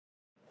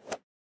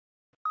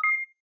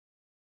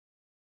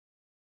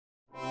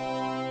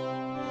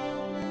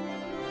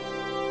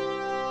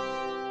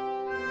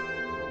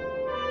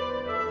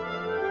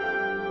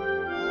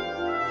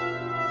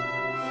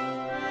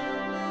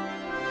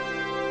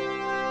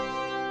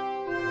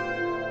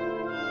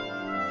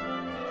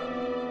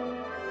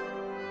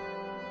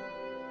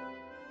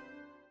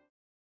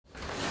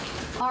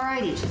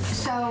Alrighty,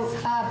 so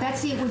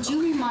Betsy, would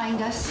you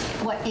remind us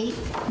what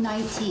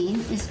 819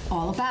 is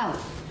all about?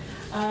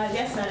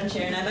 Yes, Madam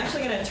Chair, and I'm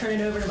actually going to turn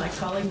it over to my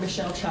colleague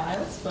Michelle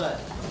Childs,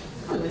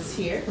 who is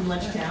here from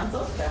Lunch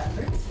Council.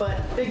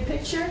 But big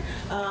picture,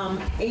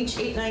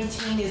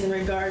 H.819 is in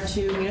regard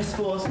to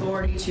municipal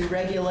authority to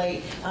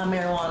regulate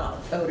marijuana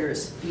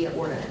odors via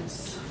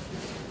ordinance.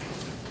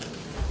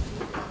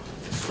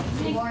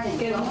 Good morning.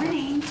 Good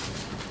morning.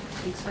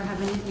 Thanks for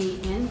having me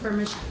in.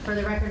 For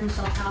the record,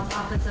 Michelle Childs,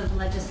 Office of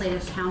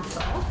Legislative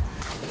Counsel.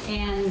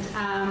 And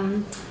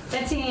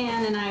Betsy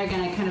Ann and I are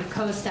going to kind of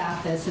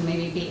co-staff this and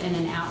maybe be in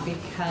and out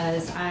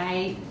because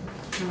I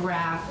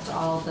draft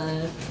all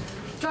the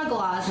drug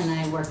laws and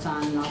I worked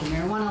on all the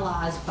marijuana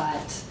laws,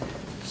 but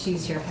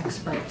she's your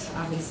expert,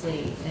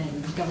 obviously,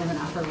 in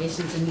government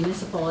operations and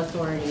municipal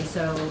authority.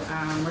 So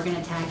we're going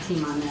to tag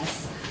team on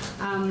this.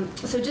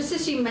 So just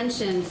as she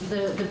mentioned,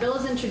 the bill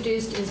is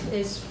introduced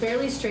is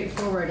fairly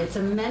straightforward. It's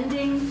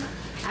amending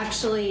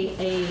actually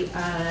a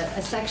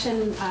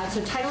section.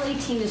 So Title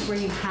 18 is where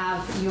you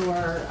have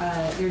your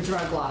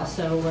drug law.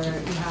 So where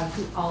you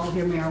have all of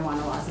your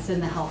marijuana laws. It's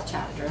in the health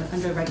chapter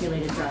under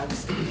regulated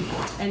drugs.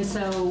 And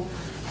so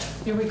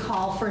you'll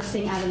recall first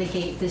thing out of the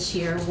gate this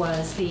year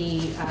was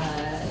the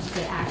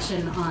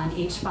action on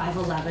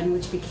H.819,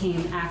 which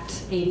became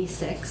Act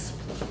 86.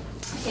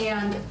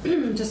 And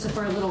just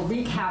for a little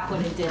recap,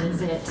 what it did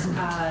is it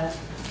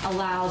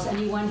allows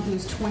anyone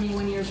who's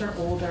 21 years or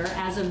older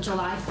as of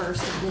July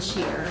 1st of this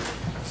year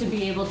to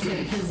be able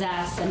to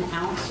possess an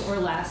ounce or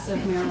less of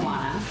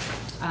marijuana.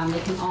 They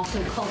can also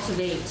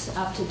cultivate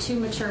up to 2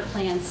 mature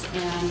plants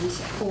and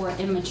 4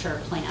 immature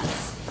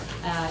plants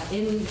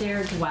in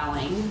their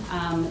dwelling.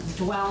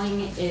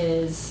 Dwelling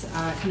is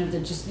kind of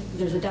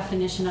there's a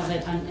definition of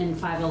it in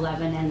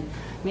 511, and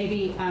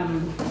maybe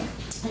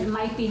it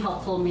might be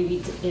helpful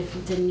maybe if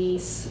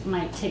Denise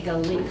might take a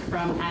link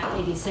from Act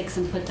 86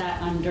 and put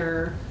that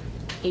under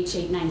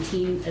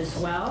H.819 as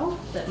well.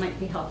 That might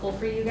be helpful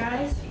for you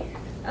guys.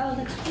 Oh,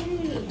 that's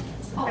great.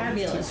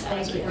 Fabulous.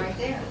 Thank you. Right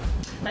there.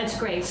 That's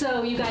great.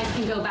 So you guys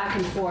can go back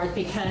and forth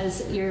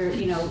because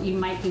you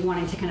might be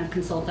wanting to kind of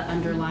consult the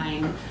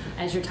underlying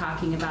as you're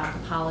talking about the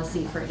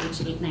policy for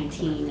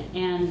H.819.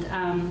 And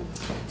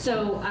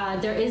so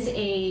there is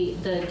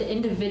the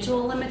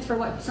individual limits for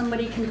what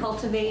somebody can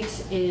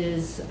cultivate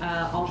is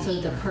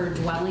also the per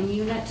dwelling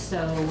unit.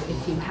 So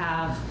if you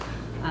have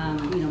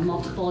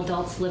multiple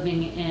adults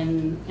living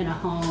in a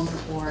home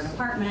or an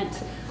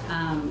apartment,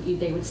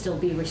 they would still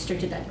be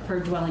restricted. That per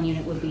dwelling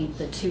unit would be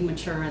the 2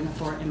 mature and the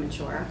 4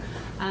 immature.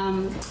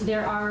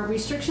 There are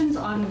restrictions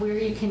on where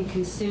you can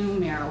consume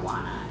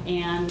marijuana,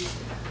 and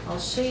I'll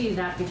show you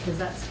that because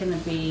that's going to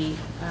be,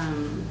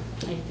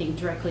 I think,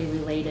 directly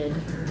related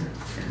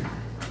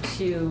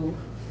to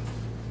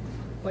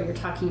what you're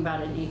talking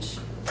about in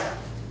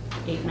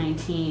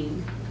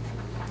H.819.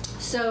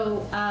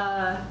 So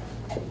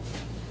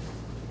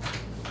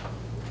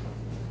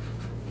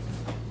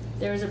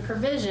there's a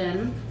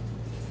provision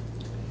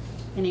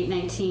in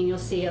 819, you'll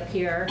see up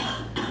here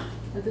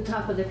at the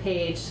top of the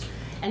page,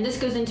 and this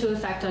goes into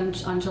effect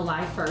on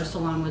July 1st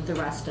along with the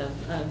rest of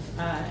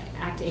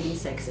Act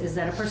 86, is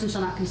that a person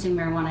shall not consume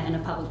marijuana in a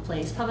public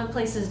place. Public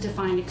place is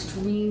defined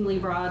extremely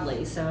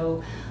broadly,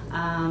 so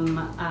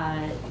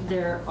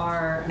there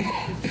are,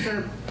 I'm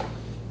sure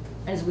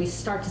as we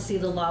start to see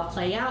the law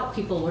play out,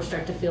 people will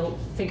start to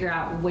figure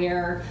out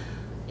where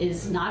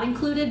is not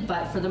included,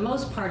 but for the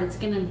most part, it's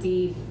going to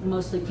be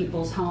mostly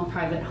people's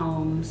private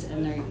homes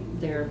and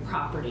their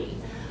property.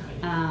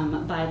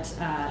 But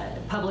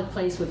public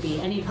place would be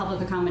any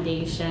public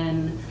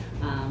accommodation.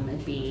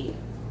 It'd be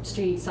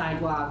street,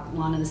 sidewalk,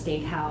 lawn of the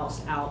state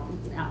house, out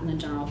in the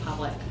general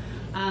public.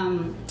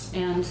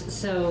 And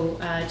so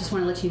I just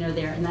want to let you know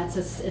there, and it's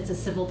a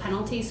civil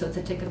penalty, so it's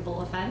a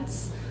ticketable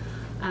offense.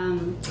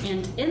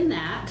 And in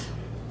that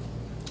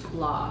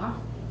law,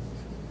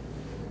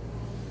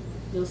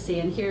 you'll see,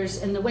 and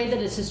the way that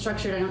it's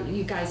structured,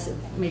 you guys have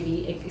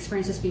maybe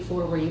experienced this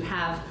before, where you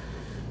have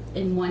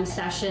in one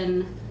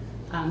session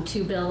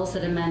 2 bills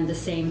that amend the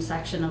same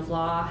section of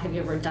law. Have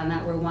you ever done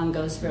that, where one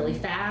goes fairly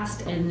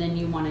fast and then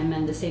you want to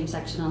amend the same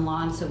section of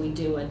law? And so we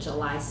do a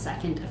July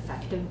 2nd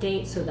effective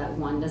date so that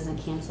one doesn't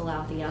cancel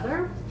out the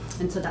other.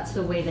 And so that's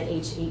the way that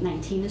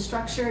H.819 is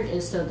structured,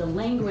 is so the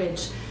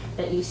language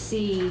that you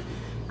see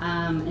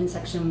in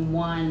section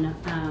 1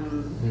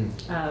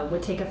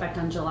 would take effect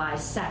on July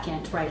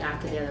 2nd, right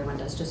after the other one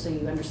does, just so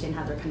you understand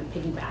how they're kind of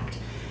piggybacked.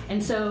 And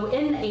so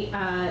in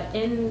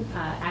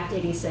Act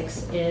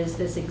 86 is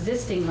this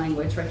existing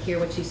language right here,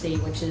 what you see,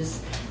 which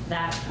is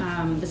that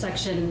the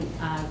section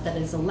that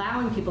is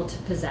allowing people to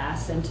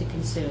possess and to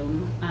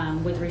consume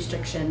with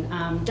restriction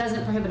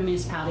doesn't prohibit a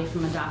municipality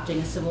from adopting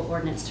a civil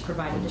ordinance to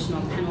provide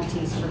additional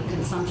penalties for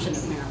consumption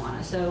of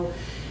marijuana. So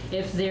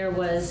if there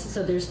was,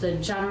 so there's the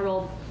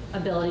general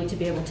ability to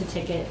be able to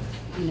ticket,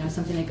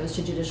 something that goes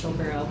to judicial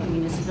bureau, but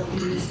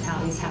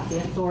municipalities have the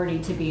authority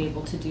to be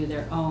able to do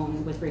their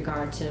own with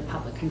regard to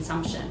public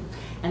consumption.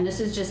 And this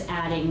is just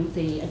adding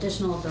the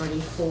additional authority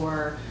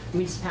for a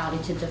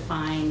municipality to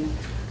define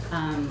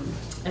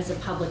as a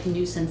public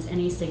nuisance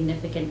any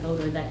significant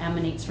odor that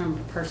emanates from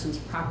a person's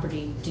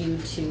property due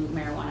to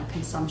marijuana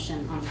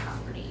consumption on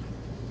property.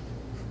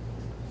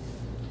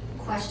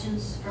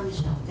 Questions for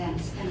Michelle,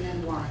 Dennis, and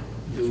then Warren.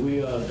 Do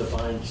we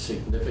define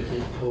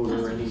significant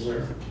odor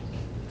anywhere?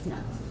 No.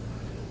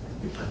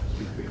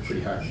 It'd be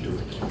pretty hard to do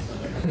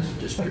it.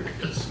 Just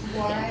curious.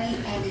 Warren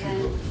and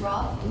then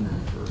Rob?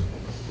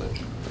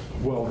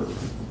 Well,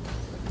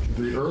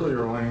 the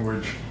earlier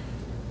language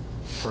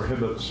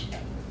prohibits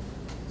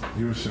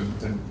use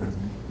in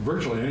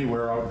virtually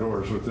anywhere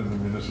outdoors within the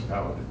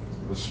municipality.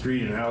 The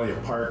street, an alley, a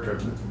park,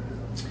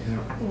 you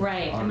know.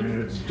 Right. I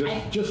mean, it's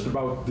just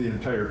about the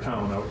entire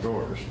town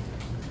outdoors.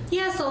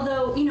 Yes,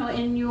 although, you know,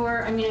 in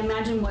your, I mean,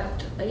 imagine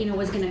what, you know,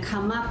 was going to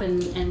come up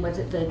and what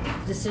the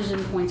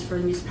decision points for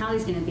the municipality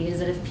is going to be is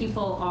that if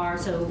people are,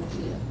 so,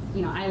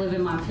 you know, I live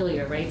in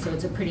Montpelier, right? So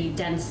it's a pretty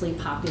densely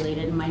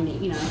populated,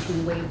 and you know, I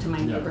can wave to my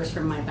neighbors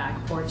from my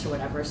back porch or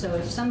whatever. So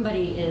if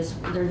somebody is,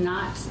 they're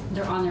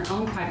on their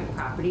own private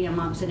property,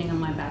 I'm sitting on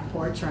my back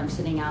porch or I'm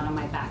sitting out on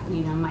my back, you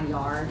know, my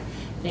yard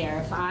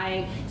there.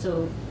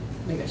 So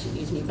maybe I should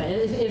use me, but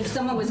if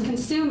someone was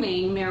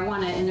consuming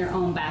marijuana in their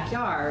own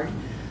backyard,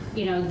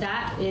 you know,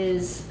 that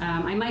is,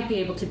 I might be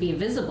able to be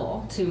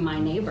visible to my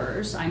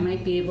neighbors. I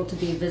might be able to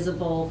be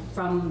visible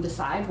from the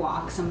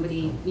sidewalk,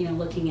 somebody, you know,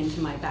 looking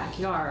into my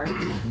backyard,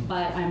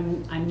 but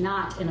I'm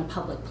not in a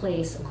public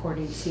place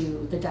according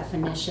to the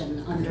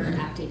definition under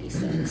Act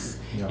 86.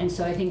 Yeah. And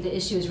so I think the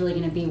issue is really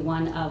going to be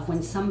one of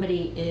when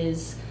somebody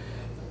is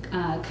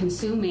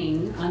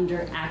consuming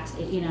under Act,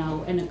 you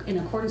know, in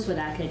accordance with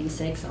Act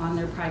 86 on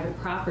their private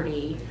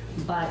property,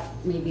 but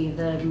maybe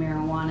the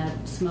marijuana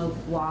smoke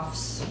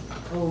wafts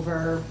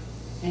over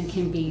and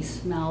can be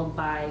smelled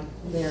by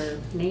their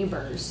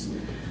neighbors.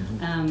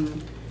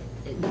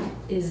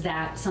 Is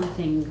that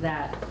something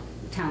that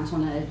towns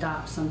want to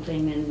adopt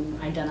something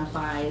and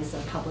identify as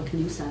a public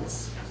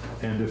nuisance?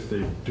 And if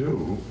they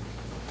do,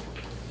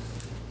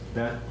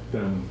 that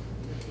then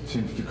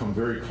seems to come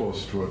very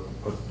close to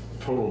a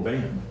total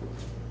ban.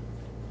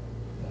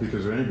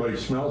 Because if anybody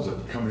smells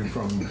it coming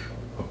from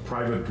a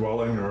private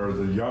dwelling or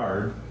the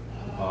yard,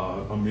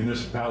 a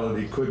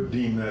municipality could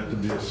deem that to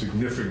be a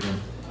significant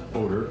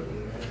odor.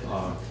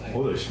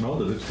 Oh, they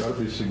smelled it, it's got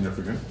to be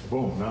significant.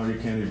 Boom, now you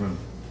can't even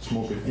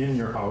smoke it in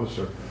your house,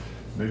 or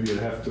maybe you'd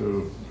have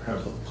to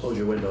Close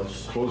your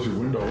windows. close your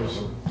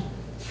windows.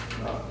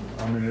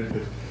 I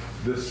mean,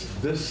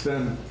 this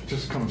then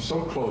just comes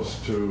so close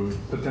to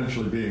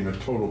potentially being a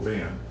total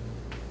ban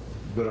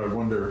that I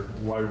wonder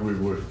why we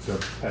would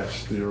have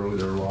passed the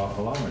earlier law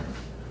allowing it.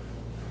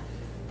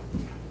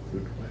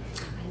 Good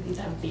question. I think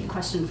that would be a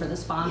question for the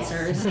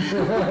sponsors.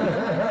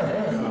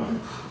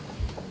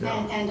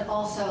 Yeah. And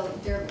also,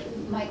 there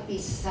might be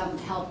some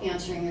help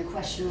answering your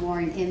question,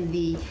 Warren, in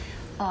the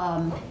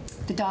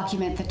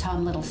document that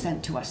Tom Little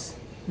sent to us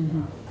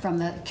from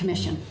the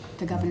commission,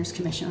 the Governor's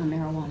Commission on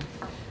Marijuana.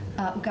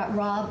 We've got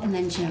Rob and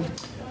then Jim.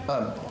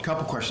 A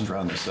couple questions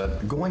around this.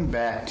 Going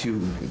back to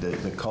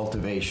the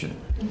cultivation,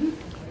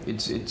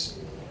 it's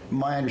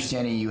my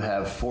understanding you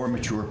have 4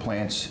 mature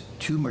plants,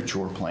 2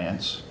 mature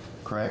plants,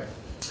 correct?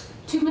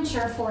 2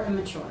 mature, 4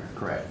 immature.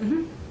 Correct.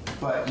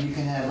 But you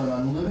can have an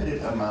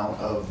unlimited amount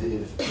of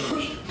the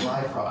finished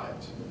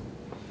byproduct.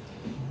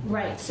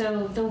 Right,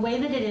 so the way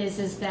that it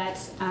is that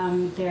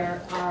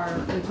there are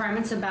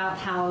requirements about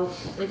how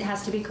it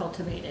has to be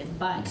cultivated,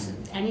 but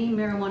any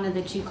marijuana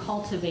that you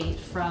cultivate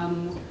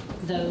from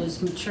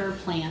those mature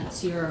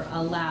plants, you're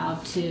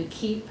allowed to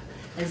keep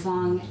as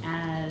long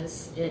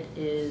as it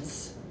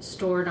is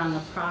stored on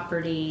the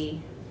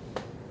property.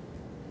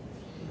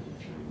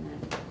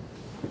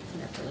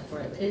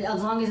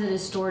 As long as it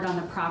is stored on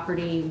the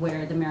property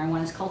where the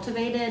marijuana is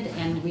cultivated,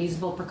 and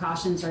reasonable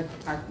precautions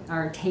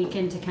are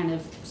taken to kind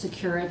of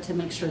secure it, to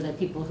make sure that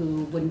people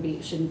who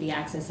shouldn't be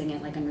accessing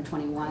it, like under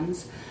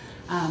 21s.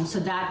 So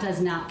that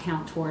does not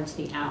count towards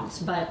the ounce.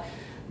 But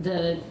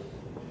the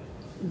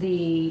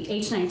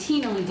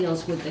H.819 only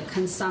deals with the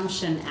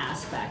consumption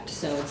aspect.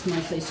 So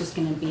it's just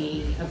going to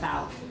be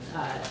about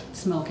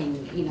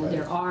smoking. You know,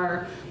 there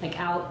are, like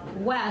out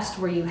west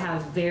where you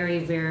have very,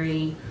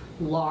 very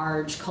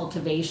large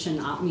cultivation,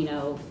 you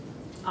know,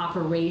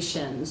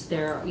 operations.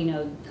 There, you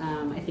know,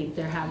 I think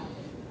there have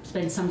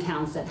been some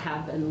towns that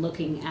have been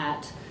looking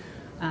at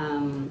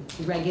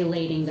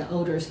regulating the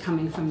odors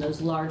coming from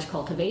those large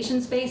cultivation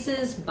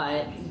spaces,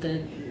 but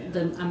the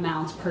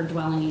amounts per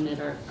dwelling unit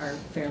are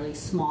fairly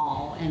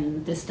small,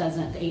 and this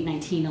doesn't, the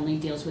 819 only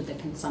deals with the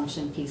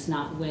consumption piece,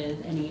 not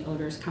with any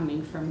odors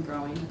coming from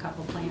growing a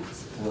couple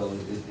plants. Well,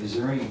 is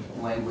there any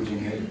language in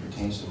here that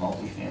pertains to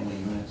multifamily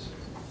units,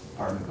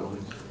 apartment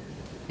buildings?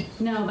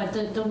 No,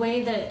 but the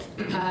way that,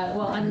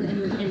 well,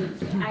 in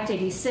Act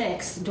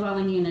 86,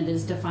 dwelling unit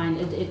is defined,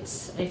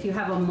 it's if you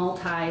have a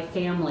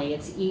multi-family,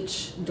 it's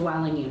each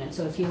dwelling unit.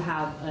 So if you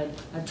have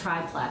a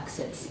triplex,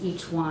 it's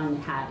each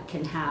one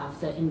can have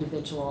the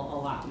individual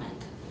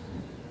allotment.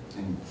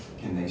 And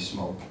can they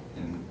smoke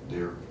in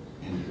their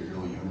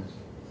individual units?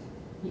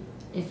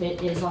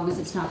 As long as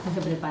it's not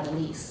prohibited by the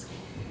lease.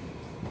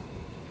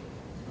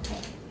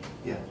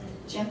 Yeah.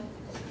 Jim?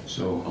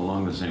 So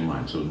along the same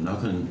line, so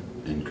nothing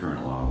in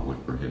current law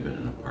would prohibit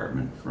an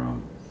apartment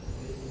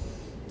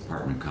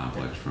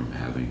complex from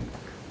having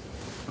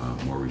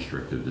more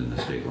restrictive than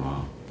the state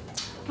law?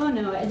 Oh,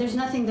 no, there's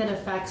nothing that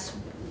affects,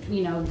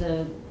 you know,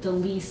 the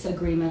lease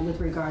agreement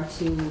with regard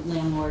to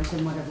landlords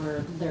and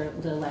whatever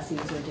the lessees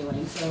are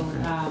doing. So,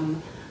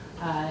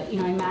 you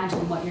know, I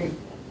imagine what you're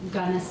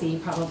gonna see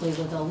probably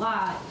with a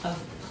lot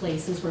of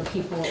places where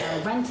people are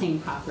renting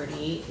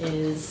property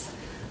is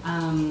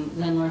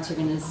landlords are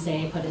gonna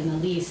say, put in the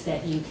lease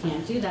that you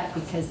can't do that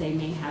because they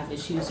may have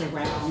issues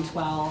around,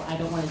 well, I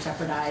don't wanna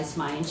jeopardize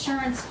my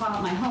insurance,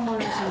 my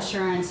homeowner's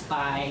insurance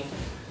by,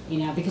 you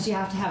know, because you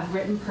have to have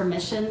written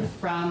permission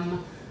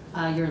from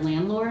your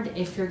landlord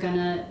if you're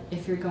going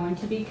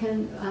to be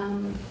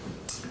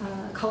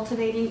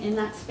cultivating in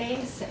that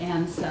space,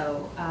 and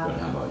so. But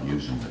how about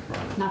using the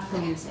product? Not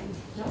for using,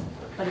 no.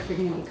 But if you're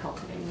going to be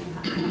cultivating, you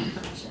have to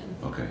have permission.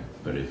 Okay,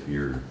 but if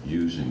you're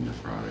using the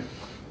product,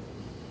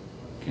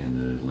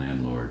 can the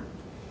landlord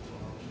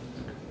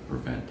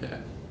prevent that?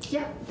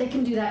 Yeah, they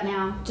can do that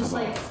now. Just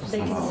like they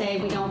can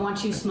say, we don't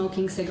want you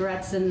smoking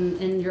cigarettes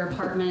in your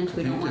apartment.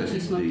 We don't want you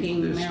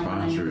smoking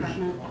marijuana in your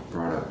apartment. The sponsors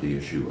brought up the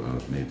issue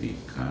of maybe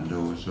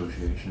condo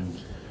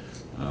associations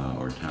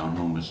or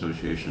townhome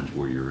associations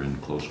where you're in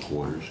close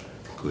quarters.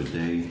 Could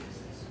the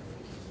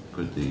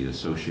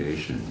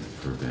association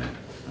prevent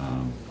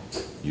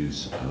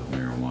use of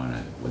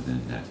marijuana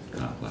within that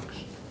complex?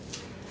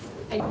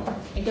 I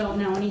don't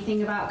know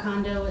anything about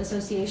condo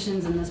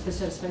associations and the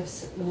specific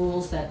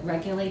rules that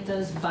regulate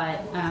those,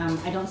 but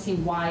I don't see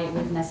why it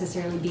would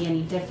necessarily be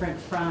any different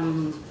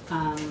from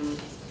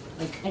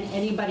like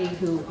anybody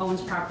who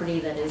owns property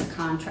that is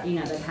you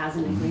know, that has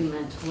an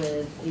agreement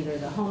with either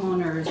the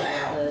homeowners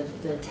or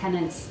the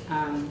tenants.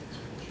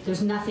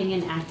 There's nothing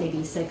in Act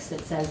 86 that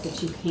says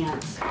that you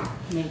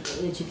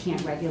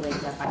can't regulate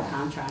that by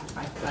contract,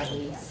 by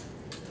lease.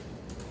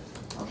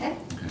 Okay.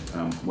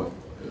 Okay.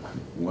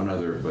 One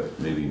other, but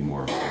maybe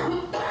more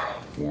for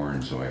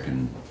Warren, so I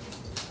can.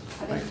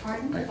 I beg your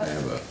pardon? I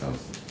have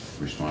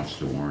a response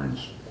to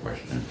Warren's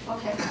question.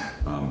 Okay.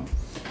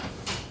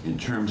 In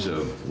terms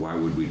of why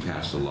would we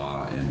pass a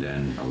law and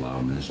then allow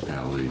a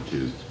municipality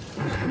to,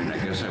 I mean, I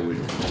guess I would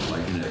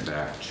liken it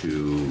back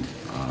to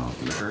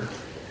liquor.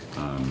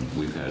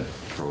 We've had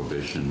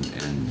prohibition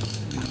and,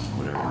 you know,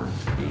 whatever,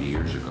 80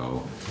 years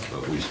ago,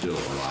 but we still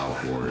allow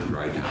for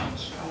dry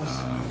towns.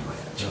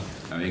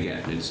 I mean,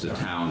 again, it's the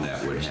town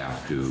that would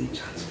have to,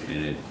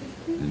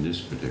 in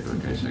this particular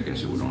case, I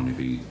guess it would only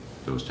be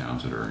those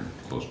towns that are in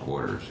close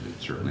quarters.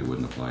 It certainly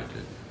wouldn't apply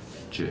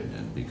to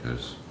Chittenden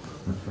because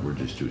we're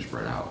just too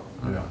spread out.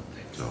 Yeah.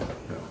 So.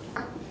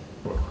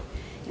 Yeah.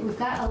 We've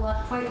got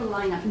quite a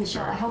lineup.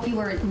 Michelle, I hope you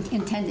were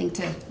intending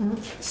to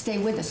stay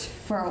with us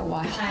for a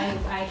while.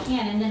 I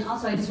can, and then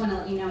also I just want to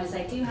let you know is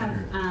I do have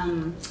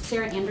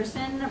Sarah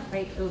Anderson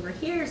right over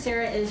here.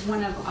 Sarah is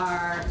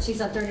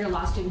she's a third-year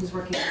law student who's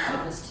working in the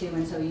office too,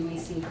 and so you may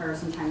see her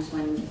sometimes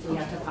when we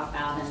have to pop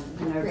out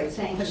and everybody's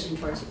pushing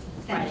towards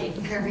Friday. Thank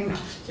you very much.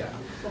 Yeah.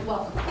 But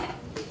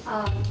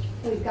welcome.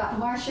 We've got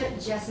Marcia,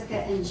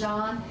 Jessica, and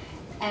John,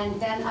 and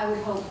then I would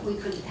hope we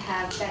could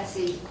have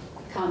Betsy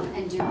come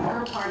and do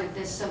her part of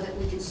this so that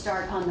we can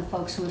start on the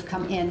folks who have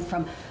come in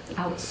from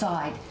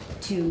outside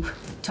to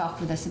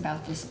talk with us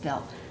about this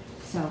bill.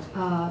 So,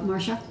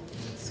 Marcia?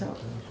 So,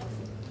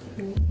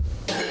 who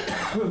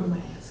am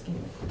I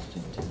asking the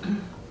question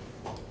to?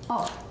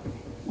 Oh,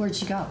 where'd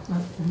she go?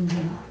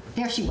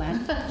 There she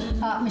went.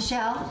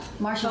 Michelle,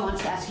 Marcia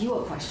wants to ask you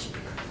a question.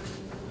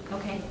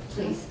 Okay,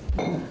 Please.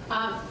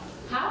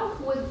 How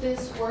would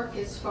this work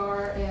as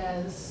far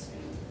as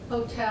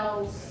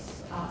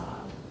hotels?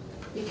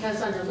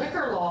 Because under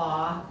liquor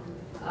law,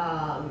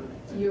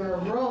 your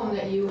room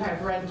that you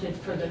have rented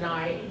for the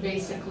night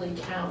basically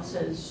counts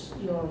as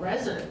your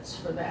residence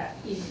for that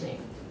evening.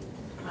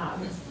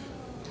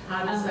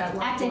 How does that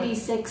work? Act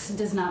 86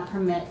 does not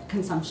permit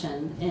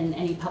consumption in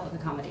any public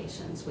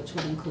accommodations, which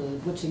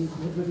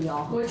would be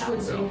all hotels.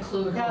 Which would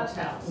include Yep.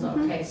 hotels.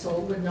 Okay, so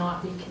it would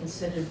not be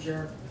considered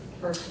your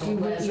personal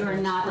residence. You are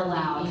not for the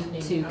allowed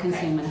evening. to Okay.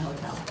 consume in a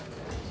hotel.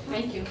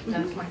 Thank you.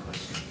 That's my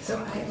question. So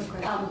I have a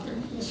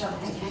question. Michelle,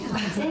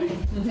 hang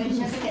on. Then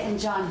Jessica and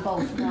John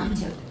both want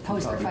to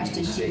pose the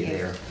question to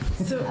you.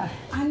 So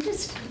I'm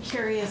just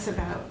curious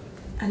about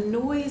a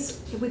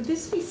noise. Would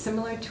this be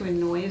similar to a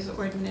noise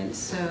ordinance?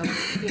 So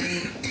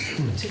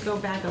to go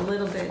back a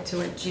little bit to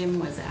what Jim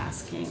was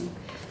asking,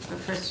 but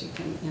first you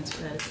can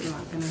answer that if you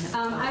want. Then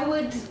I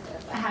would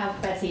have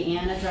Betsy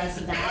Ann address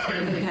that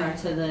with regard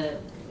to the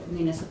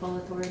municipal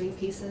authority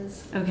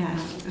pieces. Okay,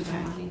 if you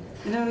don't mind.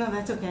 No,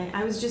 that's okay.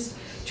 I was just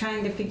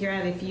trying to figure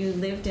out if you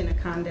lived in a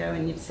condo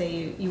and you'd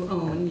say you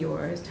own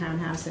your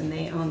townhouse and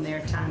they own their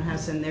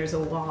townhouse and there's a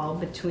wall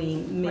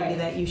between maybe Right.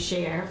 that you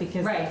share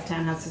because Right. the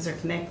townhouses are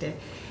connected.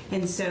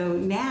 And so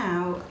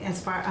now,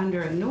 as far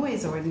under a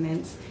noise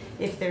ordinance,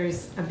 if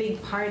there's a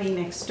big party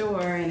next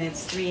door and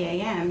it's 3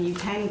 a.m., you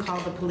can call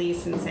the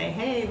police and say,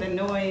 hey, the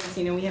noise,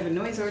 we have a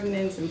noise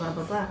ordinance and blah,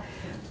 blah, blah.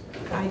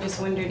 I just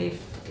wondered if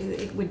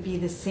it would be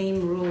the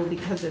same rule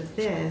because of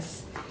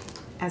this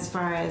as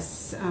far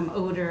as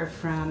odor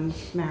from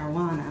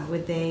marijuana?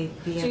 Would they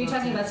be able So you're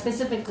talking to- about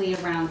specifically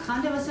around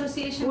condo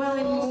association Well,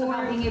 rules more-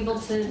 about being able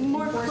to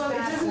More enforce close, it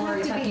that, doesn't or have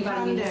you're to be talking about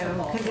condo,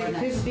 municipal because it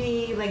ordinance? could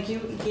be, like you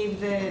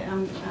gave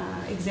the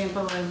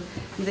example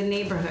of the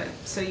neighborhood.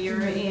 So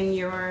you're in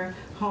your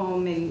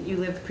home and you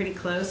live pretty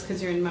close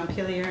because you're in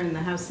Montpelier and the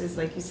house is,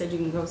 like you said, you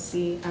can go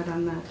see out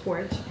on the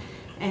porch.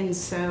 And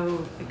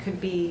so it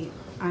could be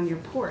on your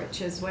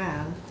porch as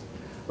well.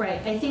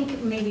 Right, I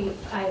think maybe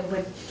I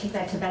would kick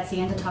that to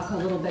Betsy Ann to talk a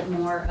little bit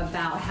more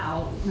about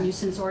how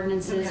nuisance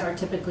ordinances are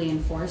typically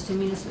enforced in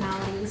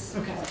municipalities.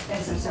 Okay.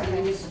 Betsy's our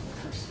municipal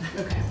person.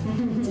 Okay.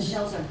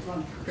 Michelle's our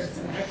drunk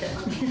person.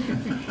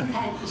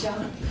 And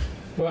Joan,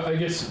 Well, I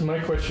guess my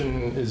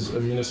question is a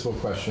municipal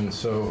question,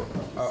 so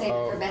Save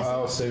it for Betsy.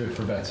 I'll save it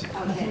for Betsy.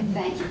 okay,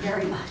 thank you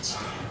very much.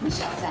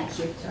 Michelle, thank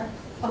you.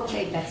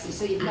 Okay, Betsy,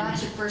 so you've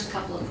got your first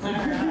couple of,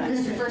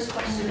 just your first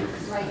question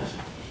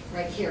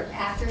right here,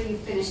 after you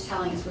finish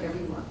telling us whatever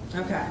you want.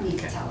 Okay. Need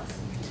to tell us.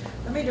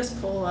 Let me just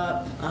pull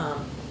up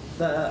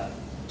the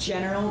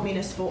general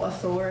municipal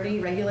authority,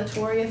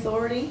 regulatory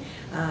authority.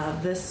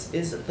 This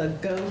is the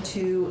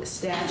go-to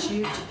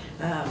statute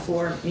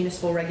for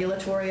municipal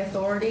regulatory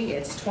authority.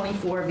 It's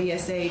 24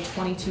 VSA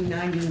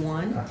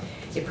 2291.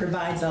 It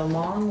provides a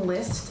long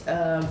list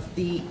of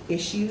the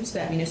issues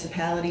that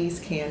municipalities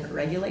can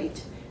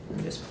regulate. Let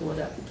me just pull it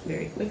up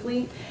very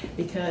quickly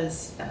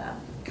because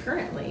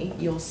currently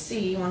you'll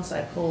see once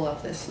I pull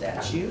up this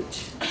statute.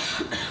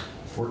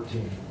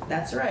 14.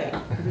 That's right.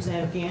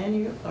 Representative Gann,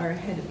 you are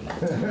ahead of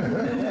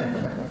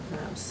me.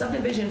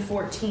 Subdivision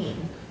 14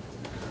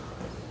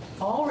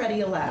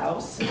 already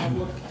allows,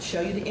 I'll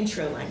show you the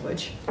intro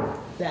language,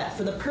 that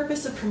for the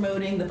purpose of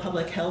promoting the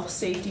public health,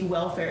 safety,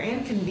 welfare,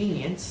 and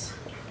convenience,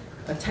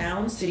 a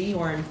town, city,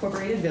 or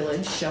incorporated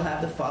village shall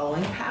have the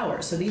following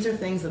powers. So these are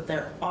things that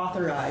they're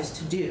authorized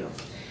to do.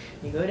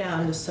 You go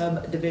down to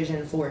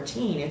subdivision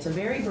 14, it's a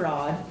very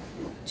broad,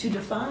 to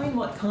define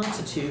what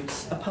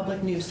constitutes a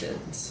public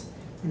nuisance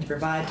and to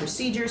provide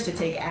procedures to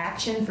take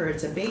action for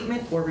its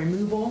abatement or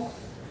removal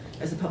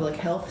as the public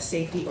health,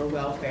 safety, or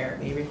welfare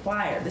may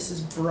require. This is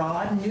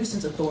broad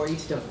nuisance authority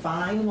to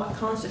define what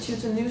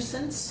constitutes a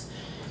nuisance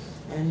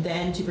and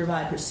then to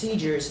provide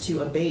procedures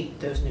to abate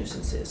those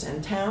nuisances.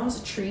 And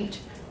towns treat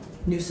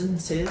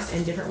nuisances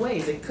in different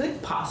ways. It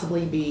could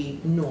possibly be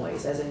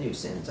noise as a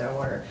nuisance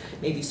or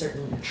maybe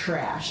certain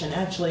trash. And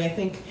actually, I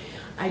think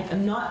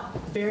I'm not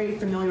very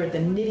familiar with the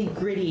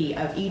nitty-gritty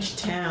of each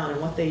town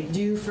and what they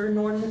do for an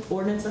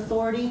ordinance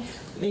authority.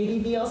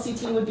 Maybe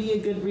VLCT would be a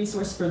good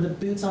resource for the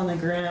boots on the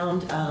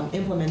ground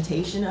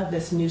implementation of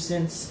this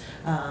nuisance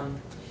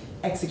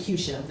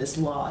execution of this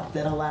law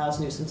that allows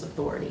nuisance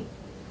authority.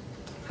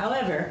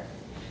 However,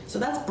 so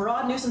that's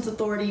broad nuisance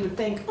authority. You would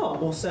think, oh,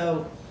 well,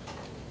 so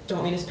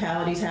don't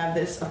municipalities have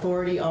this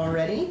authority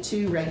already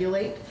to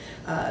regulate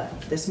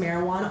this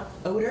marijuana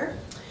odor?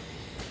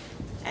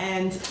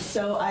 And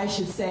so I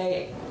should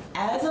say,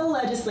 as a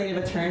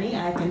legislative attorney,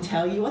 I can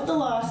tell you what the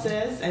law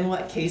says and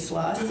what case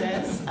law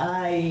says.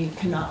 I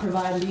cannot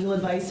provide legal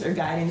advice or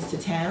guidance to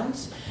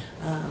towns,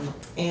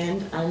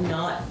 and I'm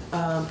not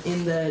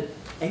in the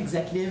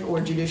executive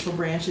or judicial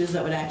branches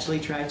that would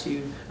actually try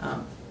to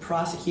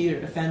prosecute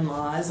or defend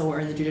laws, or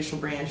in the judicial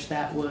branch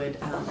that would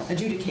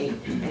adjudicate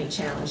any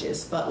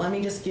challenges. But let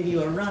me just give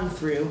you a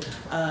run-through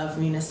of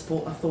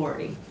municipal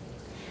authority.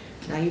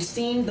 Now, you've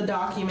seen the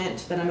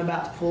document that I'm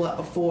about to pull up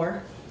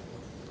before,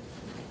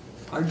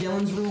 our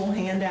Dillon's Rule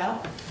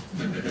handout.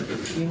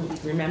 You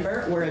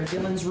remember, we're a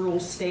Dillon's Rule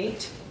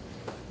state,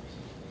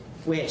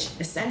 which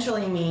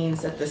essentially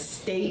means that the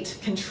state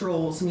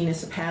controls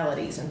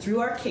municipalities. And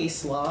through our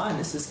case law, and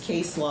this is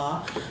case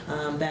law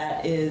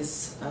that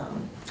is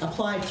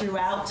applied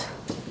throughout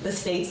the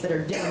states that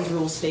are Dillon's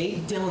Rule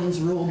state, Dillon's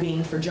Rule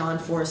being for John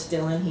Forrest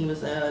Dillon. He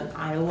was an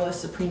Iowa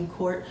Supreme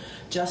Court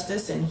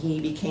justice, and he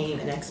became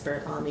an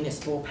expert on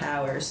municipal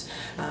powers.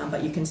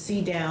 But you can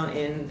see down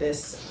in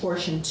this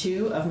portion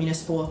 2 of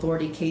municipal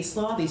authority case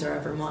law, these are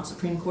Vermont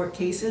Supreme Court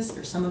cases,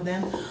 or some of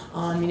them,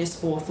 on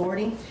municipal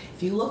authority.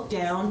 If you look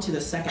down to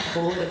the second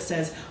bullet, it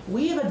says,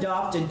 we have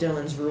adopted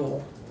Dillon's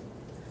Rule,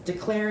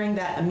 declaring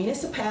that a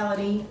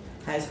municipality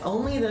has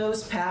only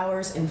those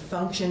powers and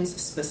functions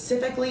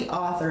specifically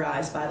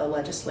authorized by the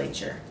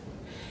legislature,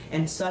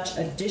 and such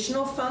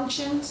additional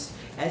functions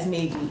as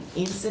may be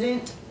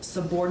incident,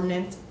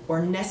 subordinate,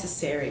 or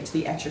necessary to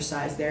the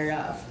exercise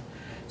thereof.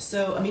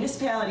 So a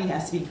municipality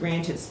has to be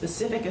granted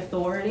specific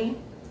authority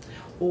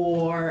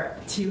or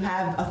to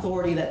have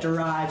authority that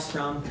derives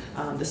from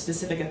the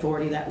specific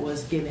authority that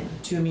was given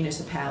to a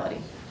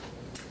municipality.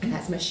 And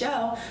as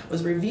Michelle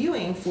was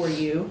reviewing for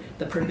you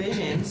the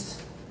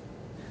provisions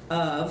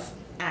of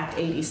Act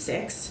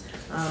 86,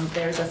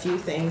 there's a few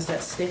things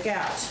that stick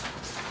out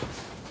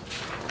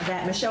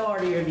that Michelle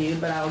already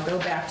reviewed, but I'll go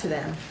back to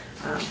them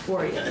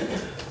for you.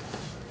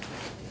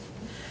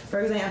 For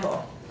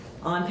example,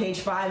 on page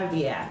 5 of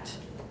the Act,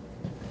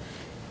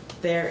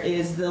 there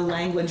is the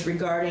language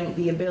regarding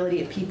the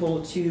ability of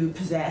people to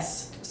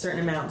possess certain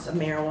amounts of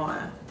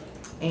marijuana.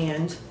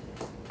 And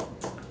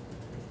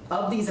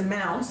of these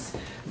amounts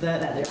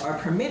that are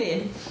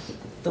permitted,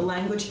 the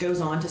language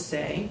goes on to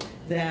say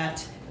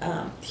that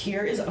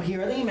here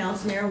are the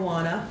amounts of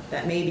marijuana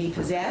that may be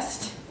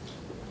possessed,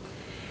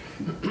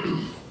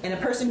 and a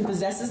person who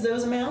possesses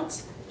those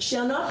amounts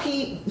shall not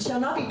be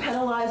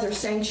penalized or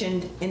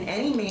sanctioned in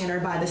any manner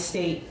by the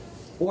state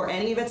or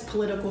any of its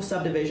political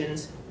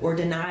subdivisions, or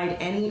denied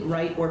any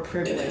right or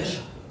privilege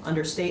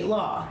under state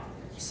law.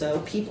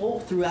 So people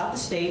throughout the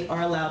state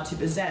are allowed to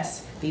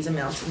possess these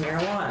amounts of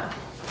marijuana.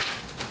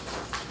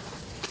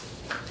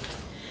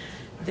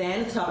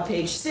 Then at the top of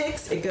page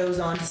 6, it goes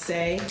on to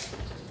say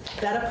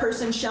that a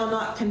person shall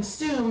not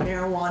consume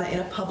marijuana in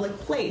a public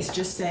place,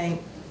 just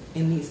saying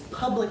in these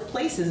public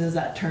places, as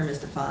that term is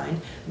defined,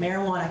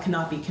 marijuana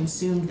cannot be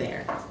consumed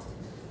there.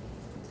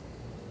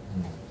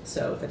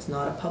 So if it's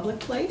not a public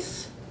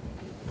place,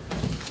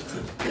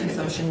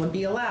 consumption would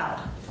be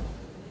allowed.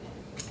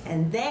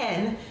 And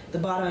then, the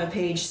bottom of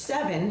page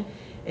 7,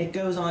 it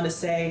goes on to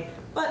say,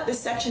 but this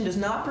section does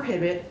not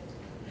prohibit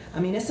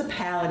a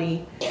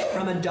municipality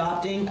from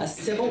adopting a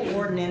civil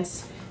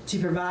ordinance to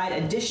provide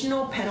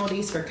additional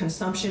penalties for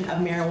consumption of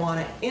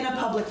marijuana in a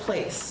public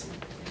place.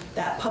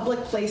 That public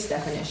place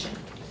definition.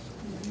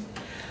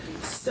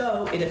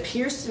 So it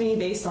appears to me,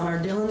 based on our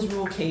Dillon's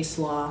Rule case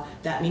law,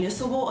 that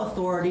municipal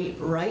authority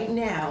right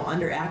now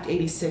under Act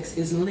 86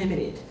 is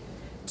limited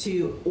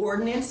to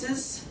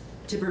ordinances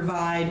to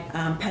provide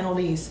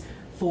penalties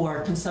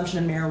for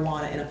consumption of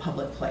marijuana in a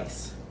public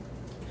place.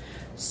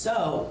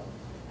 So,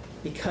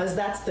 because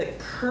that's the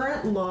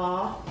current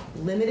law,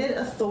 limited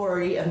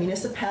authority of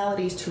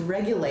municipalities to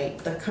regulate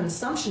the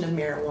consumption of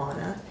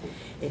marijuana,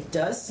 it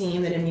does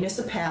seem that a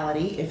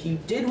municipality, if you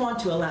did want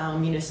to allow a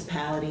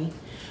municipality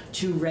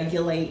to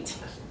regulate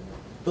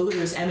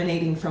odors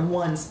emanating from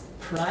one's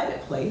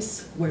private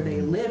place, where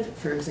they live,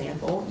 for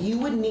example, you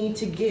would need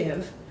to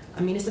give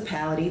a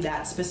municipality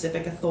that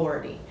specific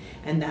authority.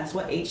 And that's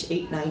what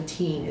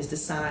H.819 is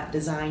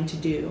designed to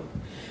do.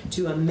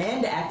 To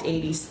amend that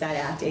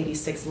Act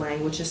 86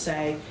 language to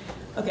say,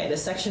 okay,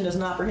 this section does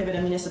not prohibit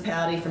a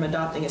municipality from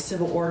adopting a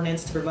civil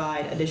ordinance to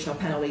provide additional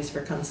penalties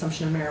for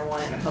consumption of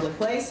marijuana in a public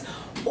place,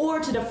 or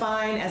to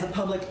define as a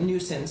public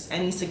nuisance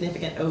any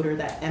significant odor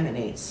that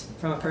emanates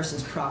from a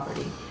person's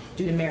property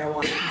due to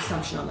marijuana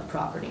consumption on the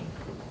property.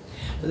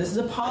 So this is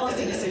a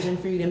policy decision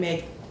for you to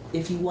make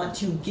if you want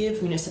to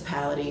give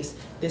municipalities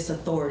this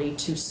authority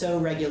to so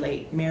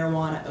regulate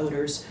marijuana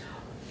odors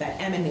that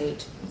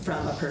emanate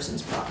from a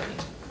person's property.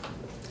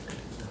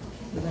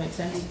 Does that make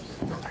sense?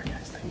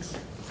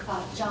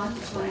 John, do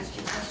you want to ask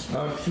your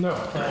question?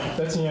 No,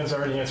 Betsy Ann's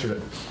already answered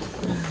it.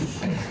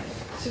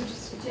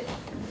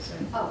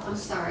 Oh, I'm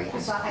sorry. I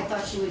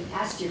thought you would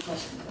ask your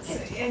question.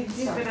 Okay. I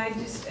do, but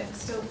I'm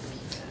still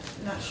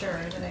not sure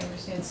that I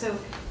understand. So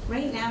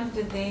right now,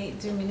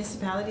 do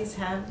municipalities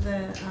have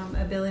the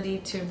ability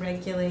to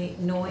regulate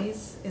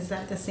noise? Is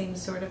that the same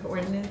sort of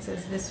ordinance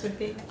as this would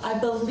be? I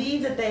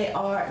believe that they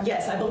are,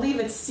 yes, I believe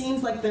it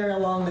seems like they're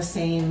along the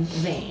same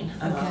vein.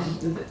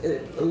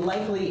 It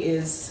likely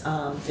is,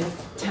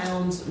 if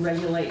towns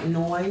regulate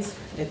noise,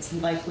 it's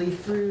likely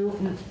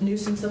through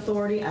nuisance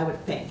authority, I would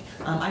think.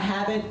 I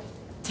haven't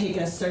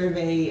taken a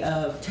survey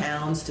of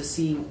towns to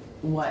see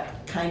what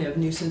kind of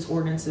nuisance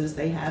ordinances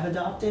they have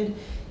adopted.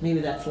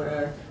 Maybe that's where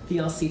our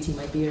VLCT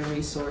might be a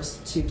resource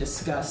to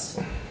discuss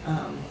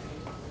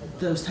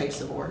those types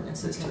of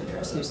ordinances to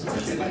address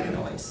nuisances like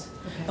noise.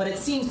 Okay. But it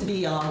seems to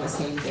be along the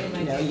same thing.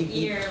 You know,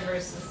 ear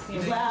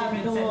versus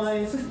loud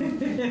noise.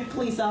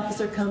 Police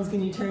officer comes,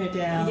 can you turn it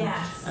down?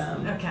 Yes.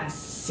 Okay.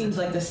 Seems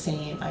like the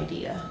same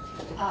idea.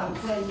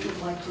 Gwen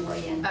would like to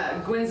weigh in.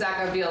 Gwen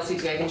Zacco,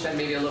 VLCT, I can shed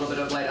maybe a little bit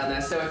of light on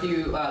this. So if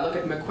you look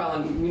at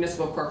McClellan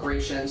Municipal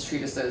Corporation's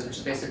treatises,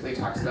 which basically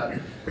talks about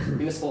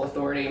municipal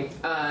authority,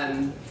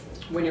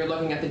 when you're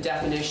looking at the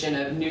definition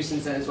of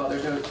nuisances, well,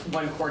 there's no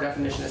one core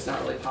definition, it's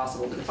not really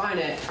possible to define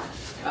it.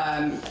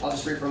 I'll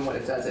just read from what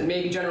it says. It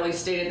may be generally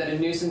stated that a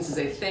nuisance is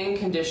a thing,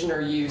 condition,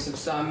 or use of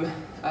some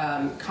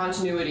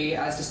continuity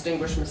as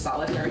distinguished from a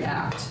solitary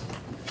act,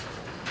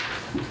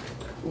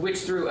 which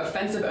through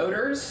offensive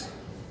odors,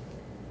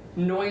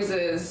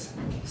 noises,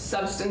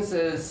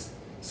 substances,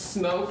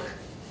 smoke,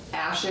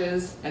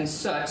 ashes, and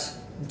soot,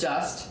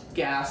 dust,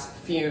 gas,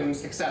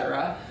 fumes,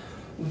 etc.,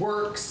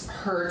 works,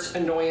 hurt,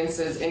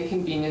 annoyances,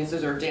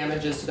 inconveniences, or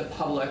damages to the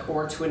public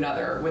or to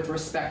another with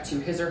respect to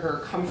his or her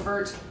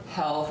comfort,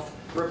 health,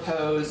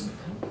 repose,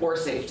 or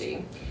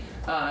safety.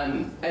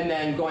 And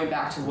then going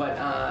back to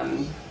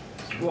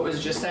what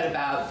was just said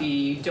about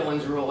the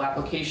Dillon's Rule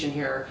application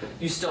here,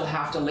 you still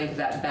have to link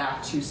that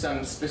back to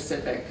some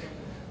specific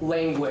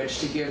language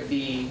to give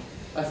the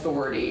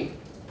authority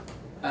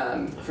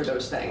for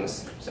those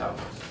things. So.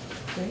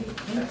 Great,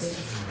 thank you.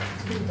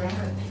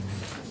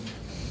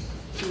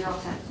 You're all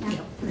set? No.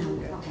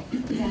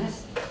 Okay.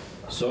 Dennis?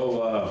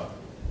 So,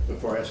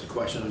 before I ask a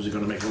question, I was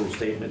going to make a little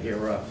statement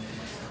here.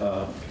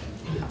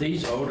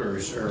 These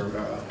odors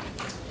are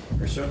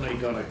certainly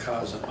going to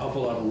cause an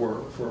awful lot of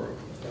work for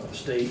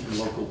state and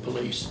local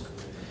police,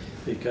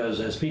 because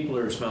as people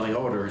are smelling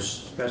odors,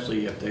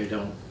 especially if they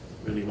don't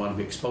really want to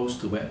be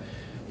exposed to it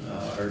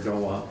or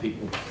don't want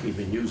people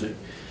even use it,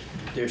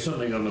 they're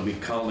certainly going to be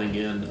calling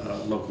in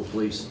local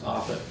police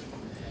off it.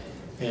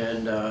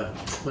 And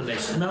when they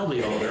smell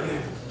the odor,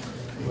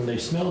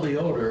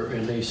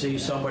 and they see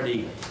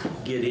somebody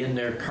get in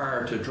their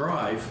car to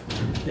drive,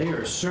 they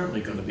are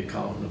certainly going to be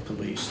calling the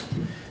police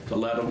to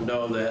let them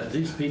know that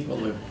these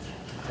people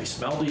I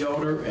smell the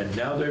odor and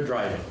now they're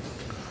driving.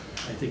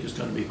 I think it's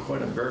going to be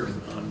quite a burden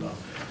on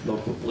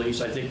local police.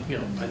 I think the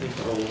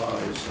whole law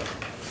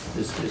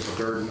is a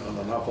burden on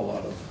an awful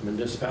lot of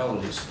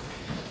municipalities.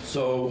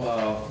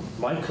 So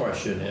my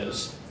question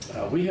is,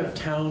 we have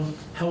town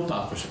health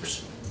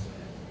officers,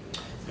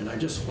 and I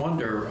just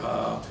wonder,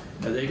 are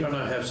they going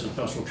to have some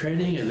special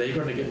training? Are they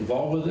going to get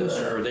involved with this,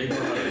 or are they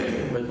going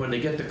to, when they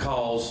get the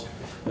calls,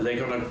 are they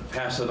going to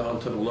pass it on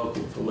to the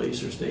local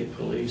police or state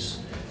police?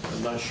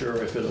 I'm not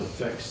sure if it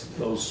affects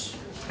those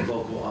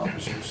local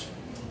officers.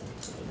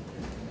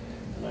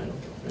 And I don't know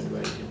if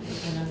anybody can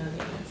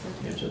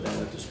answer that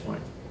at this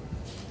point.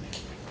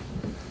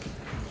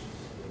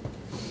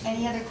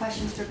 Any other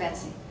questions for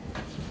Betsy?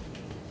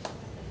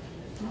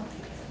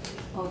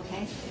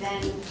 Okay,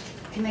 then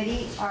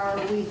committee, are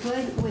we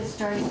good with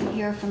starting to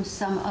hear from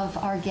some of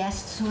our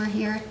guests who are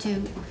here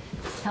to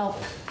help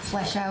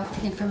flesh out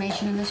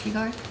information in this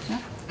regard? Yeah?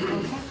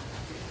 Okay.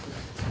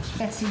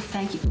 Betsy,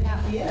 thank you. Now,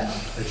 Yeah.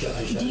 do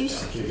you?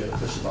 You gotta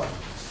push the button.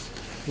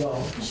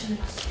 Well,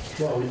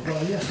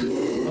 yeah.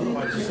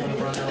 Otherwise, it's gonna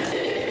run out.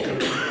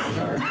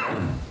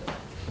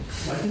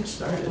 I can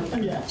start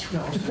it. Yeah.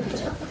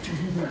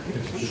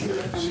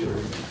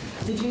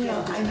 Did you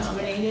know I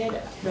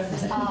nominated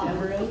Representative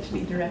Devereaux to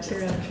be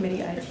director of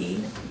committee IT?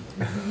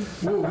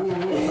 Whoa. I'm the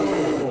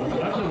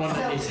one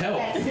that needs help.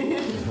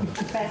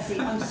 Betsy,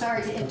 I'm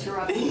sorry to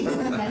interrupt you.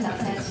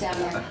 That's down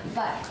there.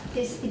 But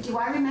do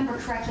I remember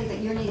correctly that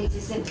you're needing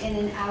to zip in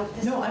and out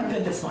this morning? No, I'm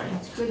good this morning.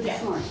 Good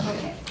this morning.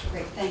 Okay,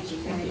 great. Thank you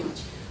very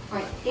much. All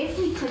right, if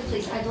we could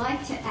please, I'd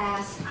like to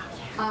ask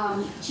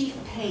Chief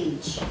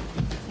Page,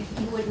 if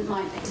you wouldn't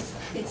mind.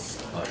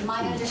 It's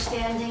my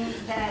understanding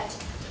that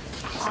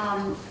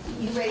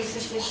you raised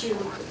this issue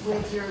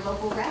with your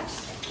local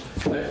reps?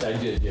 I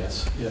did,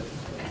 yes. Yep.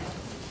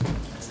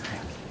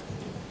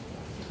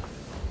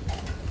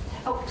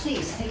 Oh,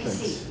 please, take a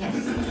seat, yes.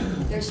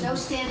 There's no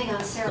standing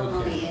on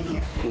ceremony in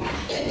here.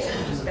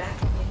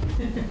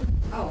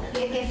 Oh,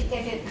 if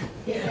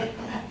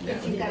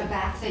you've got a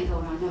back thing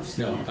going on, no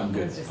standing. No, I'm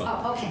good.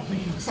 Oh, okay.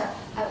 So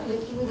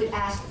we would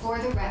ask for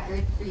the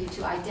record for you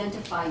to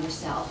identify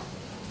yourself,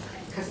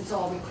 because it's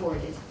all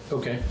recorded.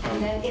 Okay.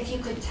 And then if you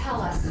could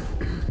tell us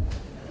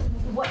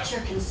what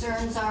your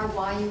concerns are,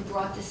 why you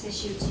brought this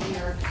issue to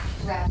your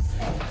reps,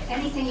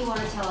 anything you want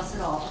to tell us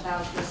at all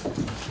about this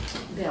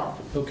bill.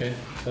 Okay.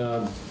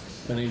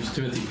 My name is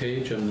Timothy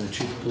Page. I'm the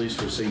Chief of Police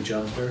for St.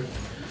 Johnsbury.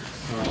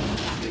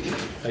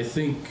 I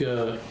think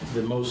the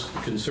most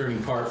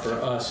concerning part for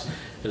us,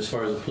 as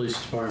far as the police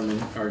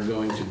department, are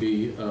going to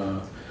be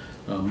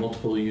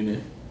multiple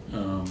unit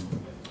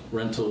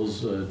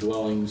rentals,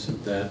 dwellings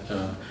that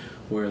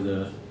where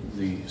the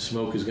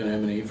smoke is going to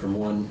emanate from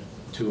one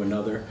to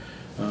another.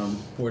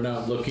 We're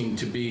not looking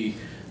to be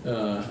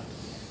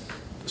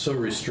so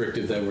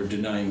restrictive that we're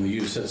denying the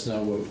use. That's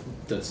not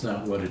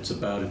what it's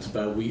about. It's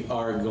about we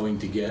are going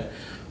to get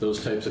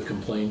those types of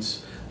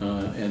complaints,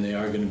 and they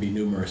are going to be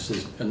numerous,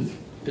 and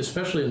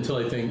especially until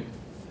I think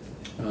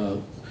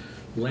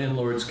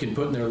landlords can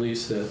put in their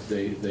lease that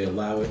they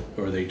allow it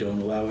or they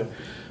don't allow it,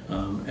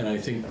 and I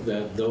think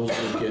that those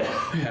will get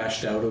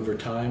hashed out over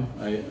time.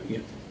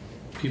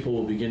 People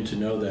will begin to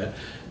know that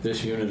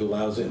this unit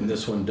allows it and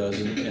this one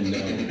doesn't, and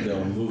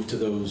they'll move to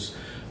those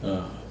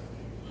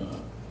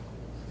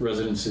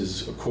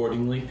residences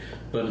accordingly.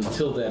 But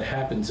until that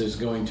happens, there's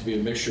going to be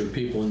a mixture of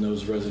people in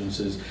those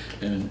residences,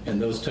 and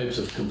those types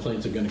of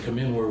complaints are going to come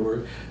in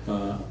where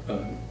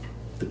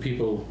the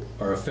people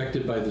are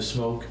affected by the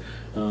smoke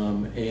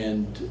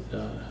and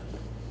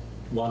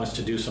want us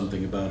to do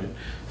something about it.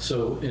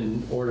 So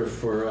in order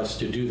for us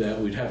to do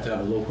that, we'd have to have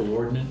a local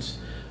ordinance.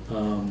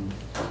 And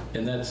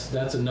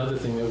that's another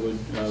thing that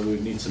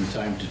would need some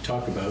time to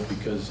talk about,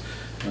 because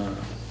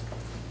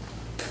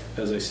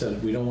as I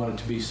said, we don't want it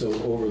to be so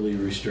overly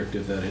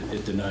restrictive that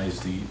it denies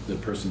the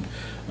person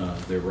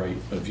their right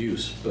of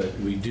use. But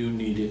we do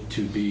need it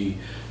to be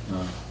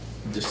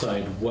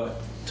decide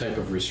what type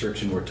of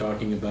restriction we're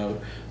talking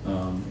about,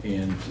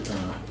 and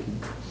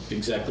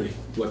exactly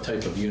what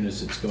type of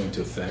units it's going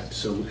to affect.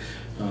 So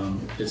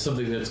it's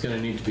something that's going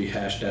to need to be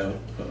hashed out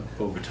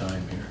over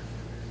time here.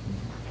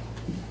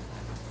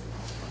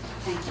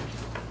 Thank you.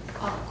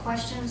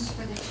 Questions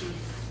for the chief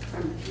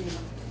from the committee?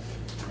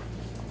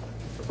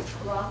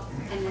 Rob,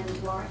 and then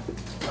Laura.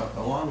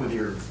 Along with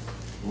your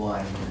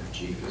line here,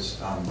 Chief,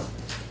 is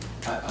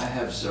I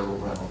have several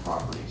rental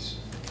properties,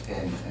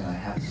 and I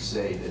have to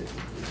say that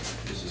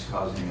this is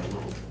causing me a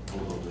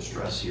little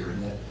distress here,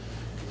 in that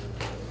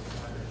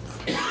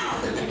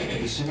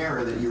the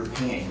scenario that you're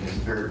painting is a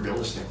very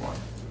realistic one.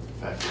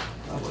 In fact, it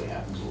probably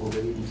happens a little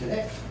bit even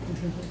today.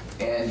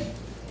 And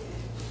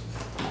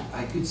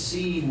I could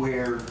see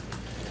where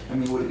I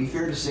mean, would it be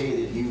fair to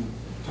say that you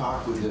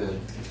talked with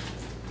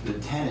the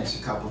tenants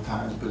a couple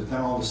times, but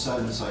then all of a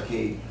sudden it's like,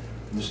 hey,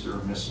 Mr.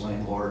 or Miss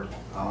Landlord,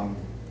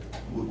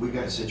 we've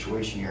got a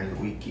situation here that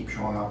we keep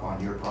showing up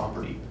on your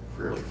property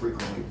fairly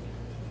frequently.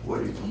 What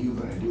are you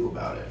going to do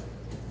about it?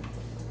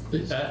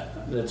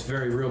 That's a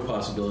very real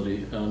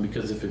possibility,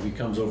 because if it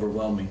becomes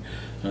overwhelming,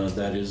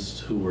 that is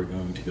who we're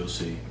going to go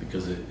see,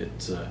 because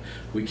it's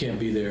we can't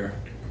be there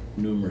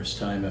numerous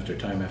time after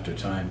time after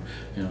time.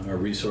 You know, our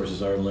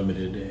resources are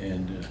limited,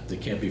 and they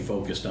can't be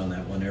focused on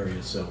that one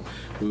area. So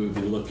we would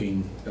be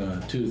looking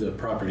to the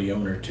property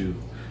owner to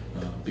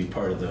be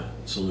part of the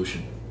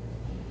solution.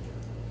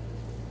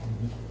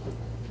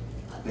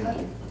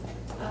 Thank you.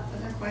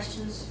 Other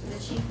questions for the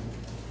chief?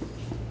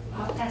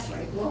 That's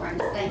right, Lauren,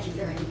 thank you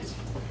very much.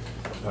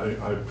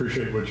 I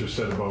appreciate what you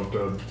said about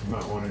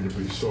not wanting to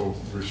be so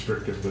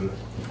restrictive that it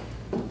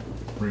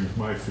brings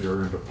my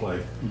fear into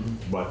play.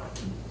 But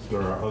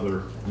there are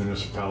other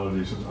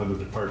municipalities and other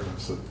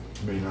departments that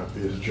may not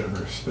be as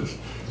generous as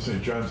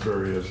St.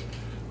 Johnsbury is.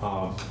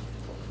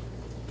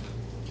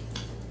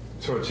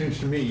 So it seems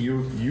to me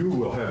you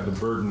will have the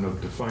burden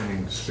of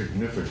defining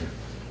significant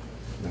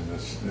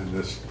in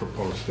this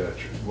proposed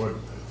statute.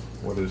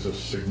 What is a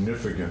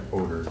significant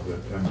odor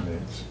that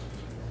emanates?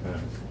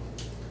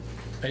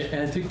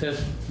 And I think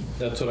that's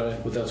what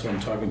I'm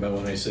talking about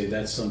when I say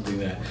that's something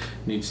that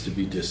needs to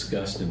be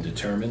discussed and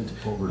determined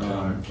Over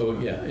time.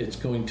 Yeah, it's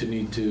going to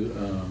need to.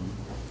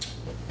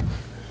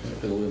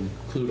 It'll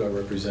include our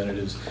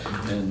representatives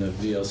and the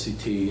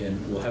VLCT,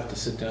 and we'll have to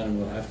sit down and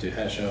we'll have to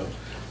hash out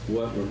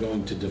what we're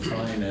going to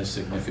define as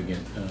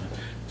significant.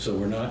 So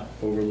we're not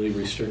overly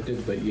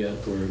restrictive, but yet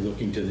we're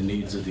looking to the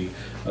needs of the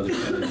other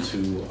tenants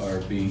who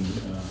are being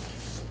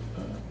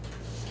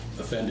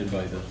offended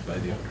by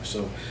the odor.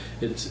 So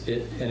and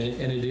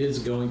it is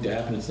going to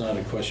happen. It's not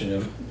a question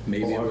of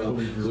maybe it will.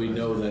 We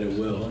know that it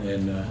will,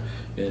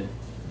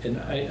 and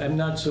I'm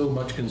not so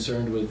much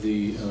concerned with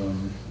the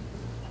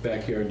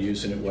backyard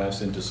use and it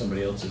wafts into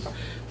somebody else's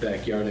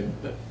backyard.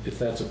 If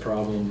that's a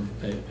problem,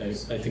 I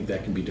think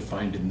that can be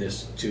defined in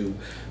this too,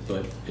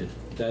 but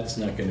that's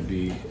not going to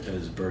be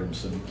as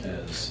burdensome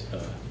as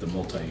the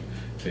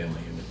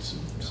multi-family units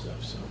and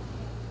stuff. So.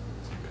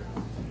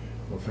 Okay.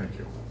 Well, thank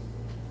you.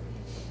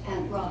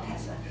 And Rob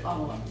has a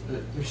follow-up.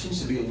 There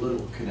seems to be a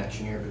little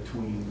connection here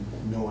between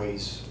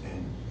noise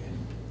and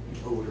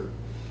odor.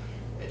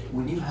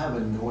 When you have a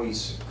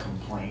noise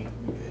complaint,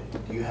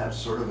 do you have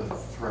sort of a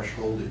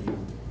threshold that you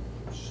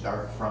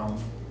start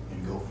from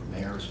and go from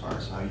there as far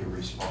as how you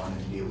respond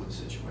and deal with the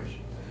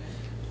situation?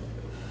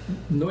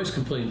 Noise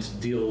complaints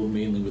deal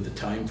mainly with the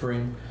time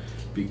frame,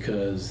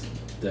 because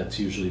that's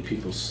usually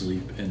people's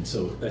sleep, and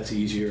so that's an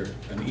easier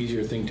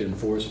thing to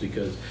enforce,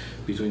 because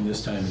between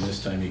this time and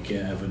this time you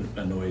can't have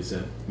a noise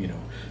that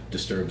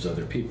disturbs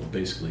other people,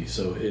 basically.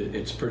 So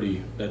that's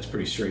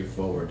pretty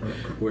straightforward.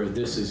 Where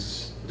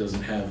this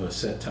doesn't have a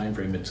set time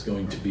frame, it's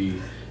going to be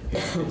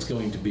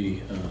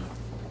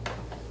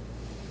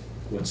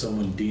what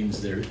someone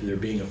deems they're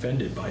being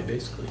offended by,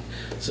 basically.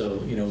 So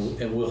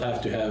and we'll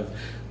have to have,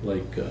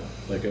 like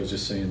I was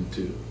just saying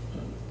to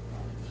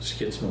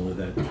Skitsmiller,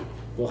 that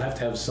we'll have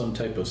to have some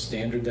type of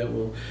standard that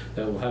will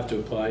have to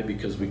apply,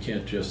 because we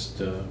can't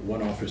just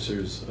one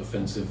officer's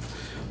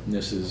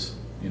offensiveness is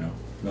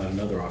not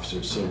another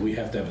officer's. So we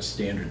have to have a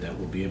standard that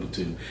we'll be able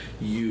to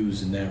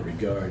use in that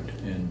regard,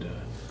 and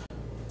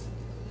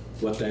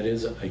what that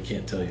is, I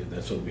can't tell you.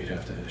 That's what we'd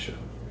have to hash out.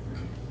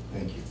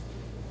 Thank you.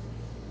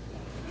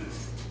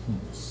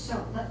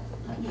 So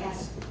let me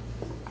ask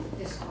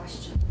this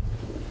question.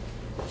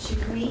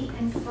 Should we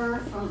infer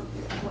from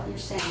what you're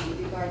saying with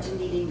regard to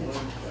needing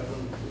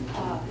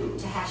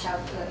to hash out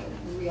the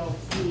real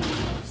meaning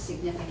of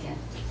significant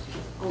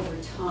over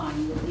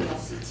time with the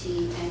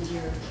LCT and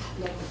your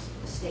local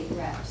state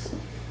reps?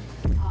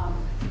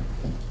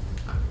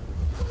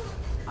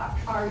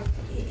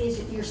 Is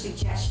it your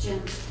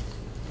suggestion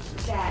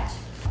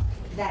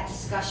that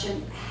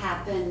discussion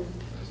happen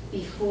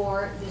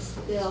before this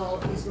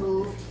bill is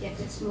moved, if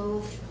it's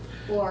moved,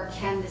 or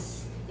can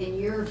this, in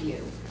your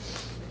view,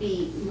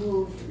 be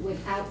moved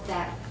without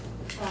that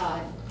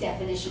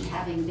definition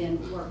having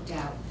been worked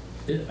out?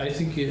 I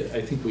think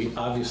we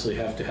obviously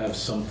have to have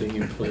something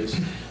in place.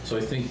 So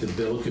I think the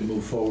bill can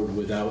move forward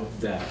without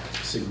that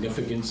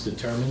significance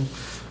determined.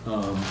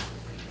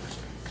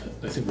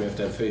 I think we have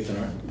to have faith in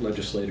our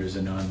legislators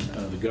and on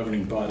the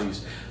governing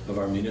bodies of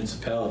our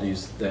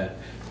municipalities that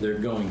they're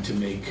going to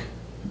make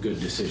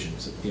good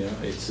decisions.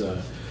 It's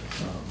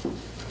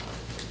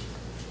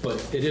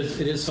but it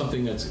is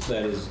something that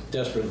is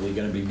desperately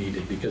going to be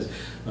needed, because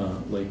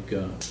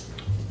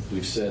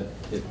we've said,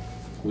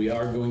 we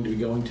are going to be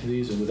going to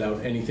these, and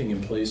without anything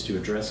in place to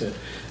address it,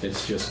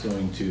 it's just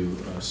going to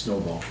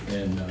snowball,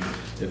 and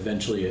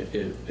eventually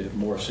it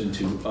morphs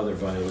into other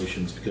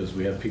violations because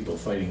we have people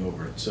fighting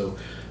over it. So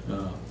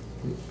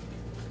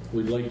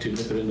we'd like to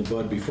nip it in the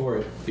bud before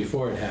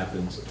it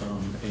happens,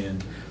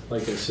 and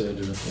like I said,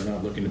 we're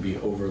not looking to be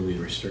overly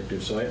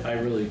restrictive. So I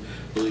really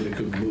believe it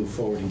could move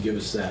forward and give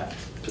us that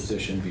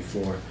position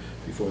before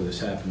this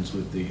happens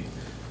with the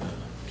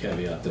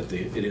caveat that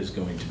it is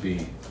going to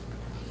be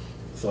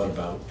thought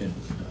about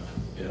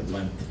at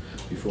length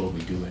before we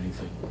do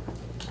anything.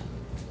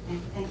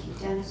 Thank you,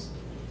 Dennis.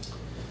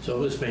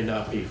 So this may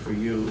not be for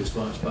you as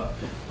much, but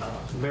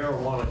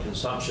marijuana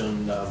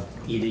consumption,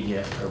 eating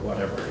it or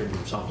whatever,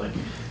 in something,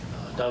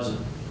 doesn't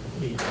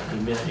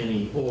emit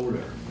any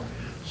odor.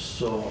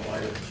 So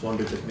I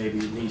wondered if maybe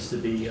it needs to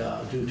be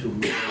due to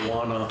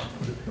marijuana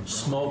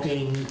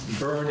smoking,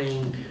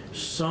 burning,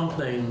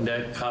 something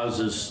that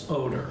causes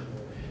odor.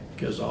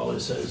 Because all it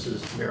says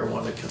is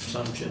marijuana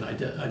consumption.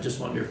 I just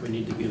wonder if we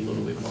need to be a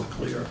little bit more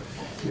clear.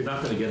 You're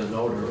not going to get an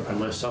odor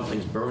unless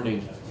something's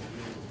burning,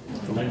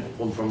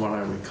 from what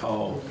I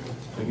recall.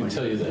 I can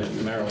tell you that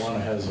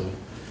marijuana has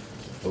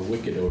a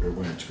wicked odor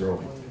when it's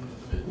growing.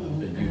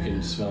 And you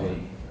can smell it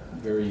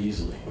very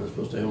easily. We're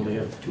supposed to only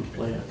have 2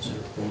 plants.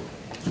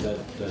 That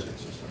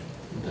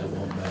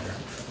won't matter.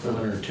 1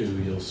 or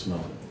 2, you'll smell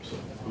it. So.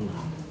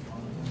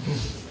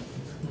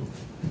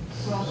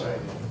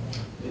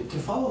 To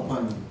follow up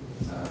on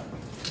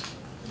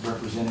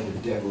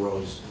Representative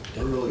Devereaux's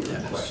earlier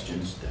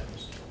questions,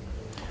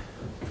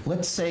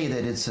 let's say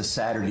that it's a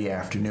Saturday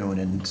afternoon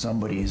and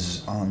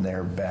somebody's on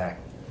their back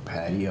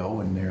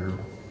patio and they're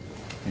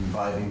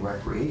imbibing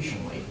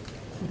recreationally,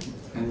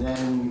 and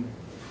then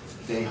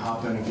they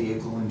hop in a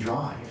vehicle and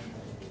drive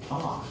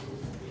off,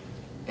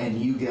 and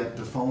you get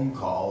the phone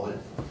call that,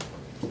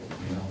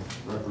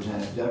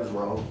 Representative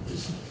Devereaux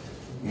is,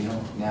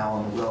 now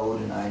on the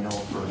road, and I know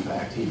for a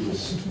fact he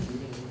was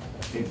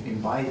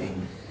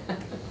imbibing.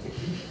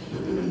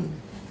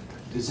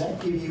 Does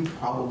that give you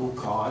probable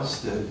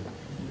cause to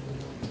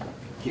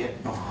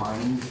get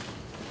behind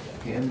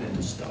him and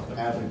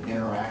have an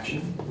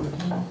interaction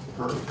with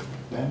her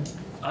then?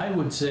 I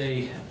would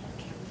say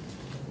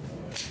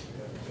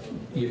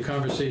your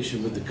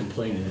conversation with the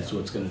complainant is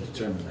what's going to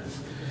determine that.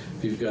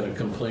 If you've got a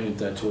complainant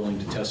that's willing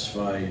to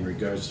testify in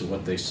regards to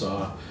what they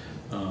saw,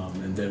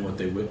 and then what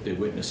they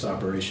witnessed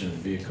operation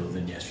of the vehicle,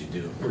 then yes, you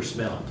do. Or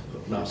smelled,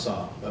 not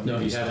saw. No,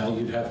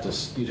 you'd have to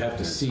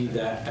see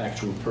that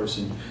actual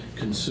person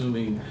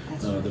consuming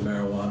the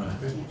marijuana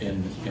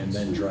and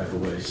then drive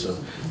away. So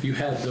if you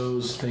had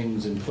those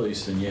things in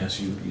place, then yes,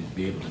 you'd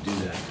be able to do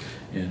that.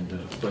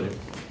 And but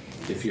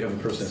if you have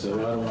a person that says,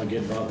 "Well, I don't want to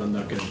get involved, I'm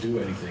not going to do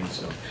anything,"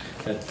 so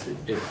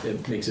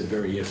it makes it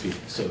very iffy.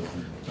 So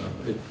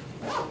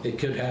it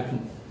could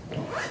happen.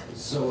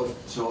 So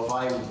if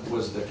I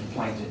was the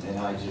complainant and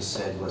I just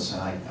said, listen,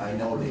 I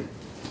know that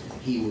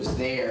he was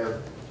there,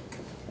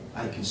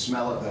 I can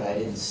smell it, but I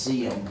didn't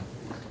see him,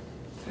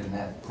 then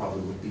that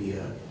probably would be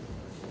a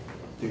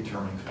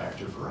determining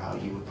factor for how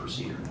you would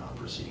proceed or not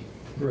proceed.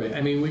 Right. I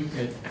mean,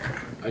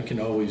 I can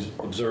always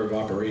observe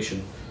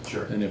operation.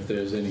 Sure. And if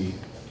there's any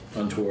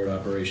untoward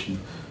operation,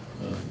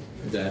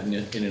 that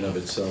in and of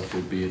itself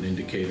would be an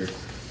indicator.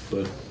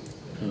 But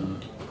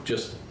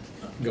just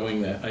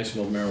going that I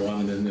smelled marijuana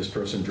and then this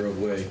person drove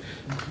away,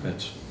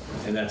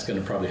 that's going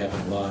to probably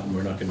happen a lot, and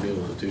we're not going to be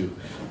able to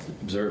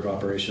observe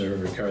operation of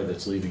every car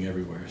that's leaving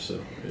everywhere. So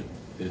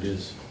it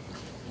is.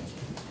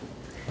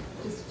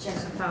 Just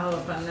to follow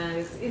up on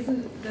that,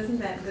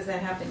 does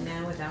that happen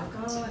now with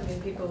alcohol? I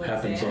mean, people would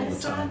Happens say, all I the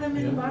saw time. them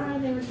in the Yeah. bar,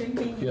 they were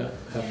drinking. Yeah,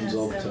 happens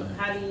all the so time.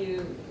 How do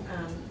you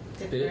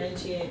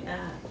differentiate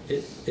that?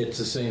 It's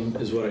the same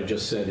as what I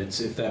just said. It's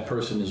if that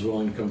person is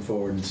willing to come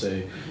forward and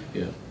say,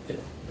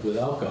 with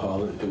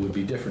alcohol, it would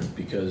be different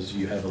because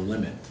you have a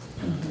limit.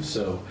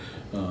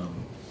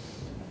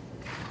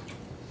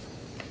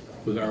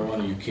 With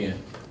marijuana, you can't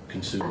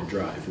consume and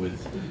drive.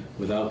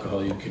 With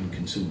alcohol, you can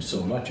consume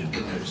so much and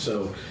drive.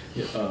 So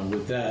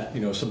with that,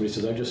 if somebody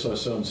says, I just saw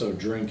so-and-so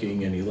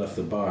drinking and he left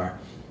the bar,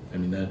 I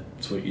mean,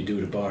 that's what you do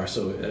at a bar,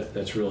 so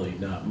that's really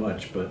not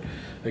much. But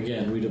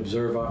again, we'd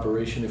observe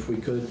operation if we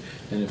could,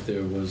 and if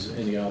there was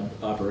any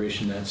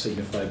operation that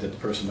signified that the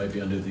person might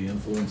be under the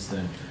influence,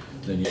 then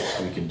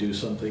yes, we can do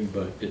something.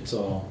 But it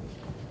all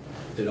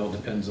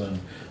depends on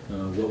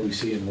what we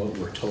see and what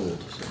we're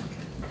told. So.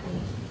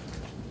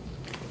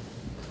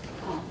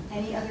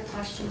 Any other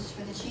questions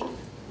for the chief?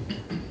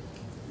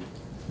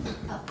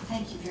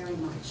 Thank you very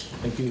much.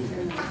 Thank you.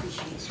 Very much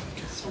appreciate it.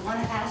 I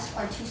want to ask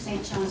our 2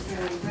 St.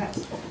 Johnsbury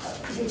reps,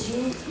 did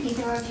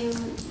either of you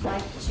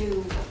like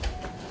to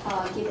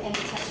give any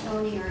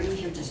testimony, or are you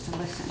here just to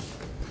listen?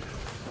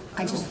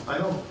 I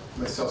don't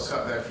myself,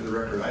 Scott, back for the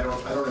record, I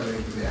don't have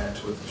anything to add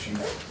to what the chief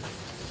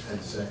had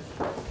to say.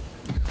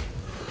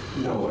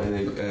 No,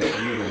 and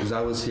because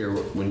I was here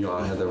when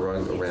y'all had the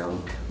run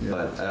around,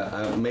 but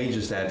I may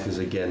just add, because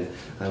again,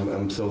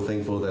 I'm so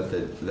thankful that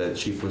the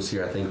chief was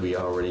here. I think we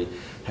already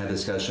had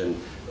discussion.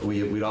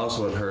 We'd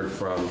also had heard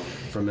from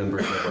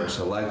members of our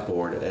select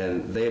board,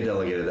 and they had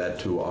delegated that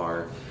to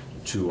our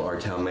to our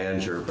town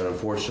manager, but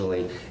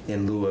unfortunately,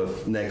 in lieu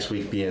of next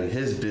week being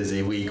his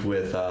busy week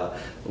with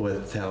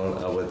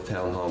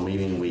town hall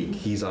meeting week,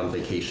 he's on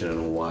vacation in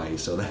Hawaii,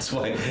 so that's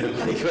why we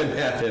couldn't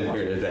have him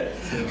here today.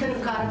 You could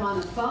have got him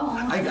on the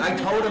phone. I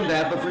told him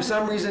that, but for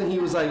some reason he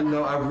was like,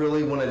 no, I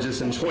really want to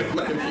just enjoy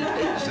my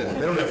vacation.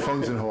 They don't have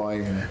phones in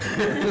Hawaii.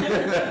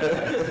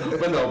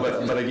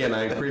 But again,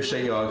 I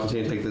appreciate you all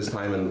continue to take this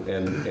time,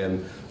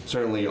 and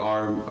certainly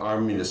our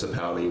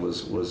municipality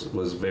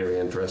was very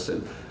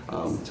interested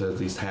to at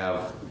least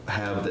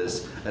have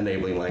this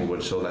enabling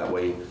language, so that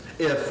way,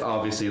 if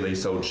obviously they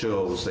so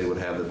chose, they would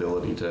have the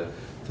ability to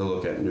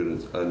look at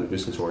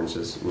nuisance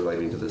ordinances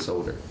relating to this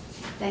odor.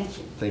 Thank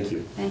you. Thank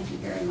you. Thank you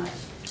very much.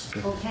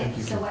 Okay,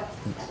 so what?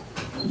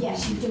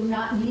 Yes, you do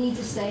not need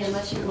to stay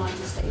unless you want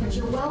to stay, but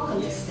you're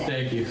welcome to stay.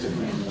 Thank you.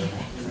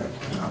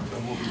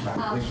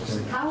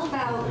 How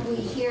about we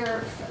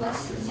hear,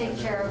 let's take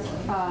care of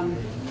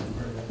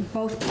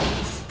both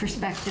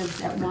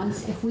perspectives at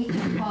once. If we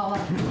can call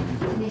up,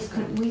 Denise,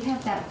 could we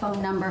have that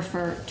phone number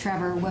for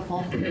Trevor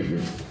Whipple?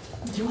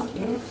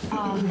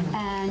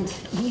 And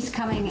he's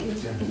coming,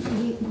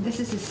 this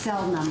is his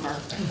cell number,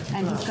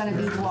 and he's going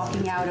to be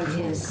walking out of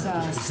his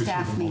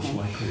staff meeting.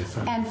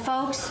 And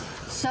folks,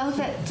 so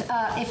that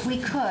if we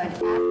could,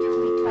 after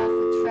we talk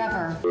with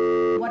Trevor,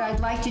 what I'd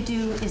like to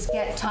do is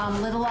get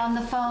Tom Little on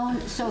the phone.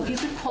 So if you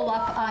could pull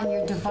up on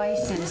your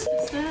devices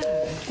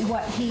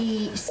what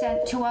he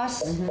sent to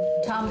us.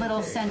 Tom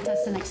Little sent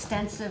us an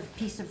extensive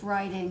piece of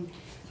writing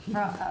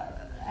from,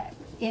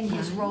 in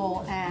his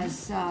role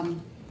as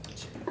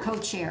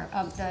co-chair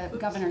of the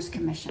Governor's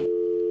Commission.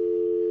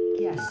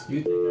 Yes. Do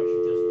you think I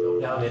should just go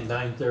down at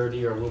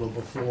 9:30 or a little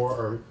before,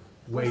 or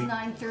wait? Is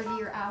 9:30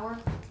 your hour?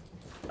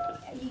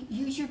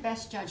 Use your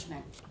best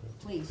judgment,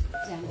 please,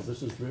 Zen. Oh,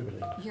 this is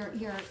riveting. You're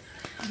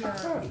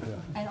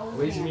an old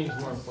Ways and man.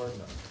 means more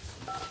important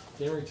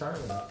though. In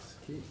retirement, that's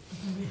key.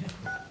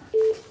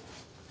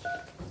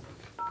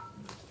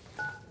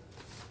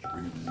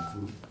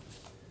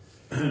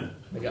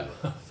 I got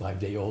a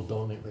 5-day-old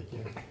donut right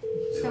there.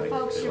 So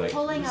folks, you're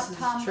pulling up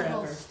Tom Trevor.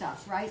 Little's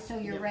stuff, right? So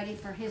you're ready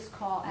for his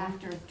call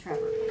after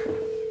Trevor.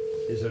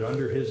 Is it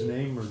under his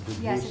name, or did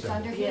he Yes, it's send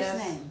under it? his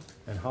name.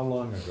 And how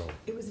long ago?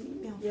 It was an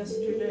email.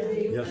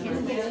 Yesterday.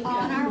 It's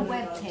on our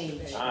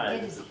webpage. Hi,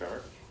 It this is, is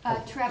Trevor.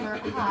 Trevor,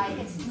 hi,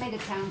 it's Tomato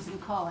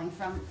Townsend calling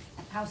from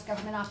House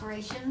Government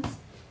Operations.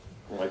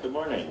 Well, good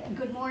morning.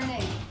 Good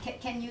morning.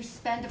 Can you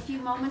spend a few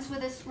moments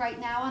with us right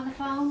now on the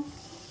phone?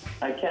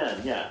 I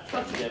can, yeah.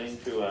 I'm getting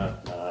to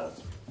a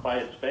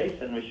quiet space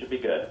and we should be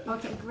good.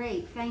 Okay,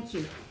 great, thank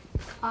you.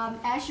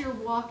 As you're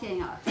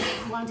walking, I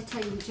wanted to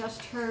tell you, we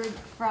just heard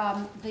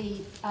from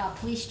the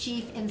police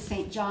chief in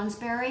St.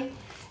 Johnsbury,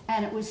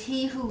 and it was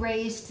he who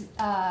raised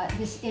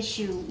this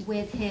issue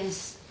with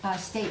his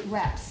state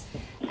reps,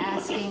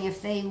 asking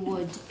if they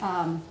would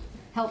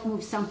help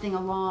move something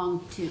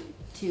along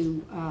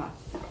to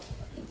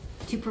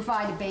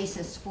provide a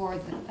basis for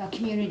the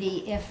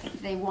community if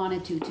they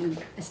wanted to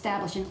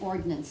establish an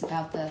ordinance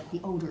about the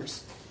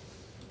odors,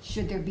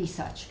 should there be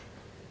such.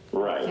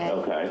 Right,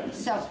 okay.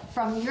 So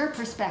from your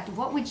perspective,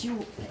 what would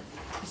you,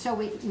 so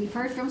we've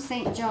heard from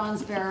St.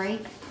 Johnsbury,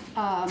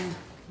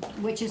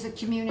 which is a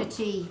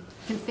community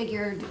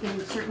configured in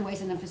certain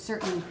ways and of a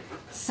certain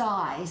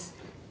size.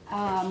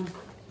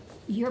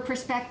 Your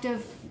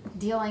perspective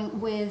dealing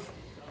with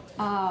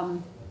a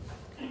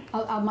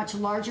much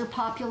larger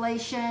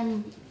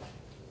population?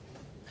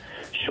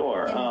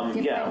 Sure.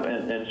 Yeah,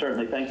 and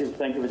certainly thank you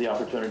for the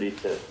opportunity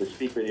to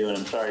speak with you. And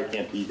I'm sorry I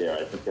can't be there.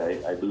 I think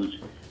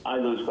I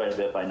lose quite a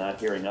bit by not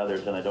hearing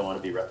others, and I don't want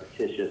to be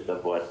repetitious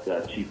of what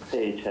Chief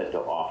Page had to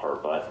offer.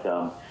 But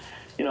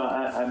you know,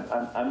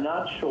 I'm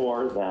not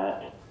sure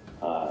that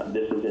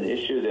this is an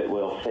issue that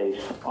we'll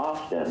face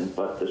often.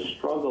 But the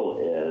struggle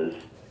is,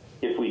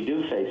 if we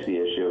do face the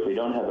issue, if we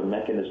don't have a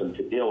mechanism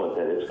to deal with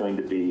it, it's going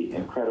to be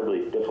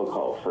incredibly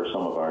difficult for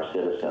some of our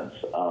citizens.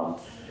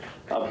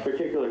 A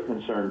particular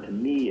concern to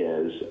me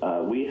is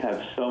we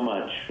have so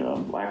much,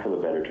 lack of a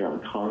better term,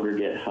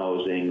 congregate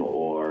housing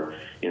or,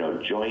 you know,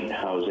 joint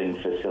housing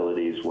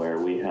facilities where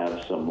we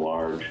have some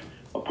large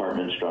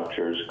apartment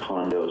structures,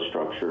 condo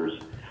structures,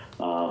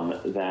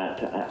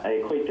 that I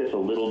equate this a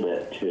little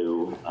bit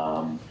to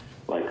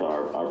like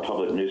our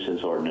public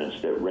nuisance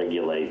ordinance that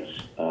regulates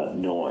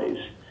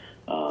noise.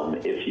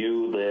 If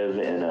you live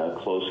in a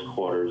close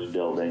quarters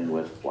building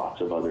with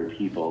lots of other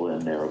people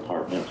in their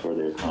apartments or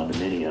their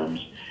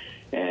condominiums,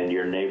 and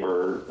your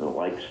neighbor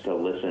likes to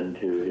listen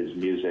to his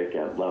music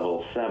at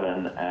level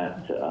 7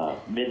 at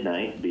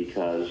midnight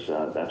because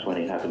that's when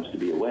he happens to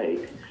be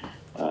awake,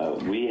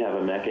 we have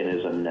a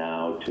mechanism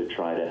now to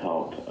try to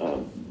help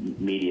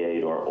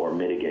mediate or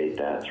mitigate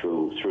that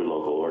through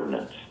local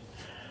ordinance.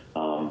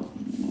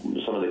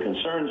 Some of the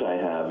concerns I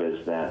have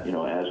is that, you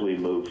know, as we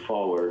move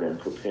forward and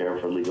prepare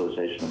for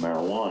legalization of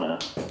marijuana,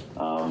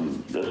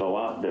 there's a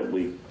lot that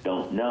we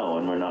don't know,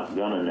 and we're not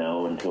going to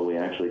know until we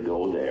actually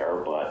go there.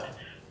 But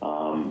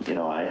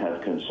I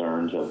have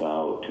concerns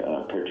about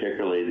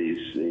particularly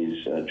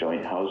these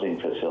joint housing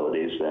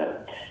facilities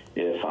that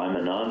if I'm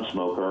a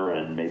non-smoker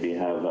and maybe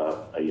have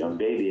a young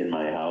baby in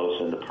my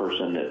house and the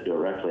person that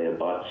directly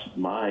abuts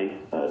my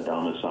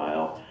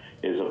domicile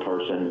is a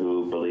person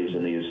who believes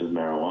in the use of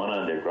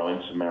marijuana, they're growing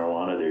some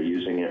marijuana, they're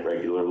using it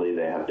regularly,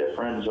 they have their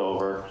friends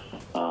over,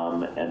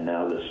 and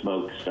now the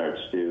smoke starts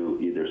to,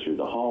 either through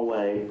the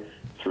hallway,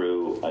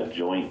 through a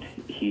joint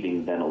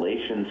heating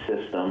ventilation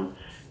system,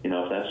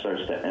 if that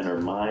starts to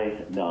enter my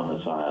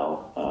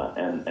domicile,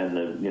 and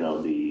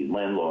the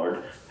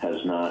landlord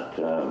has not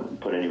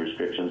put any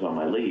restrictions on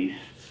my lease,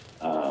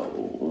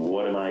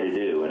 what am I to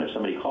do? And if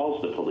somebody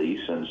calls the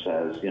police and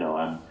says,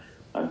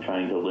 I'm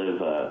trying to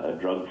live a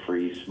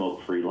drug-free,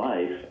 smoke-free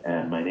life,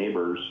 and my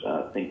neighbors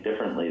think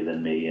differently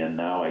than me, and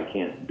now I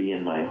can't be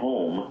in my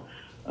home,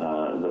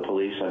 the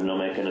police have no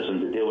mechanism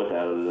to deal with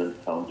that other than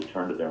tell them to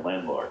turn to their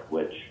landlord,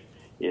 which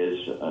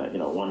is,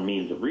 one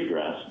means of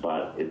redress,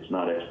 but it's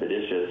not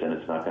expeditious and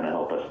it's not going to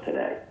help us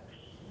today.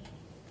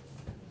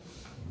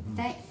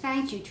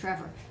 Thank you,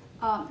 Trevor.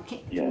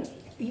 Yes.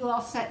 You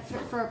all set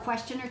for a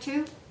question or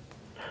two?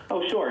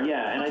 Oh, sure,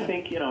 yeah, and Okay.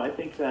 I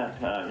think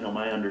that,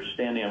 my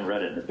understanding, I've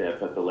read it in a bit,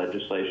 but the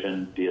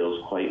legislation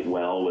deals quite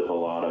well with a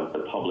lot of the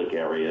public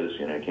areas.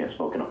 You can't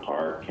smoke in a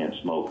park, can't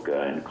smoke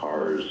in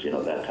cars,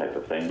 that type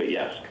of thing. But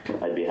yes,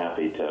 I'd be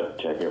happy to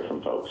hear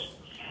from folks.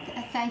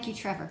 Thank you,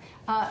 Trevor.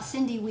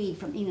 Cindy Weed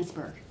from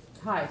Enosburg.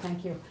 Hi,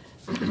 thank you.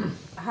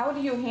 How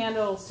do you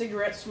handle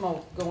cigarette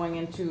smoke going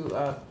into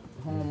a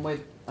home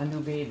with a new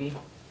baby?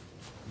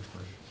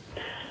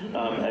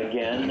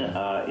 Again,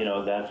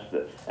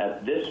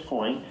 at this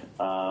point,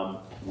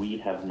 we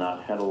have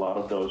not had a lot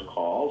of those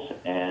calls,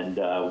 and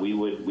we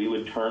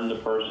would turn the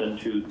person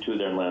to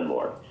their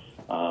landlord.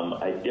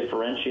 I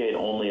differentiate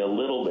only a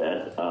little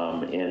bit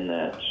in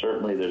that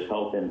certainly there's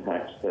health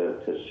impacts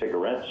to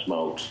cigarette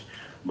smokes,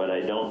 but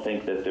I don't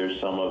think that there's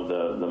some of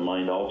the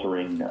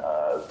mind-altering,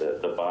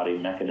 the body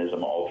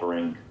mechanism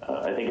altering.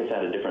 I think it's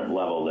at a different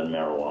level than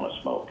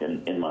marijuana smoke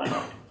in my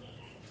mind.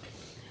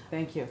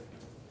 Thank you.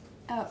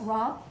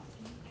 Rob?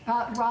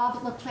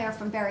 Rob LeClaire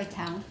from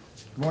Berrytown.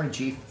 Good morning,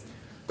 Chief.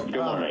 Good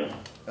morning.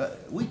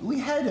 We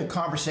had a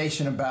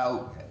conversation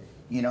about,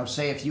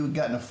 say if you had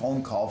gotten a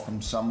phone call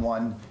from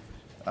someone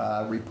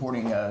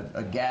reporting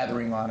a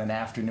gathering on an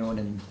afternoon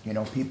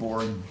and, people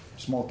were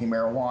smoking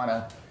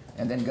marijuana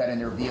and then got in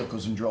their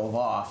vehicles and drove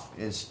off,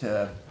 as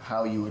to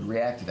how you would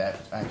react to that,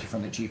 actually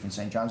from the chief in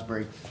St.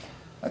 Johnsbury.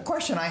 A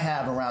question I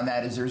have around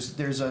that is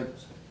there's a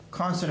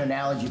constant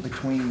analogy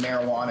between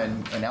marijuana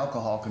and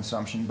alcohol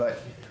consumption,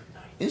 but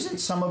isn't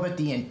some of it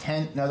the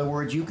intent? In other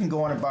words, you can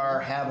go in a bar,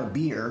 have a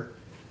beer,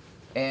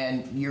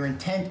 and your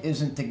intent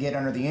isn't to get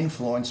under the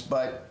influence,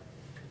 but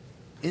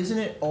isn't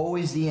it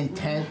always the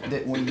intent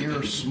that when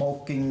you're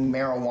smoking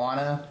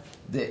marijuana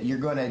that you're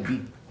going to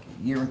be,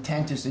 your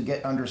intent is to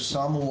get under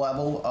some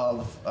level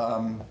of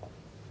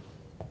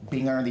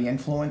being under the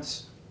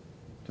influence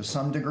to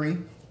some degree?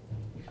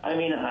 I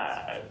mean,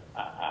 I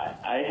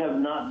have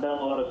not done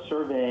a lot of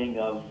surveying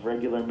of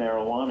regular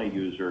marijuana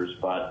users,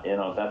 but,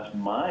 that's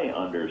my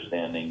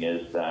understanding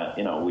is that,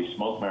 we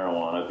smoke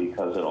marijuana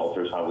because it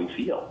alters how we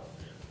feel.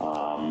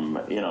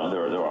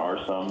 There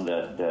are some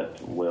that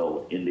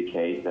will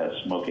indicate that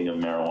smoking of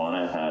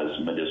marijuana has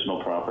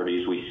medicinal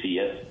properties. We see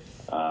it.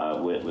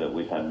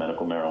 We've had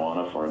medical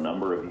marijuana for a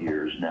number of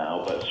years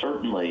now, but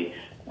certainly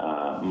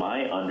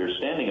my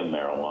understanding of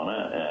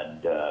marijuana,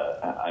 and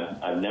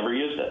I've never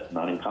used it,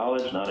 not in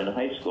college, not in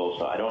high school,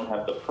 so I don't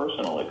have the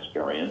personal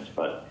experience,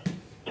 but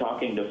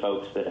talking to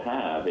folks that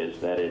have is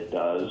that it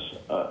does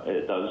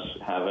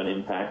have an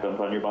impact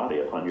upon your body,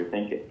 upon your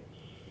thinking.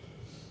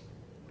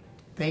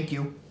 Thank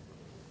you.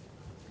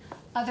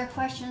 Other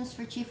questions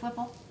for Chief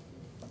Whipple?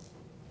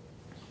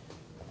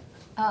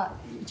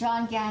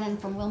 John Gannon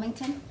from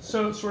Wilmington.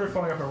 So, sort of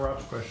following up on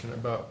Rob's question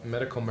about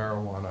medical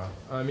marijuana,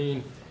 I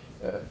mean,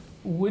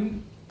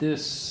 wouldn't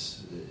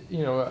this,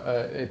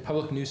 a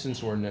public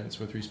nuisance ordinance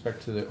with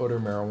respect to the odor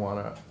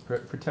marijuana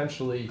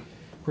potentially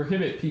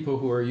prohibit people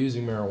who are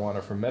using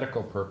marijuana for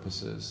medical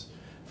purposes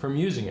from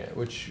using it,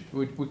 which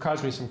would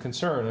cause me some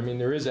concern? I mean,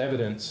 there is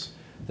evidence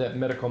that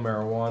medical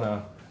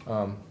marijuana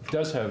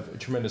does have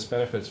tremendous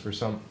benefits for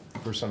some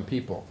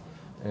people,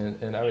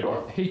 and I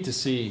would hate to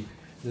see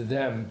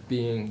them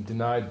being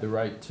denied the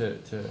right to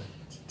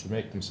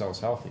make themselves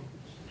healthy.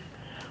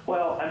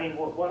 Well, I mean,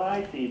 what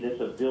I see this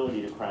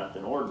ability to craft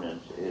an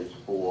ordinance is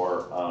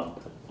for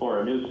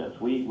a nuisance.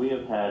 We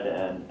have had,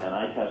 and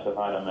I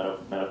testified on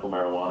medical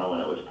marijuana when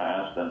it was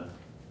passed, and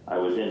I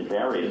was in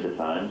Barry at the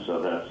time,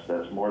 so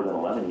that's more than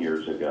 11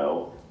 years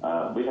ago.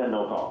 We've had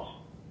no calls.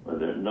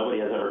 Nobody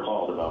has ever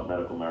called about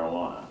medical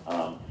marijuana.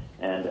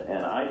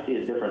 And I see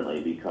it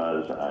differently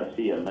because I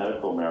see a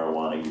medical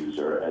marijuana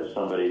user as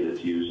somebody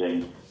that's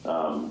using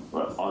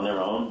on their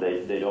own.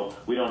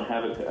 We don't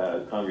have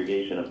a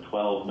congregation of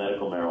 12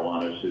 medical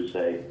marijuanas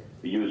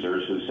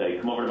users who say,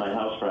 come over to my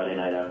house Friday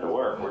night after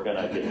work. We're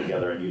going to get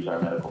together and use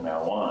our medical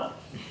marijuana.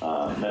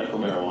 Medical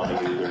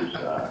marijuana users,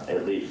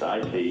 at least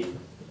I see,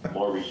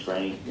 more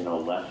restraint,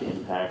 less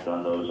impact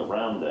on those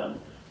around them.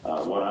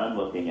 What I'm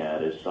looking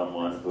at is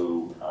someone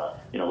who,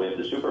 we have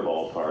the Super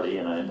Bowl party,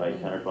 and I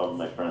invite 10 or 12 of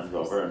my friends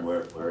over, and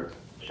we're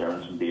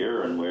sharing some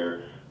beer, and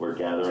we're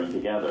gathering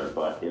together.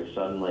 But if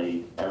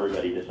suddenly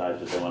everybody decides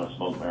that they want to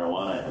smoke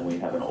marijuana, and we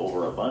have an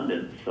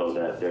overabundance, so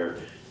that there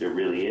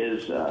really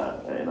is,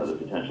 the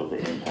potential to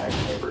impact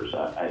neighbors,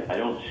 I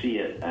don't see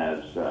it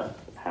as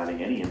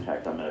having any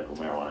impact on medical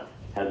marijuana.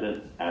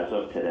 Hasn't, as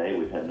of today,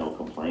 we've had no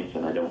complaints,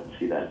 and I don't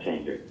see that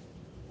changing.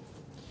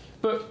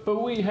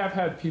 But we have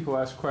had people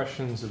ask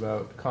questions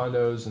about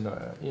condos and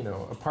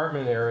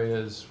apartment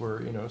areas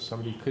where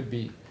somebody could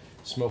be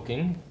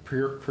smoking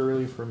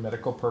purely for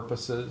medical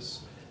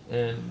purposes,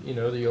 and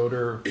the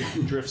odor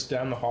drifts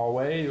down the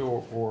hallway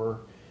or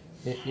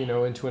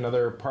into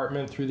another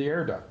apartment through the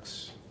air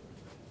ducts.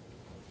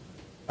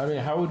 I mean,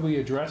 how would we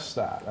address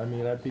that? I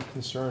mean, I'd be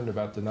concerned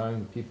about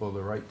denying people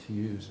the right to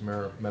use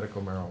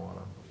medical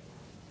marijuana.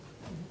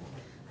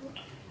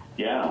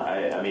 Yeah,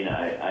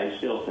 I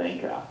still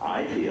think,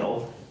 I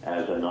feel,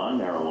 as a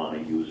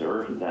non-marijuana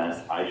user,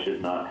 that I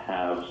should not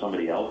have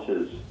somebody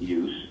else's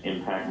use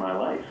impact my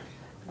life.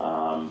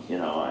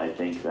 I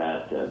think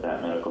that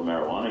that medical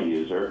marijuana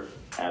user,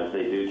 as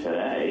they do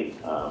today,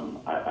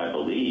 I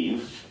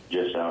believe,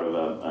 just out of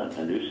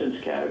a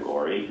nuisance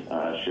category,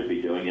 should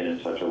be doing it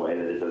in such a way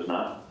that it does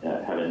not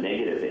have a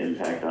negative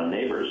impact on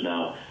neighbors.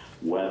 Now,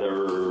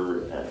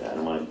 whether, I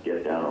don't want to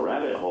get down a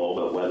rabbit hole,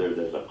 but whether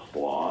there's a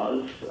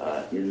clause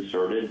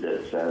inserted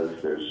that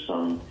says there's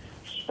some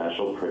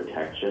special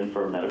protection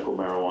for a medical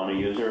marijuana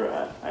user,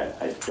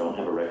 I don't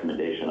have a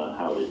recommendation on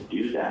how to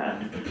do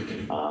that.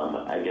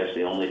 I guess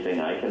the only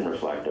thing I can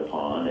reflect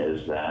upon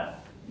is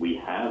that we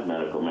have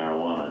medical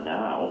marijuana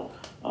now,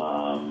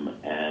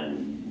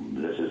 and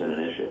this isn't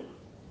an issue.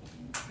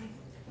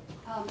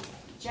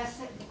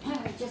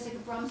 Jessica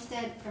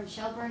Brumstead from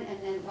Shelburne,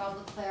 and then Rob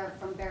LeClaire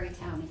from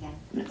Berrytown again.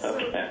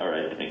 Okay, all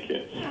right, thank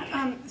you.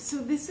 So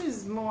this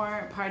is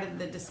more part of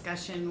the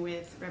discussion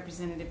with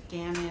Representative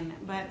Gannon,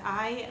 but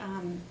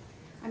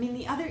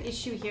the other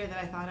issue here that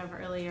I thought of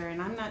earlier,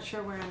 and I'm not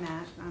sure where I'm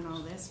at on all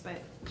this,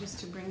 but just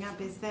to bring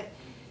up, is that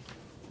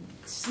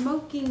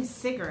smoking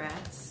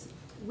cigarettes,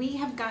 we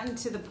have gotten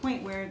to the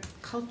point where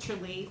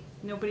culturally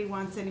nobody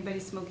wants anybody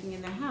smoking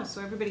in their house,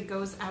 so everybody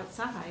goes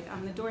outside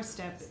on the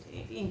doorstep,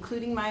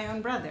 including my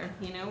own brother.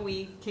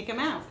 We kick him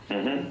out.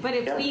 Mm-hmm. But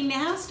if we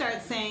now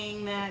start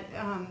saying that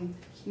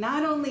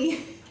not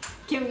only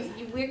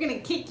we're going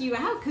to kick you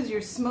out because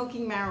you're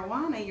smoking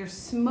marijuana, you're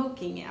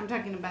smoking it. I'm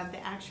talking about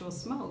the actual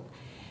smoke.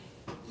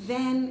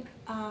 Then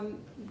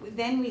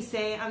we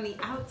say on the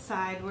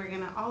outside we're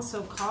going to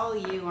also call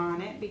you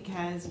on it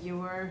because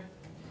you're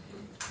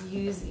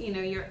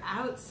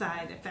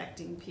outside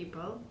affecting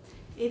people.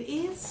 It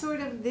is sort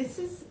of, this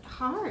is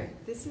hard.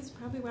 This is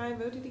probably why I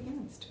voted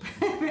against.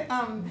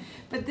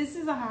 But this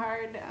is a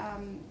hard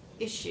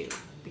issue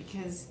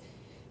because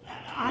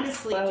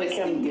honestly,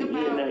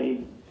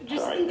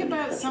 think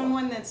about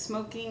someone that's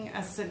smoking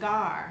a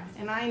cigar.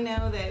 And I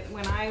know that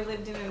when I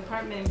lived in an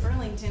apartment in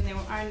Burlington,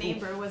 our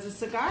neighbor was a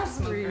cigar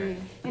smoker.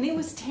 And it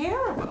was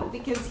terrible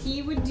because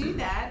he would do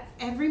that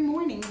every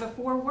morning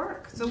before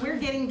work. So we're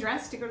getting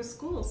dressed to go to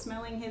school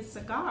smelling his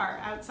cigar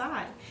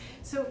outside.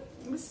 So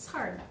this is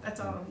hard.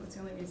 That's all. That's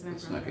the only reason I'm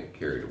Let's not get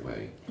carried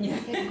away. Yeah.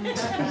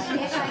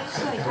 If I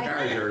could.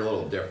 Cigars are a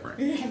little different.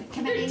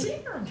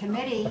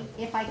 Committee,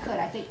 if I could.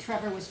 I think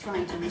Trevor was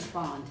trying to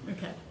respond.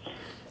 Okay.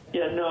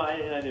 Yeah, no,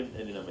 I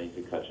didn't mean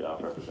to cut you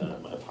off,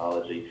 Representative. My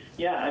apology.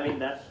 Yeah,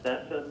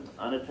 that's an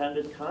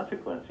unintended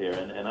consequence here,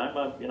 and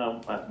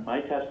I'm my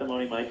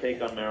testimony, my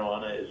take on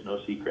marijuana is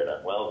no secret.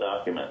 I'm well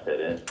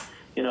documented, and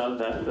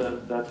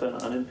that's an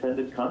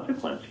unintended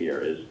consequence here.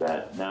 Is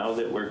that now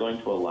that we're going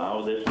to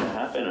allow this to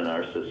happen in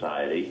our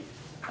society,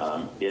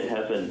 it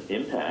has an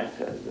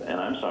impact. And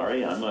I'm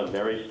sorry, I'm a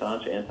very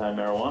staunch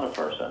anti-marijuana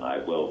person. I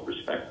will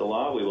respect the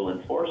law. We will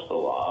enforce the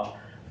law.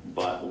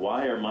 But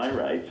why are my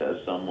rights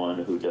as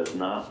someone who does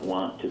not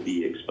want to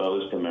be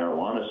exposed to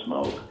marijuana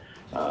smoke?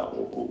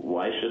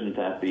 Why shouldn't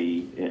that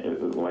be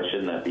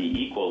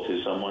equal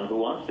to someone who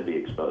wants to be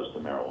exposed to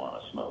marijuana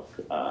smoke?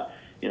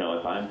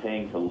 If I'm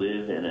paying to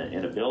live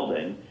in a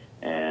building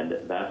and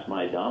that's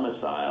my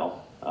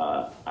domicile,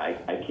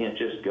 I can't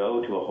just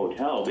go to a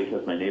hotel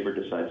because my neighbor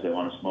decides they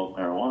want to smoke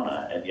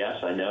marijuana. And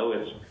yes, I know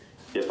it's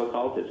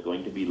difficult. It's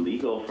going to be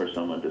legal for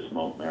someone to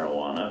smoke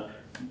marijuana,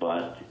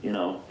 but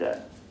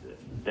that.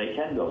 They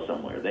can go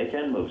somewhere. They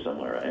can move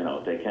somewhere.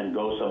 They can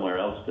go somewhere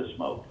else to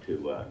smoke,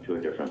 to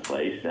a different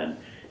place. And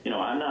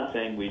I'm not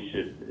saying we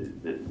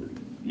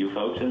should. You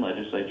folks in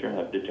legislature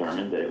have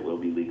determined that it will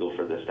be legal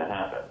for this to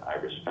happen. I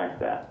respect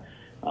that,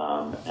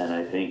 and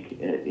I think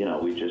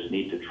we just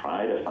need to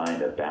try to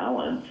find a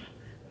balance.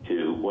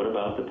 To what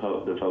about the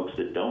folks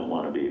that don't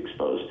want to be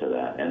exposed to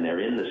that, and they're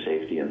in the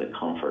safety and the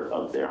comfort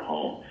of their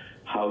home?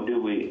 How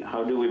do we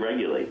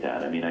regulate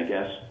that? I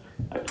guess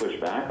I push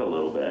back a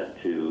little bit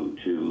to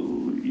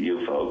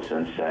you folks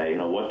and say,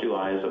 what do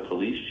I as a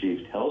police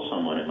chief tell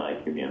someone in my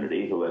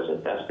community who has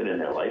invested in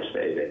their life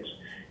savings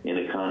in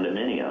a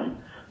condominium,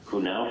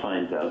 who now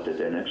finds out that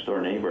their next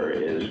door neighbor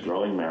is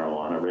growing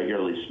marijuana,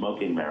 regularly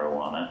smoking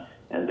marijuana,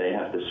 and they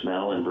have to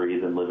smell and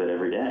breathe and live it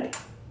every day.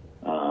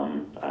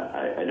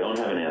 I don't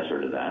have an answer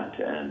to that,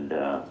 and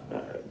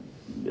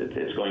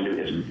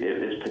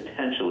it's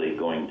potentially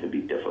going to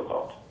be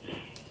difficult.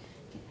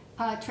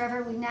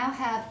 Trevor, we now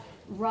have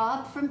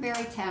Rob from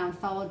Berrytown,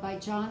 followed by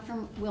John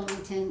from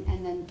Wilmington,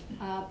 and then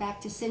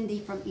back to Cindy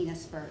from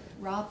Enosburg.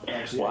 Rob?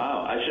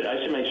 Wow, I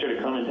should make sure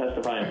to come and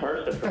testify in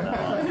person from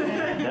now on.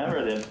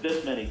 Never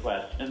this many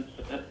questions.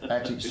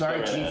 Actually,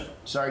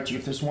 sorry,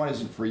 Chief, this one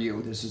isn't for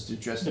you. This is to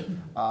just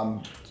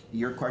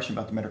your question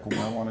about the medical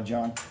marijuana,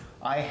 John.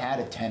 I had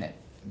a tenant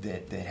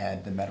that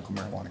had the medical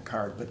marijuana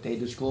card, but they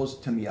disclosed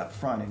it to me up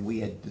front, and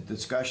we had the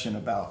discussion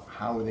about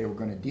how they were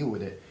going to deal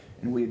with it,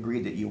 and we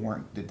agreed that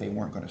they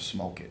weren't going to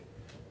smoke it,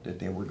 that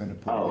they were going to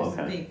put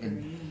it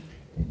in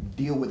and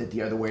deal with it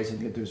the other ways. I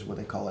think there's what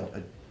they call it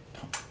a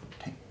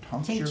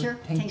tincture.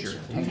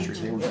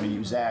 They were going to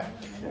use that.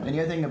 And the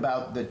other thing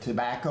about the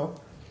tobacco,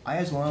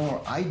 as a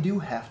landlord, I do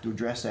have to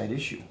address that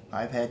issue.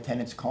 I've had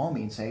tenants call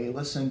me and say, hey,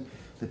 listen,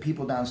 the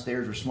people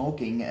downstairs are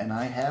smoking, and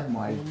I have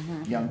my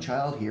young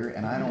child here,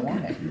 and I don't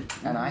want it,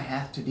 and I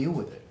have to deal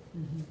with it.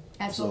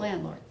 As a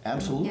landlord.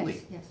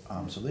 Absolutely. Yes.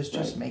 So this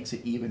just makes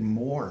it even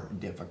more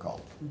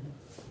difficult.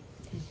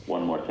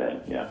 One more thing,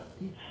 yeah.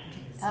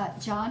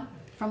 John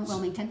from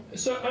Wilmington.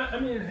 So, I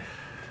mean,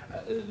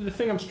 the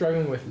thing I'm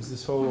struggling with is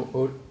this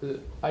whole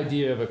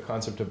idea of a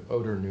concept of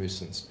odor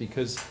nuisance,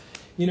 because,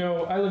 you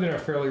know, I live in a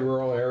fairly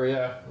rural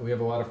area. We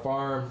have a lot of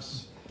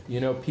farms. You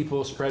know,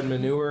 people spread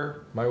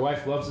manure. My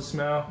wife loves the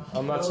smell.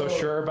 I'm not so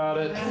sure about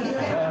it.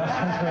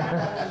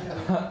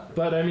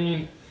 But I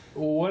mean,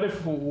 what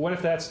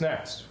if that's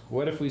next?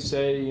 What if we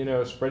say, you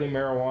know, spreading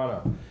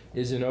marijuana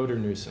is an odor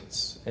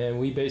nuisance, and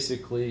we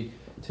basically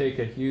take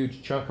a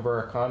huge chunk of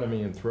our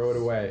economy and throw it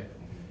away?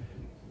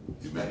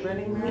 You meant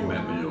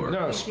manure.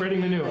 No,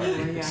 spreading manure.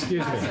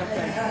 Excuse me.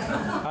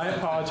 I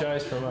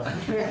apologize for my...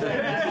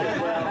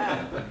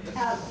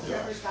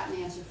 Trevor's got an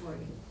answer for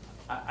you.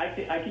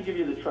 I can give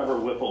you the Trevor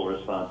Whipple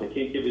response. I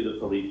can't give you the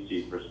police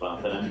chief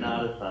response, and I'm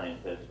not a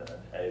scientist.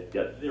 I've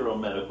got zero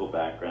medical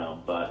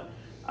background, but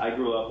I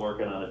grew up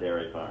working on a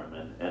dairy farm,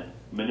 and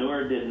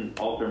manure didn't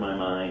alter my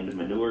mind.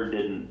 Manure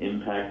didn't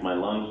impact my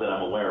lungs that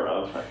I'm aware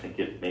of. I think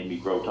it made me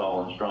grow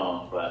tall and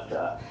strong,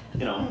 but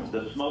you know,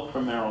 the smoke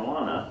from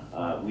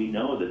marijuana, we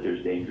know that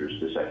there's dangers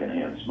to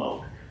secondhand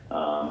smoke.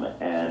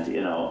 And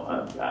you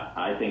know,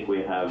 I think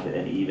we have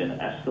an even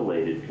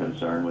escalated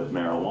concern with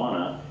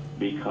marijuana,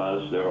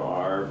 because there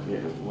are,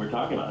 we're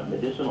talking about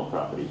medicinal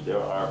properties,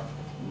 there are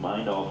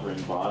mind-altering,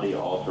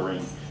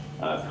 body-altering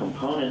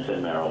components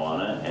in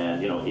marijuana,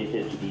 and, you know, if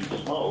it's the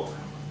smoke,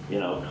 you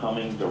know,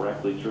 coming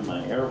directly through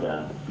my air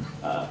vent,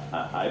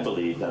 I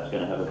believe that's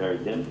going to have a very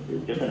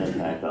different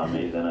impact on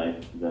me than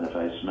if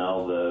I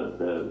smell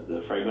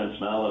the fragrant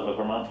smell of a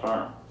Vermont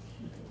farm.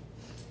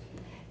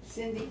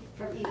 Cindy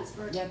from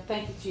Enosburg. Yeah,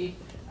 thank you, Chief.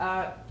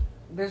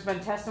 There's been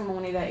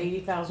testimony that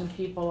 80,000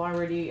 people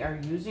already are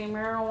using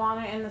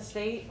marijuana in the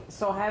state.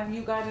 So have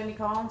you got any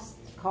calls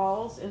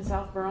in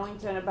South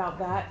Burlington about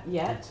that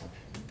yet?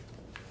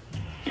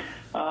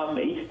 I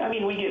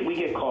mean, we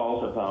get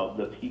calls about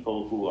the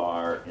people who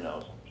are, you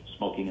know,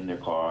 smoking in their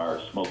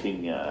car,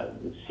 smoking,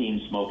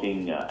 seen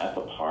smoking at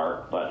the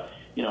park. But,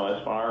 you know,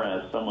 as far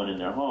as someone in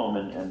their home,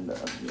 and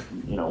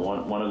you know,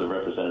 one of the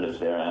representatives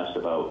there asked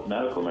about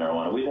medical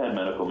marijuana. We've had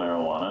medical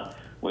marijuana.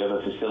 We have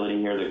a facility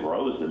here that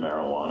grows the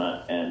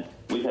marijuana, and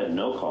we've had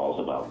no calls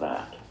about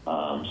that.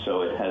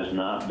 So it has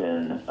not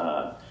been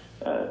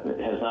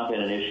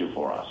an issue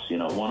for us. You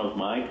know, one of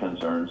my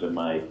concerns and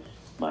my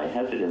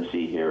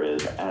hesitancy here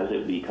is, as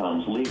it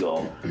becomes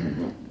legal,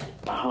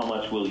 how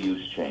much will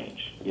use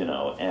change? You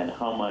know, and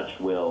how much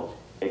will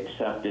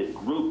accepted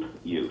group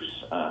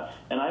use?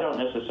 And I don't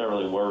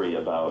necessarily worry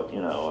about, you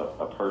know,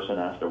 a person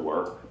after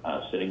work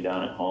sitting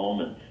down at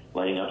home and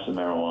lighting up some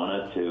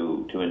marijuana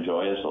to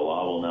enjoy, as the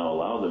law will now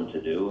allow them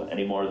to do,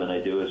 any more than I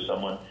do as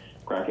someone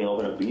cracking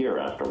open a beer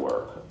after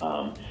work.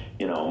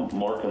 You know,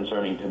 more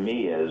concerning to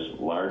me is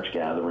large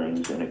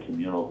gatherings in a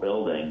communal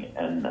building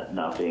and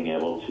not being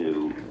able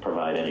to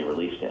provide any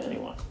relief to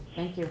anyone.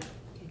 Thank you.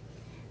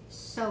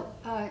 So,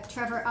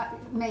 Trevor,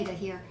 Maida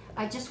here.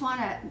 I just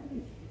want to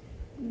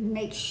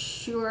make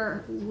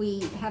sure we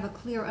have a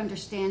clear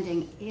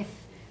understanding if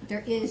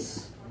there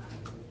is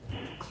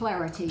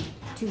clarity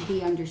to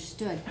be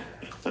understood.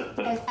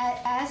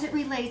 As it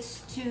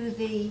relates to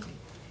the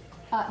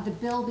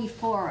bill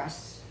before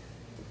us,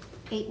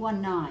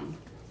 819,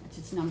 that's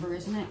its number,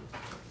 isn't it?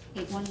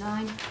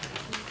 819?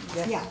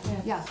 Yes.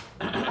 Yeah.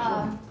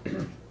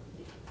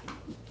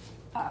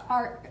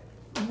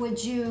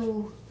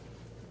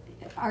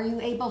 Are you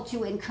able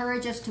to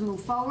encourage us to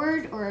move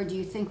forward, or do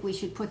you think we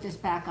should put this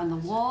back on the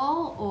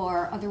wall,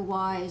 or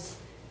otherwise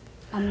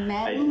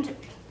amend?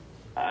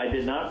 I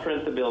did not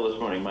print the bill this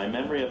morning. My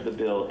memory of the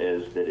bill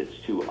is that it's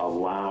to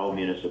allow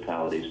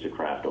municipalities to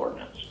craft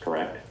ordinance,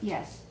 correct?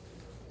 Yes.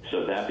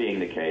 So that being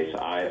the case,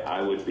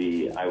 I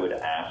would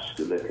ask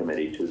the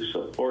committee to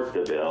support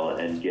the bill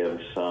and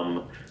give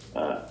some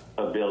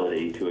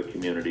ability to a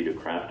community to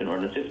craft an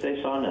ordinance if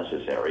they saw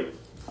necessary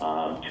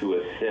to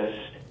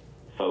assist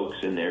folks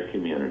in their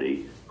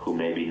community who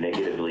may be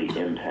negatively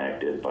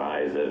impacted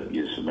by the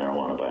use of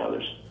marijuana by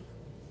others.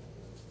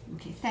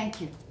 Okay, thank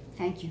you,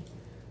 thank you.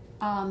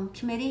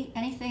 Committee,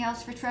 anything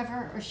else for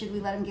Trevor, or should we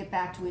let him get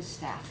back to his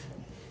staff?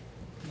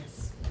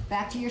 Yes.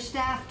 Back to your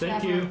staff,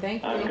 Thank Trevor. you.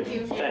 Thank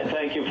you.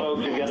 Thank you,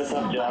 folks. You've got a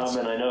tough job,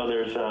 and I know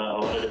there's a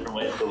lot of different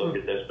ways to look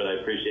at this, but I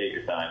appreciate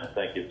your time, and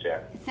thank you,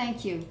 Chair.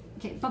 Thank you.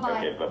 Okay, bye-bye.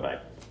 Okay, bye-bye.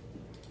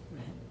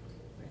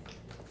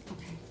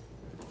 Okay.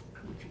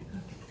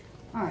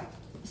 All right,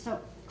 so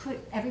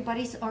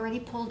everybody's already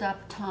pulled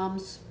up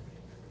Tom's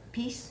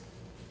piece?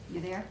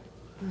 You there?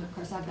 Of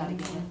course, I've got to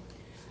get it.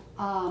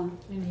 An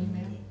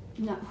email?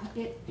 No,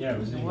 it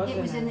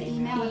was in the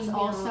email. It's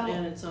also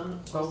And it's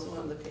also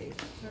on the page.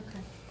 Okay.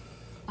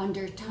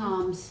 under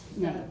Tom's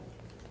name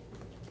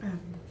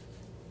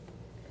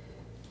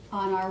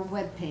on our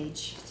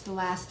webpage. It's the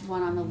last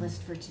one on the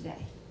list for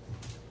today.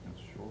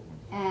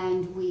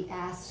 And we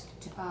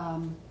asked,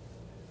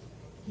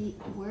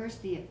 where's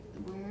the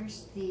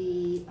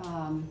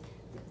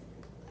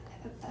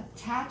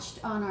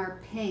attached on our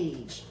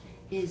page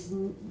is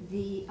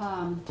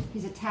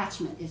his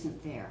attachment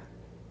isn't there.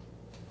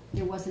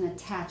 There was an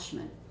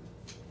attachment.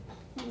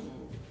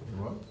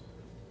 What?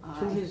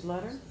 To his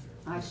letter?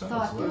 I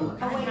thought there was.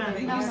 Oh, wait a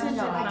minute,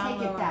 no, I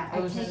take it back,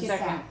 It was the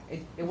second,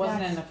 it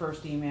wasn't in the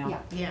first email.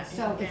 Yeah, Yeah,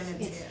 so then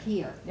it's it's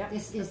here. Yep.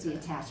 This is the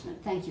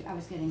attachment. Thank you, I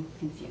was getting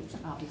confused,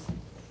 obviously.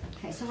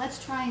 Okay, so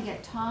let's try and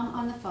get Tom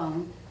on the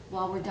phone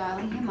while we're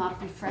dialing him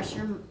up, refresh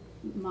your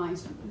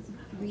minds,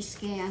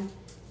 rescan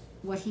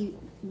what he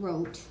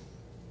wrote.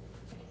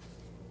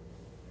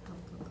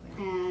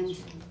 And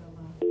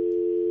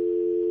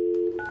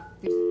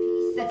there's a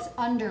piece that's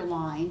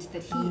underlined,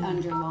 that he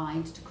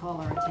underlined to call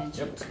our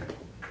attention to.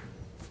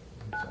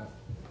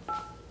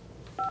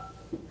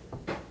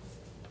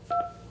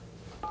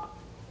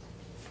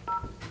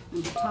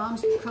 And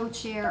Tom's the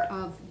co-chair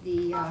of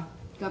the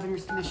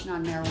Governor's Commission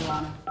on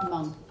Marijuana,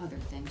 among other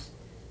things.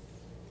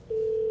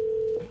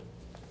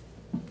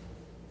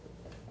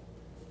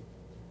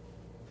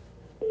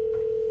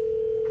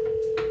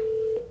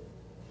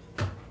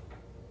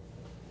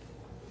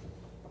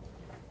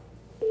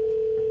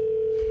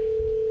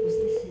 Was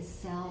this his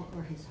cell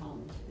or his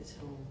home? His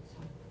home.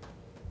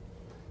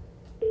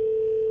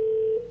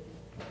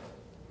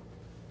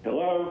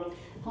 Hello?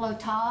 Hello,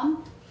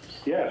 Tom?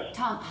 Yes.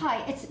 Tom,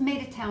 hi, it's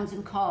Maida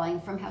Townsend calling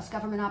from House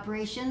Government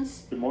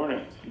Operations. Good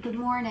morning. Good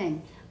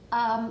morning.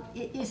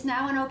 Is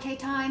now an okay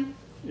time?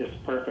 Yes,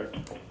 perfect.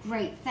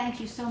 Great, thank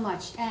you so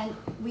much. And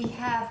we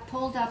have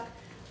pulled up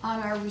on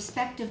our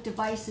respective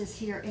devices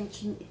here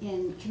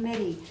in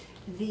committee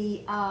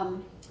the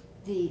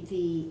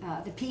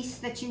piece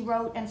that you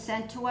wrote and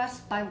sent to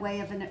us by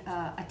way of an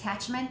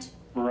attachment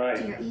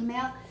to your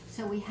email.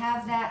 So we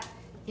have that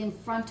in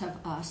front of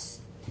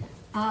us.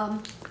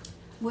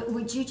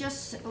 Would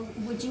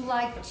you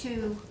like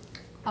to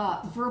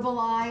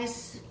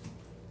verbalize,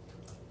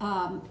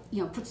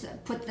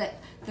 put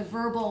the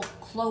verbal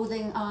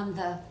clothing on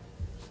the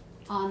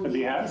I'd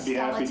be happy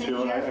skeleton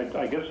to. here?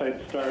 I guess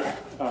I'd start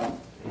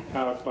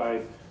out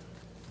by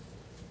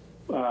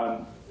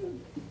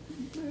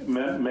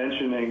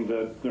mentioning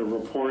the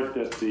report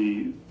that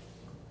the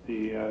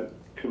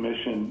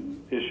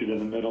commission issued in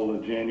the middle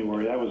of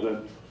January. That was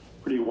a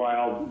pretty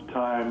wild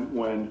time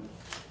when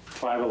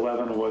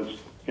 511 was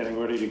getting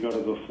ready to go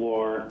to the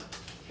floor,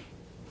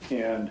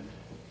 and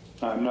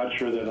I'm not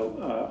sure that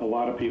a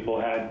lot of people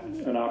had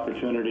an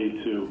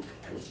opportunity to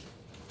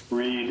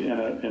read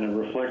in a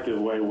reflective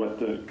way what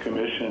the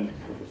commission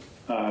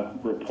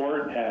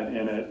report had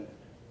in it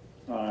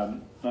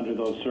under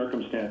those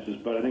circumstances,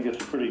 but I think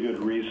it's a pretty good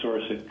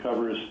resource. It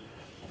covers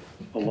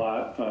a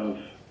lot of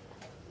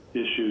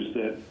issues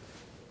that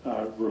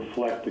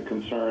reflect the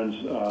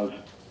concerns of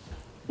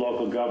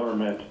local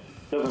government.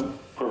 It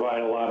doesn't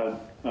provide a lot of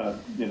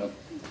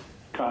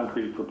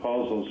concrete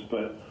proposals,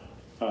 but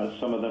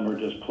some of them are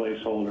just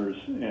placeholders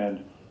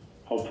and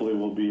hopefully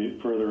will be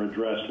further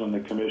addressed when the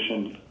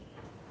commission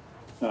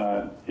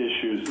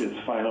issues its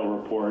final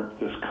report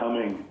this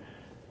coming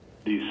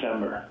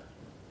December,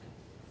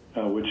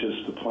 which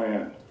is the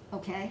plan.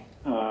 Okay.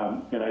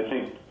 And I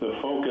think the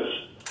focus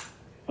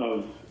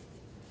of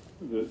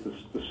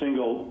the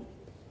single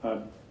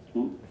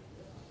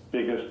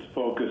biggest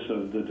focus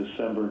of the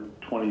December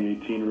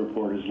 2018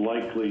 report is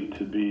likely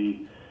to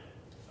be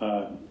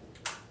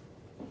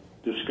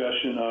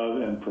discussion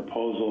of and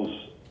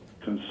proposals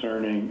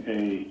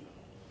concerning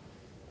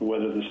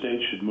whether the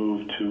state should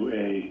move to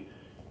a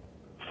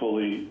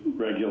fully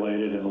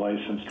regulated and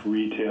licensed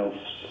retail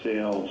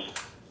sales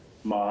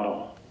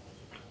model.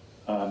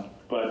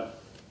 But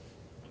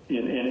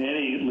in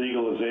any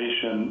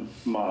legalization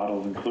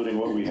model, including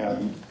what we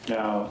have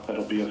now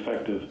that'll be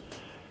effective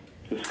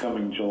this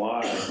coming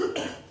July,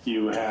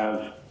 you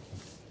have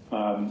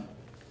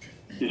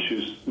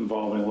issues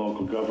involving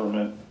local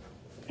government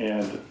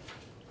and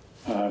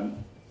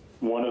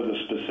one of the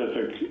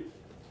specific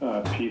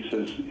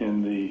pieces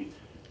in the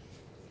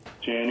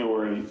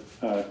January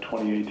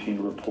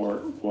 2018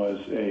 report was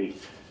a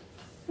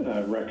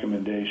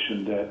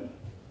recommendation that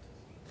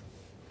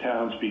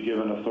towns be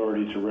given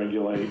authority to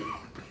regulate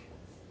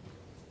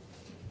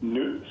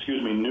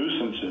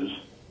nuisances.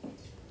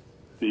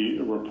 The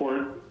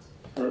report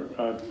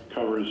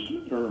covers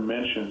or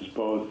mentions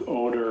both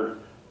odor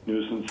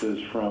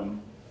nuisances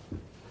from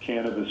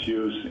cannabis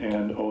use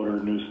and odor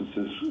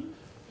nuisances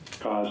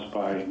caused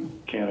by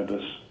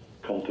cannabis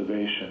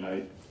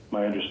cultivation.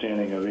 My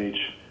understanding of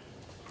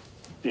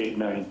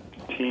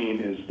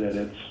H.819 is that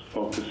it's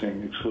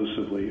focusing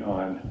exclusively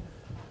on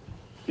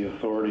the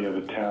authority of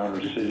a town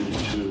or city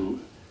to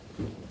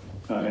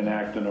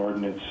enact an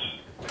ordinance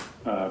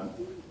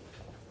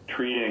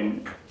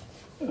treating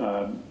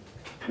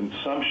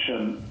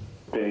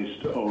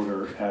consumption-based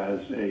odor as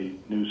a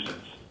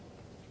nuisance.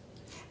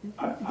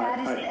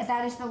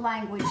 That is the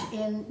language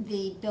in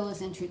the bill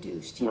as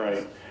introduced. Yes.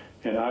 Right,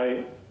 and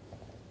I've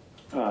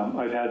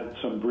had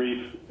some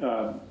brief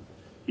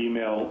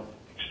email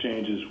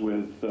exchanges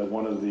with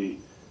one of the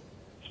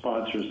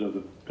sponsors of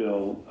the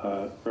bill,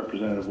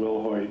 Representative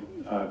Wilhoit,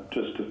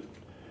 just to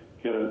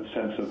get a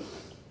sense of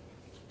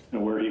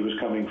where he was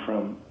coming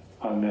from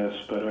on this,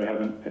 but I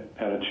haven't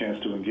had a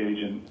chance to engage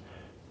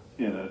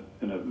in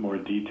a more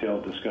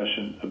detailed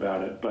discussion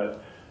about it.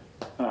 But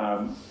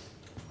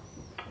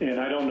and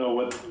I don't know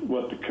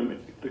what the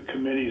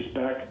committee's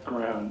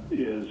background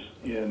is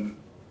in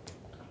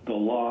the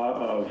law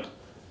of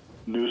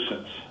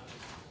nuisance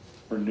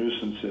or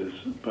nuisances,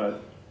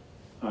 but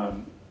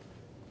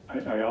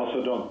I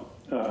also don't,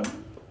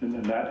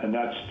 and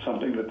that's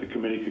something that the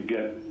committee could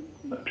get,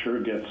 I'm sure,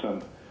 get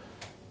some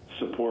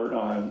support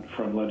on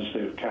from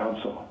legislative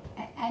counsel.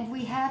 And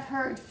we have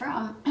heard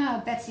from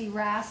Betsy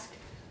Rask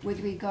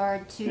with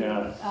regard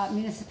to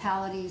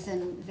municipalities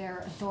and their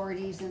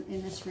authorities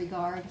in this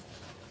regard.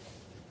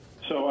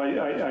 So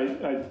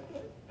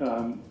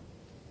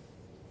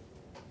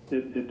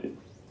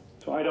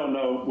so I don't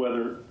know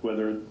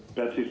whether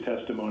Betsy's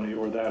testimony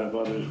or that of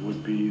others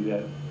would be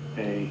that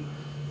a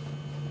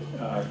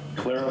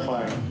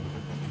clarifying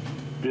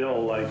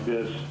bill like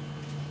this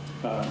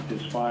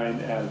is fine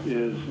as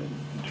is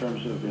in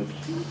terms of its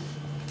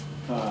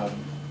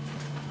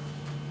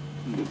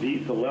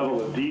the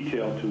level of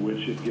detail to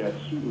which it gets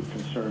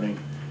concerning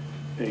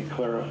a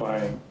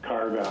clarifying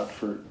carve-out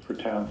for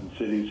towns and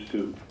cities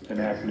to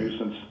enact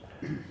nuisance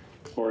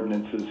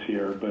ordinances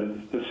here.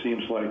 But this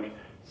seems like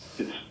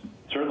it's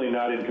certainly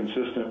not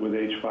inconsistent with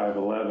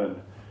H.511,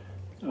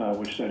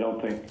 which I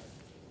don't think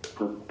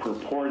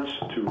purports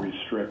to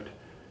restrict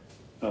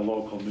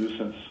local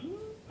nuisance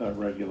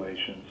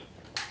regulations.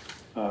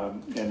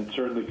 And it's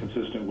certainly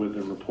consistent with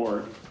the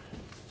report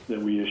that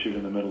we issued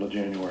in the middle of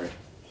January.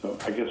 So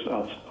I guess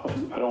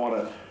I don't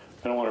want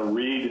to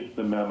read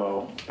the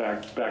memo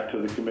back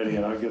to the committee,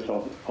 and I guess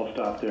I'll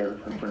stop there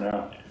for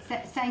now.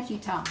 Thank you,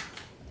 Tom.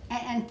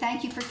 And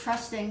thank you for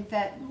trusting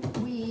that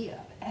we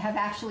have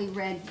actually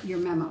read your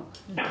memo,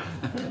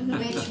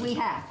 which we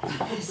have.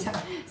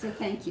 So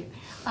thank you.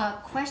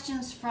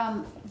 Questions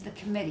from the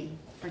committee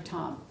for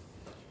Tom?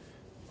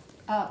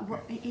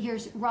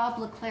 Here's Rob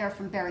LeClaire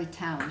from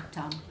Berrytown.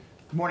 Tom.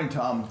 Good morning,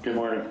 Tom. Good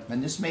morning.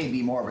 And this may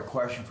be more of a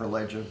question for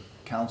legislative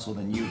counsel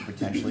than you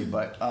potentially,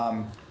 but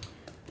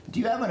do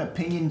you have an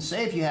opinion?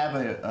 Say if you have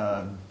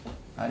I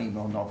don't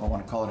even know if I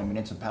want to call it a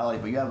municipality,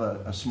 but you have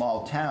a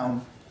small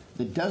town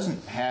that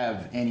doesn't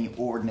have any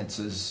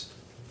ordinances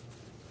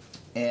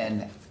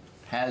and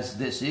has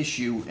this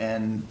issue,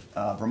 and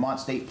Vermont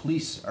State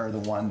Police are the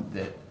one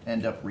that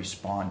end up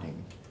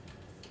responding.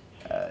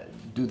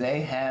 Do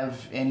they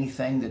have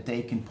anything that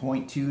they can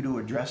point to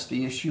address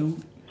the issue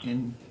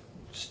in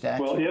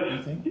statute? Well,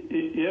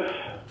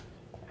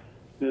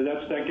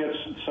 if that gets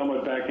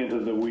somewhat back into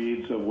the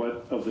weeds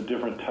of the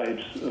different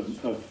types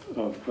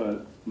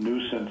of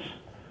nuisance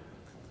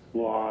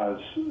laws.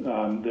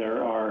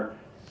 There are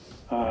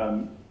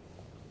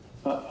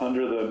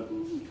under the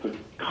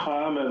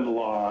common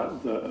law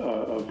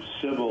of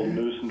civil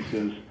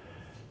nuisances,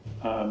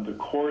 the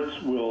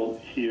courts will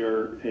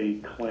hear a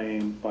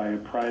claim by a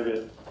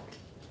private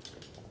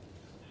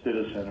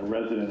citizen, a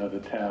resident of a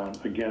town,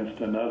 against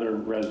another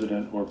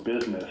resident or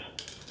business,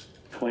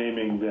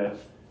 claiming that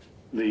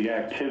the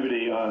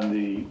activity on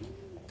the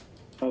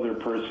other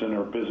person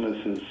or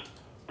business's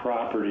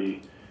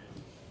property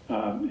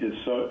is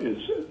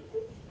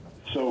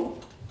so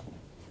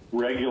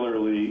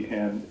regularly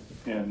and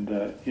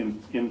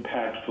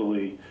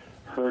impactfully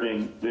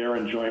hurting their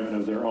enjoyment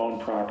of their own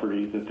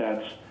property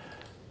that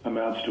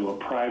amounts to a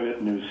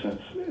private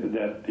nuisance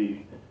that the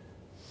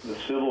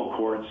civil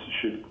courts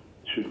should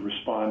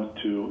respond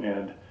to,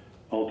 and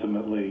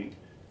ultimately,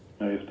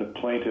 if the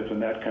plaintiff in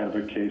that kind of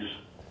a case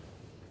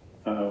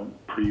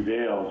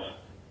prevails,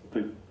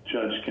 the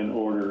judge can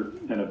order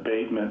an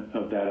abatement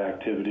of that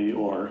activity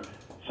or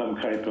some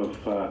type of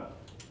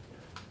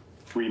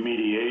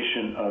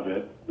remediation of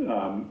it.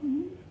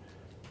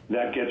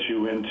 That gets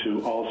you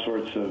into all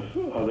sorts of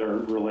other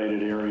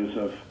related areas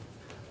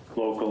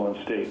local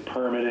and state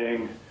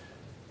permitting.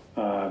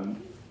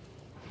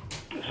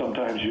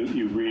 Sometimes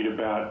you read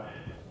about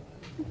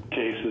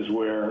cases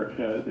where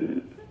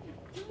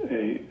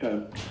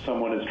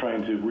someone is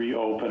trying to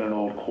reopen an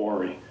old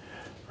quarry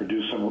or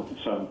do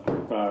some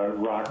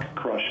rock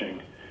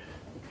crushing,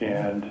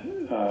 and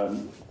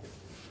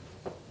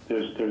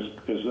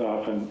there's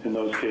often, in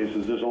those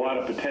cases, there's a lot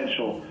of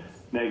potential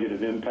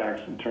negative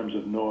impacts in terms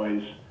of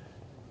noise,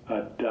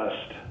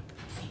 dust,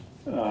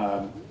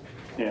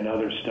 and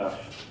other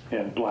stuff,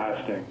 and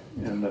blasting,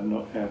 and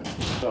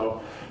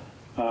so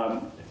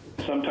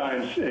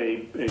sometimes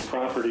a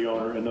property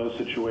owner in those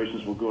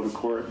situations will go to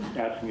court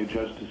asking a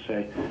judge to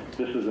say,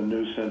 this is a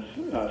nuisance,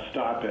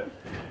 stop it.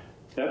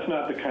 That's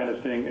not the kind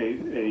of thing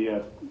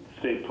a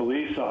state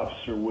police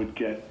officer would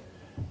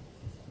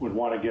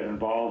want to get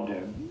involved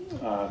in.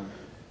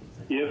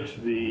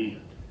 If the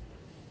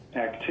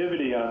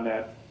activity on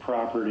that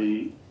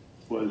property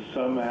was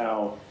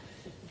somehow,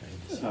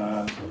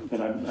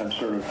 and I'm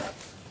sort of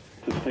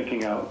just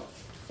thinking out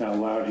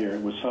loud here,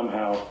 it was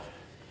somehow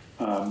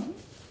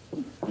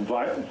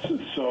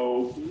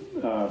so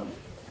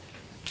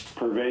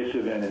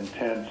pervasive and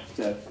intense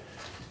that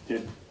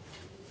it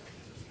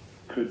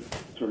could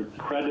sort of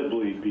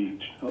credibly be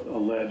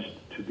alleged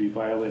to be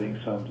violating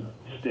some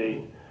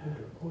state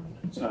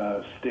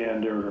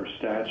standard or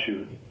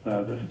statute.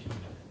 The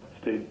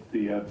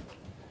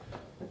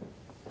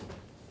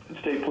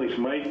state police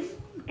might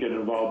get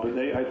involved, but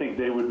I think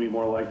they would be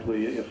more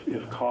likely,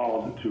 if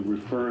called, to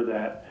refer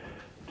that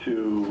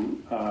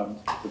to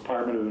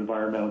Department of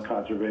Environmental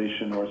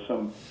Conservation or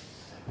some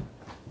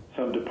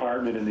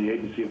department in the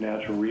Agency of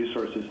Natural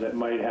Resources that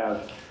might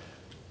have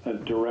a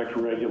direct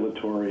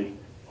regulatory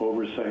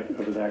oversight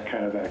over that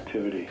kind of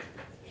activity.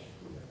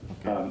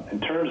 In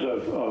terms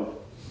of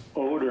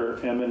odor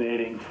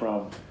emanating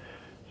from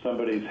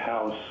somebody's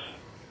house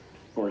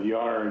or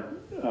yard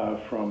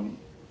from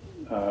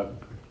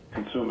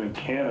consuming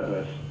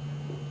cannabis,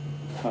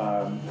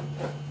 I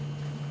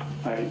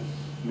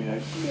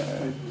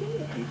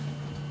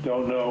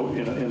don't know,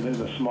 in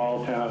the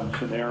small town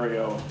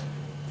scenario,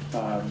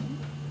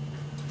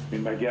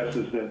 my guess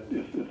is that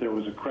if there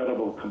was a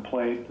credible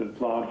complaint,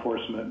 that law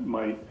enforcement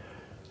might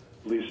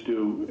at least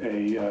do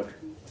a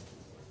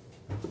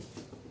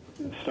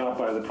stop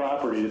by the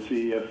property to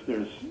see if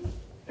there's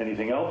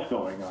anything else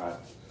going on.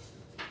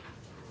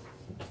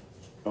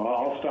 So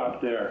I'll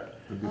stop there.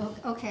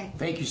 Okay.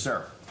 Thank you,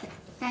 sir.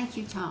 Thank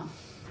you, Tom.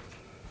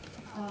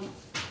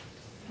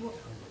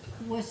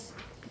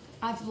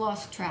 I've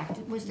lost track.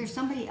 Was there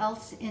somebody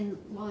else in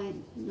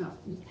line? No.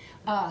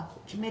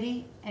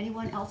 Committee,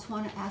 anyone else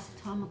want to ask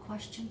Tom a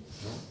question?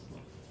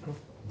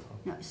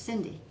 No,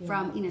 Cindy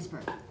from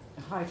Enosburg.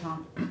 Hi,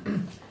 Tom.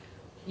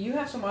 You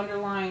have some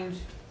underlined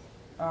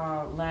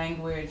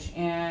language,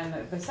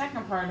 and the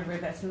second part of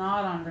it that's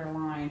not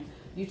underlined,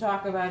 you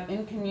talk about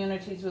in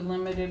communities with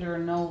limited or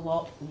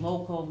no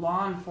local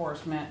law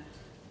enforcement,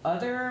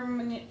 other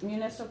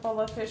municipal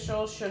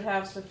officials should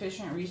have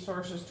sufficient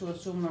resources to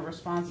assume the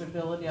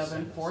responsibility of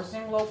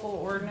enforcing local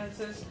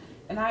ordinances.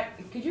 And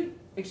could you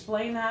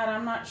explain that?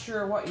 I'm not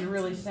sure what you're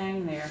really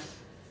saying there.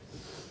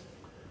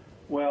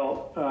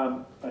 Well,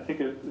 I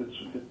think it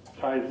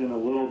ties in a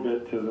little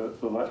bit to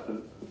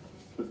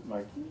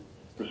my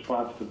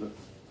response to the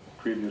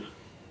previous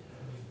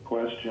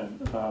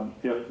question.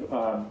 If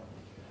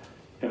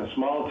in a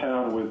small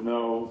town with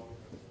no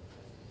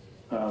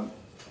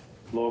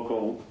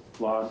local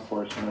law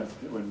enforcement,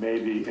 it would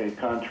maybe a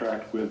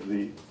contract with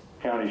the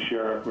county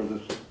sheriff or the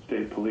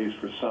state police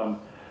for some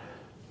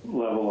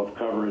level of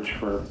coverage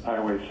for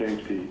highway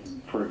safety,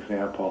 for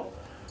example.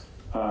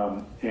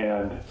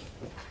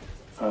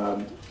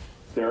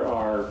 There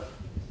are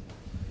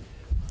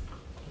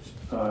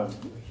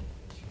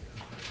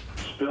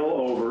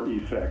spillover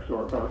effects,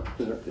 or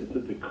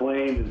the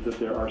claim is that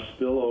there are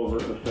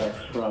spillover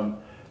effects from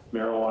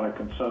marijuana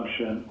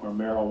consumption or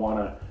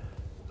marijuana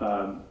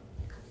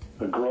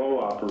a grow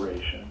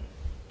operation.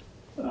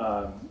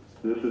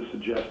 This is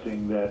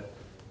suggesting that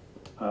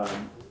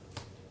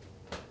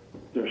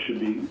there should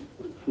be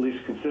at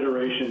least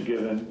consideration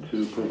given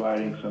to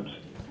providing some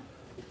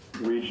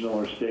regional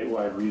or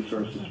statewide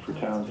resources for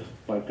towns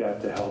like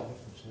that to help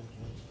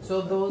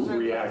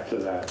react to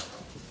that.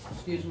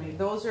 Excuse me,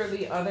 those are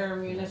the other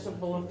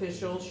municipal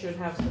officials should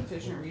have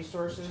sufficient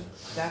resources.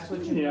 That's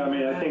what you mean? Yeah,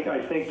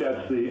 I think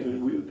that's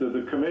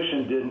the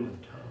commission didn't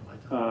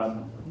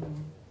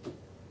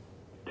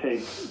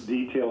take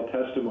detailed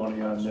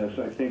testimony on this.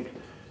 I think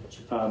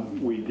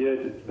we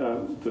did,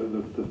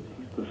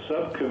 the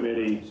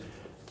subcommittee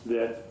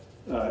that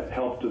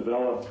helped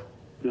develop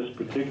this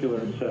particular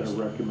set of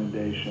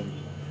recommendations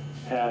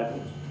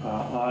had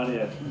on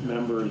it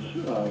members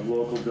of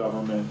local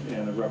government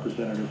and a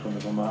representative from the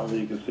Vermont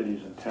League of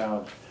Cities and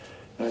Towns.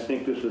 And I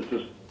think this is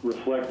just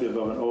reflective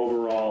of an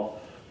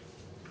overall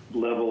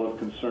level of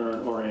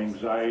concern or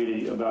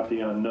anxiety about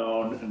the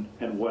unknown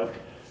and what,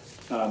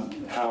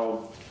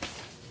 how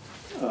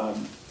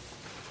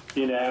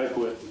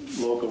inadequate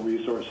local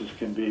resources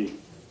can be.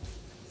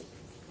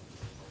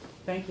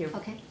 Thank you.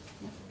 Okay.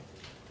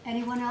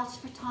 Anyone else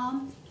for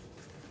Tom?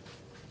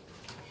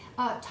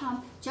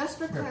 Tom, just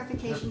for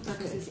clarification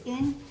purposes,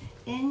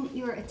 in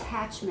your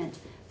attachment,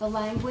 the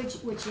language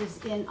which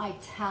is in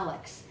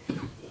italics,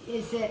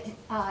 is it,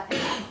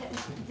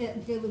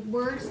 the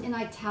words in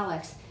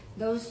italics,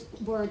 those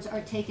words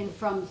are taken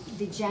from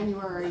the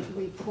January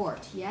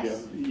report,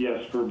 yes? Yeah,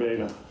 yes,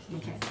 verbatim.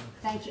 Okay,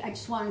 thank you. I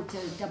just wanted to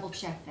double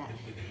check that.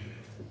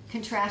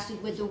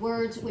 Contrasted with the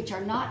words which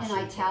are not in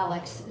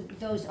italics,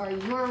 those are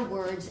your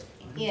words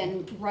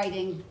in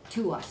writing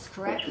to us,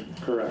 correct?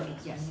 Correct.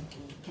 Yes.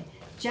 Okay.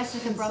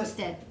 Jessica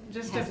Brumstead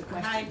has a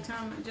question. Hi,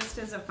 Tom, just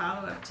as a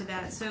follow-up to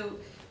that. So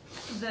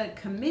the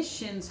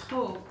commission's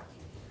hope,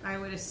 I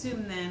would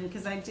assume then,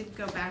 because I did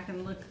go back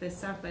and look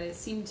this up, but it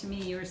seemed to me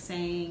you were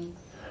saying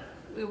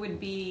it would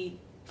be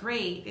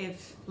great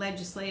if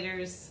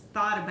legislators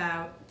thought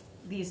about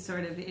these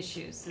sort of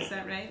issues. Is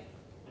that right?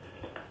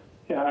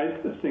 Yeah, I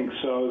think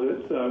so.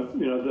 That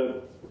you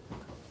know,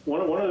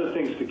 one of the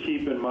things to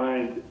keep in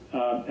mind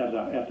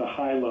at the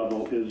high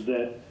level is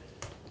that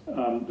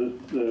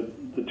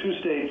the two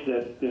states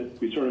that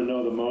we sort of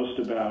know the most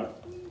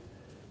about,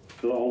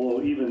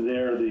 although even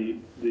there the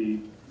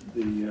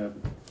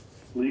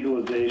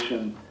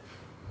legalization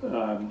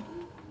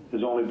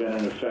has only been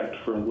in effect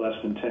for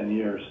less than 10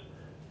 years,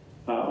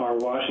 are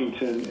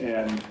Washington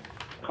and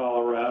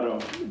Colorado,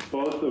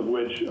 both of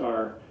which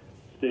are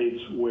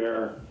states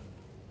where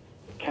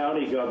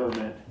county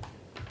government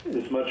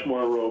is much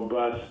more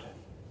robust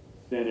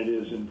than it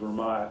is in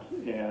Vermont,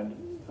 and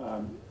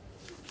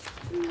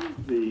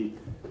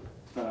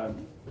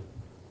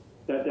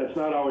that's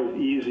not always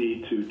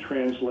easy to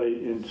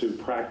translate into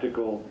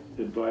practical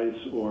advice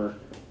or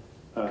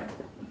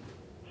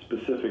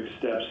specific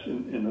steps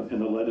in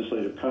the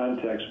legislative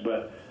context.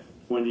 But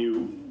when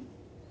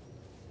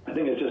I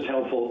think it's just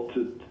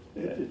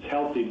it's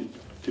healthy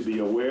to be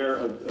aware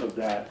of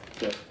that.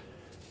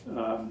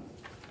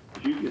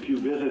 If you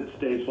visit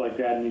states like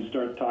that and you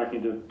start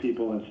talking to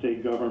people in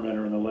state government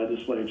or in the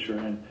legislature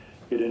and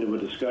get into a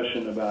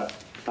discussion about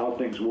how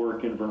things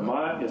work in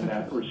Vermont in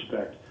that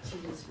respect,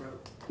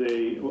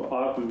 they will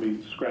often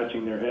be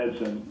scratching their heads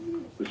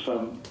and with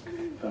some,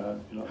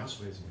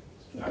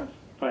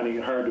 finding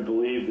it hard to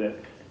believe that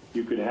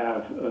you could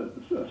have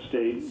a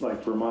state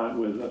like Vermont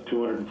with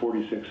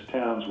 246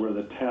 towns where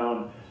the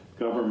town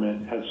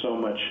government has so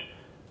much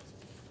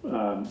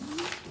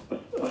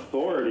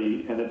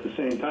authority, and at the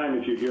same time,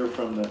 if you hear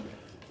from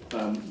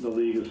the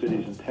League of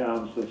Cities and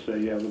Towns, they'll say,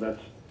 yeah, well,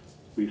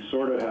 we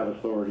sort of have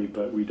authority,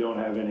 but we don't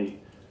have any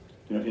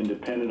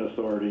independent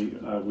authority.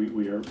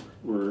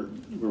 We're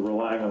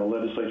relying on the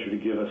legislature to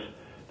give us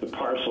the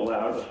parcel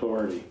out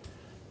authority.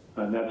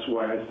 And that's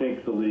why I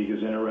think the League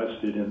is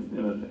interested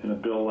in a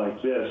bill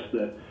like this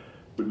that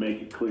would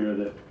make it clear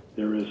that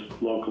there is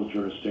local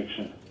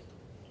jurisdiction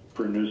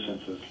for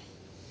nuisances.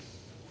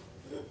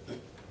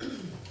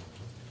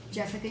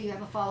 Jessica, you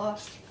have a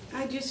follow-up?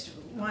 I just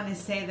want to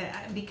say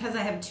that because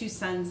I have two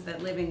sons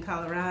that live in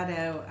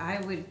Colorado,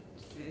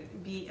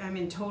 I'm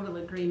in total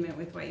agreement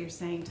with what you're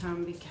saying,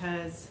 Tom,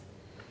 because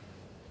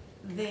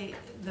the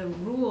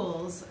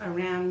rules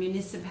around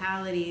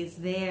municipalities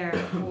there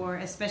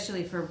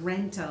especially for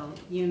rental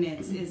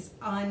units is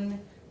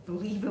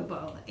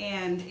unbelievable,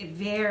 and it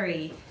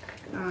very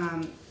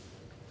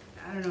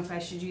I don't know if I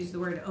should use the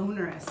word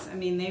onerous. I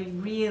mean, they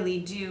really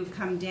do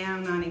come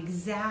down on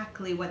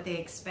exactly what they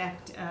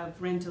expect of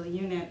rental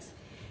units,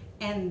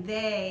 and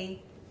they,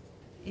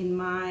 in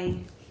my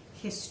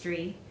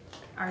history,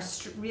 are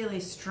really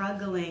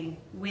struggling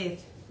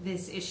with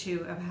this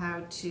issue of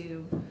how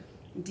to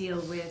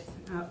deal with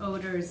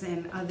odors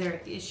and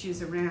other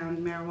issues around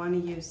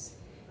marijuana use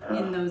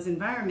in those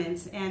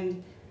environments.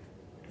 And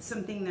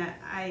something that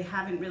I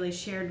haven't really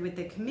shared with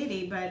the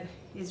committee, but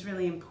is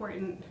really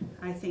important,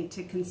 I think,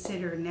 to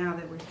consider now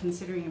that we're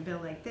considering a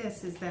bill like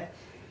this, is that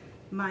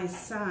my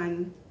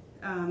son,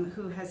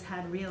 who has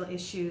had real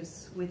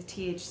issues with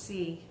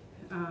THC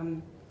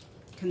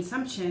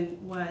consumption,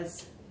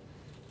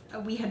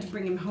 we had to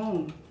bring him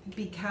home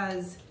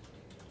because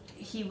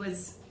he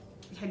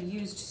had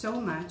used so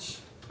much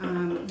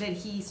that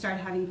he started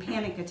having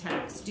panic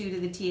attacks due to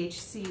the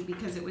THC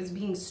because it was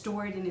being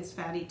stored in his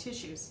fatty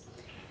tissues.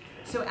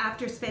 So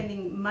after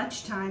spending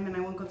much time, and I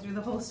won't go through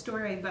the whole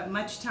story, but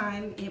much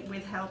time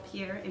with help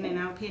here in an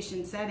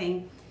outpatient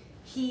setting,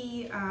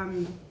 he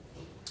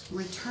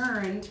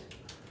returned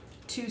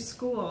to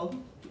school,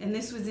 and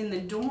this was in the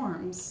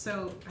dorms.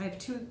 So I have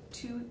two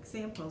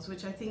examples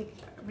which I think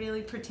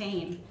really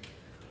pertain.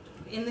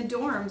 In the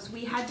dorms,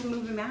 we had to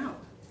move him out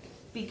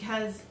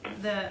because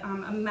the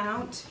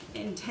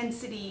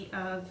intensity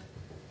of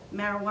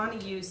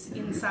marijuana use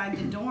inside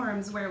the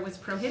dorms where it was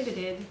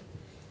prohibited,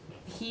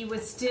 he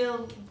was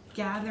still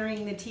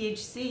gathering the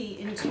THC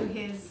into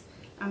his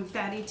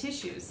fatty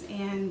tissues.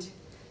 And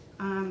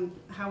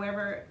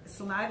however,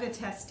 saliva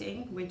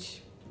testing,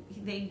 which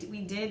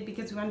we did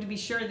because we wanted to be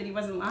sure that he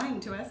wasn't lying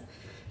to us,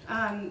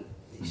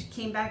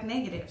 came back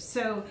negative.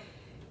 So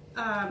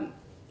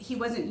he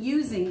wasn't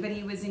using, but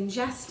he was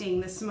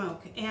ingesting the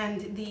smoke.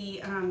 And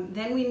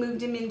then we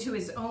moved him into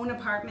his own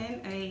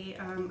apartment,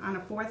 on a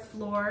 4th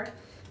floor,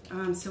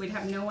 so we'd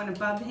have no one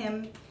above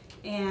him.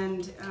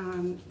 And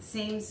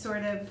same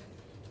sort of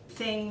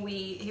thing.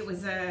 It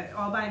was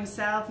all by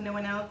himself, no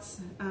one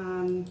else,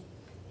 and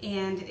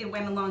it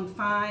went along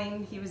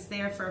fine. He was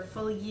there for a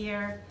full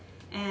year,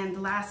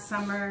 and last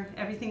summer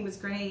everything was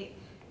great.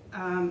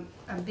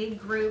 A big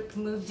group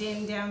moved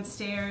in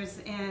downstairs,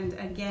 and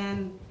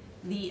again,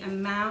 the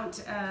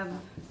amount of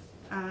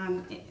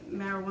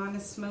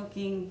marijuana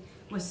smoking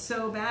was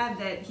so bad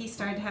that he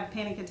started to have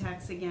panic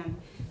attacks again.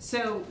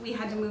 So we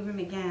had to move him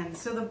again.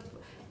 So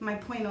my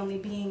point only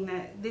being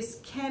that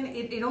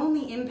it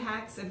only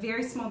impacts a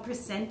very small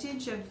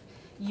percentage of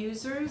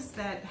users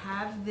that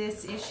have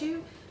this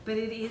issue, but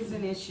it is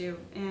an issue,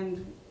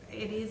 and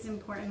it is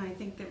important, I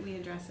think, that we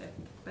address it.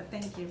 But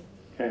thank you.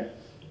 Okay.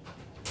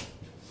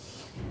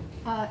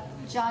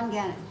 John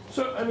Gannon.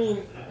 So, I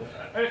mean,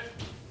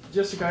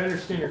 Jessica, I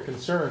understand your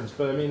concerns,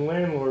 but I mean,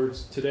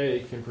 landlords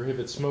today can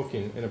prohibit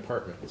smoking in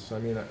apartments. I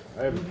mean,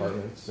 I have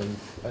apartments, and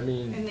I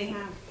mean... And they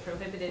have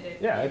prohibited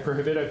it. Yeah, I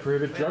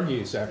prohibit drug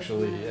use,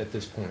 actually, at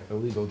this point,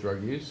 illegal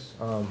drug use.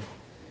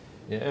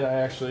 And I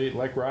actually,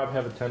 like Rob,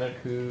 have a tenant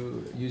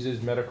who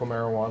uses medical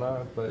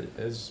marijuana, but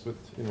as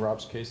in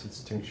Rob's case,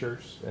 it's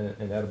tinctures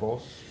and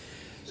edibles.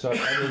 So,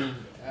 I mean,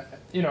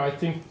 you know, I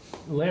think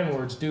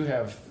landlords do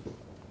have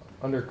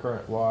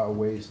undercurrent law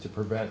ways to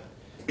prevent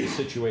the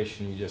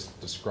situation you just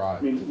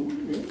described.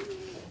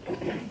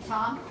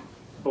 Tom?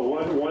 Well,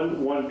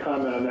 one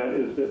comment on that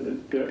is that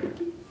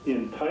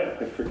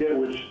I forget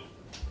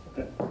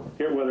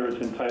whether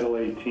it's in Title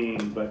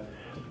 18, but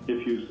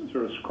if you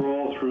sort of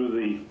scroll through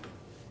the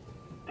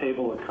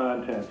table of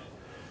contents,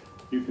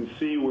 you can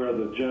see where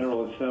the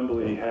General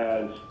Assembly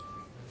has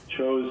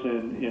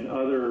chosen in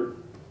other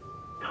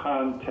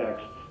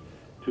contexts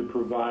to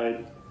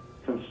provide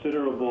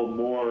considerable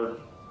more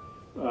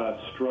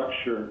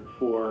structure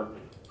for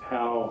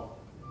how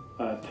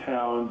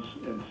towns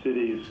and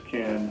cities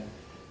can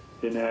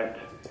enact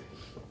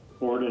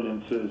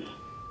ordinances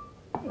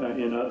as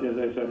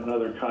I said, in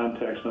other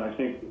contexts. And I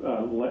think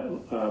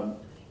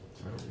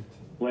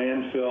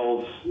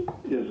landfills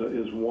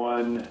is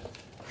one.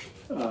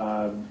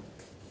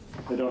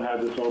 I don't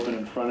have this open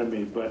in front of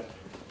me, but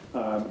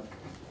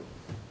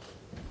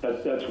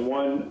that's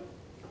one.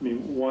 I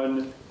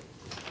mean,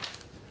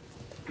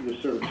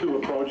 there's sort of two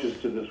approaches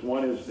to this.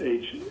 One is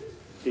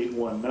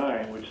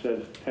H.819, which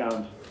says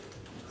towns,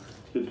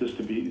 just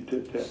to be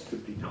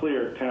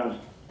clear, towns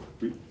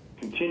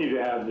continue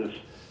to have this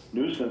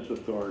nuisance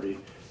authority,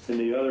 and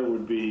the other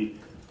would be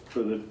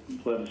for the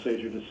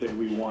legislature to say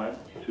we want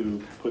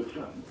to put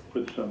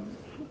some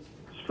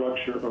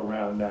structure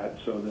around that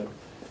so that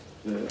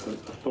the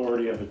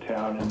authority of a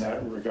town in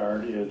that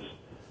regard is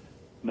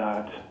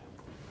not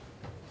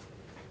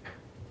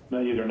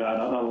either not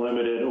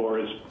unlimited or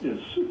is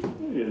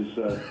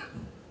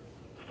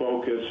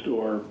focused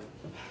or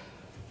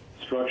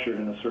structured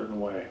in a certain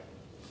way.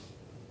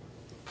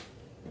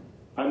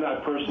 I'm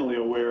not personally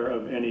aware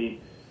of any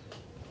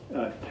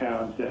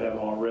towns that have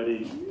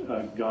already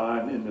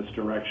gone in this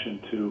direction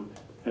to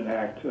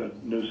enact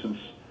nuisance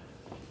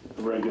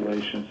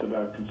regulations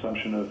about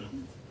consumption of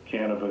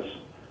cannabis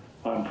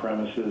on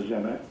premises,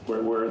 and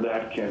where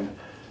that can,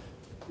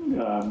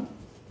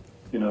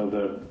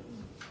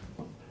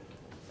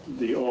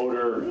 the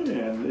odor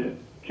and it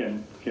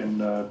can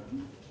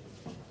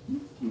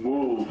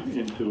move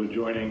into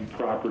adjoining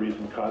properties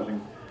and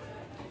causing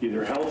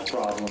either health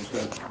problems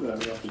that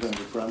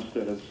Representative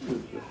Brumstead is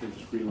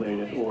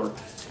related, or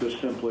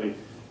just simply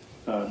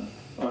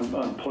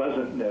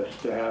unpleasantness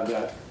to have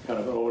that kind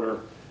of odor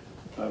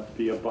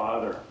be a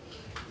bother.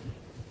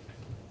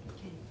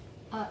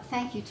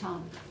 Thank you,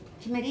 Tom.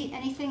 Committee,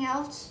 anything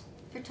else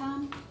for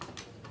Tom?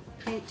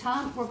 Okay,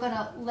 Tom, we're going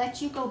to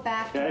let you go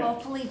back to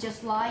hopefully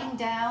just lying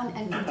down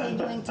and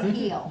continuing to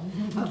heal.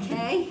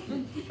 Okay?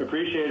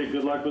 Appreciate it.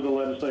 Good luck with the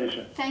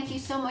legislation. Thank you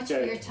so much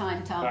for your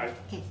time, Tom. Bye.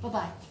 Okay,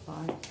 bye-bye.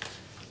 Bye.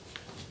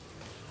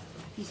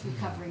 He's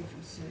recovering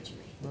from surgery,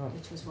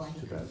 which was why he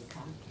couldn't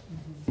come.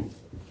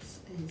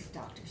 His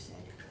doctor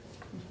said.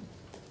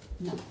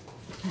 No.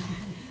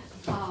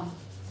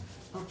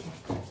 Okay.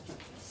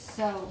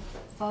 So,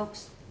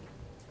 folks,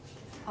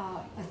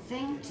 a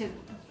thing to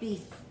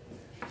be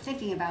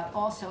thinking about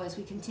also as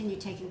we continue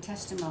taking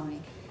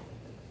testimony,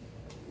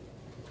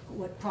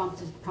 what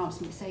prompts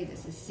me to say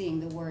this is seeing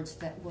the words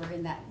that were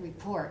in that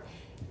report,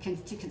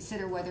 to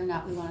consider whether or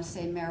not we want to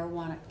say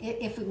marijuana,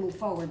 if we move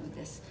forward with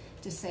this,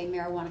 to say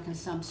marijuana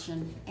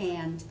consumption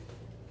and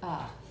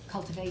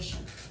cultivation,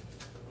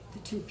 the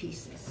two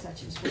pieces,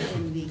 such as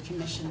within the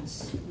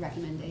Commission's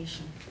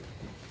recommendation.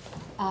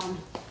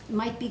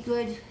 Might be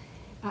good,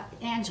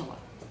 Angela's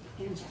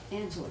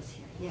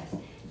here, yes.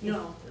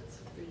 No, that's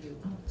for you.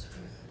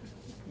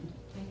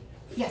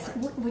 Yes,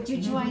 would you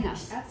join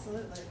us?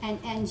 Absolutely.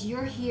 And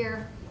you're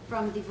here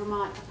from the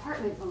Vermont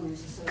Apartment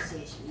Owners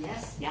Association,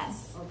 yes?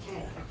 Yes.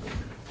 Okay.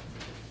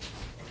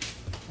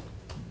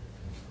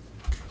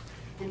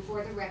 And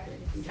for the record,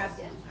 if you just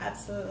identify.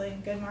 Absolutely.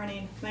 Good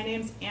morning. My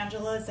name's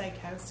Angela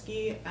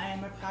Zajkowski. I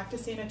am a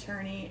practicing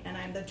attorney and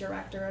I'm the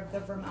director of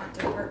the Vermont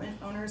Department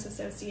Owners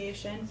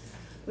Association.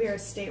 We are a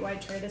statewide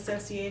trade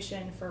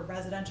association for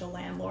residential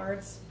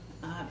landlords.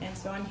 And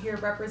so I'm here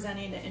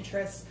representing the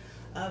interests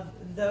of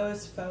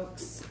those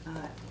folks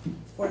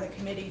for the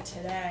committee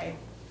today.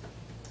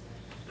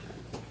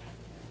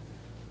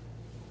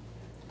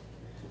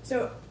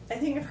 So I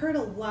think I've heard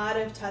a lot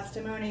of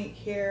testimony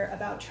here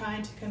about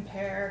trying to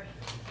compare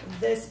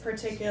this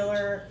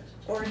particular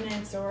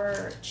ordinance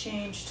or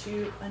change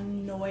to a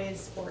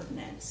noise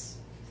ordinance.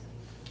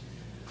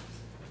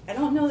 I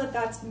don't know that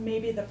that's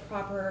maybe the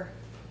proper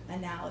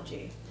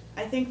analogy.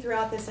 I think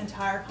throughout this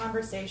entire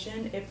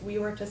conversation, if we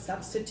were to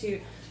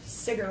substitute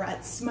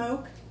cigarette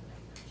smoke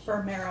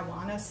for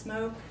marijuana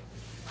smoke,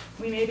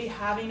 we may be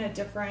having a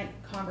different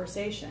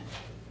conversation,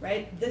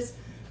 right?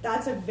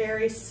 That's a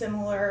very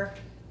similar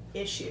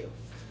issue.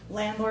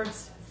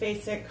 Landlords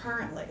face it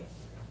currently.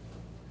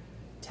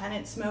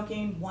 Tenant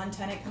smoking, one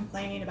tenant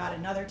complaining about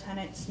another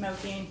tenant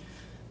smoking.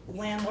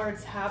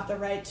 Landlords have the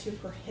right to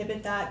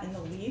prohibit that in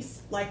the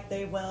lease, like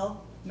they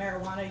will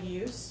marijuana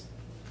use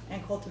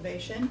and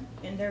cultivation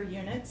in their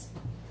units.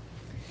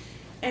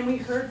 And we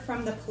heard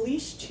from the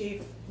police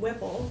chief,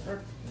 Whipple,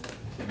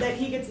 that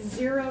he gets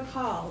 0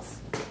 calls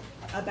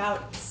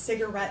about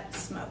cigarette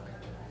smoke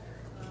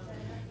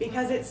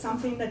because it's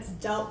something that's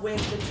dealt with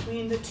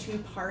between the two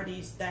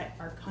parties that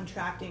are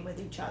contracting with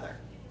each other,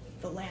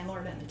 the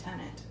landlord and the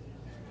tenant.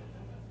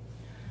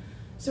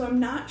 So I'm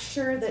not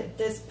sure that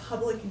this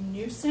public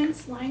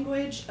nuisance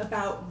language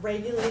about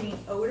regulating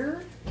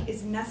odor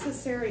is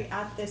necessary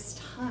at this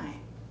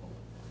time.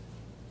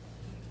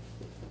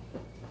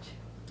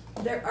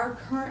 There are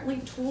currently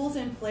tools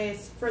in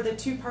place for the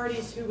two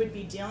parties who would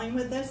be dealing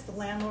with this, the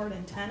landlord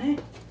and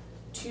tenant,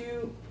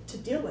 to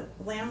deal with.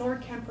 The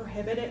landlord can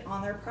prohibit it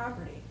on their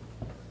property.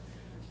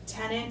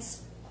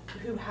 Tenants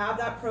who have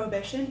that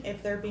prohibition,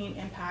 if they're being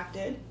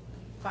impacted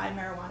by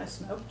marijuana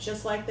smoke,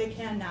 just like they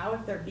can now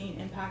if they're being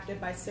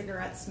impacted by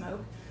cigarette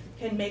smoke,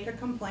 can make a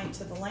complaint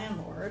to the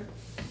landlord,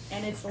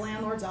 and it's the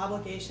landlord's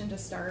obligation to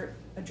start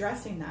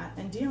addressing that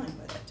and dealing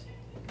with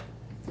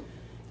it.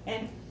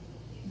 And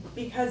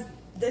because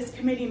this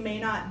committee may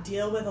not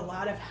deal with a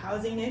lot of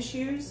housing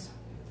issues,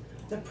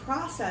 the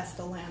process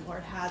the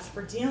landlord has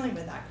for dealing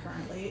with that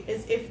currently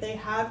is if they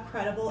have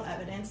credible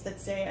evidence that,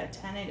 say, a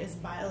tenant is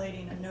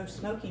violating a no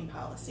smoking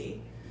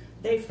policy,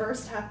 they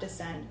first have to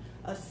send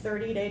a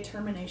 30-day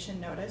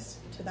termination notice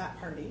to that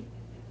party.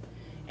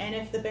 And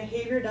if the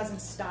behavior doesn't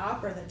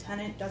stop or the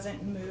tenant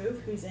doesn't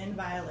move who's in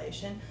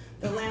violation,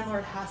 the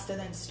landlord has to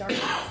then start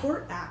a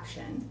court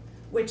action,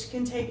 which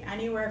can take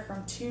anywhere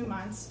from 2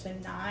 months to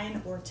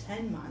 9 or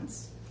 10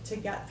 months to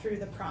get through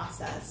the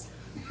process.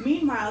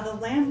 Meanwhile, the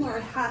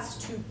landlord has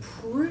to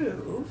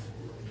prove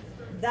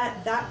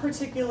that that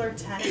particular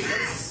tenant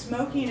is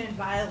smoking in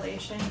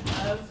violation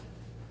of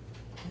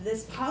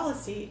this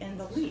policy in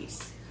the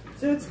lease.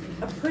 So it's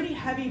a pretty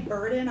heavy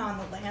burden on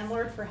the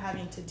landlord for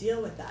having to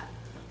deal with that.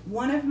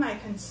 One of my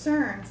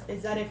concerns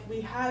is that if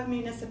we have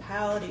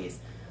municipalities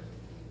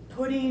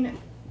putting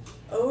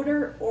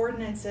odor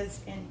ordinances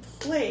in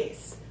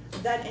place,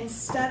 that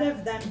instead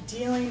of them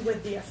dealing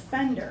with the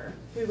offender,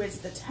 who is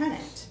the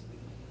tenant,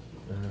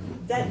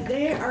 that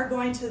they are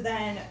going to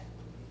then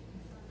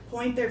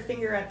point their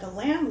finger at the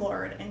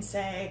landlord and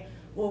say,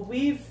 well,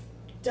 we've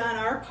done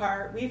our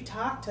part, we've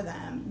talked to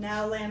them,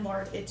 now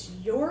landlord, it's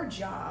your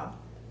job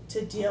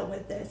to deal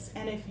with this,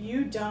 and if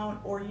you don't,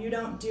 or you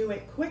don't do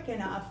it quick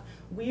enough,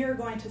 we are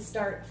going to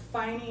start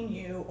fining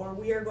you, or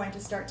we are going to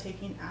start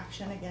taking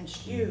action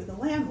against you, the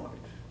landlord,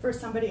 for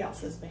somebody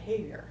else's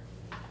behavior.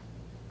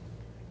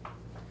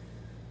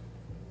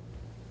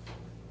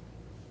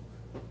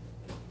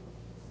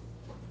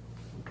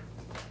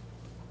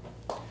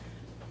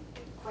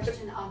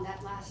 Question on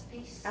that last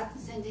piece,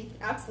 Cindy?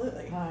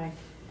 Absolutely. Hi.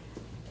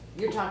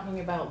 You're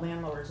talking about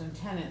landlords and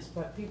tenants,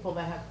 but people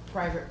that have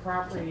private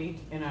property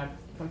in a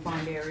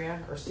confined area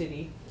or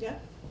city,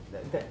 yep.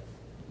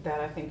 that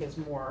I think is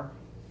more,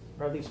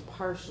 or at least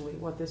partially,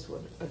 what this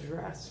would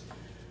address.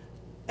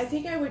 I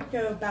think I would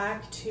go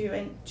back to,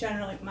 and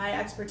generally my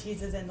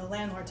expertise is in the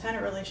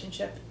landlord-tenant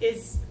relationship,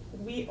 is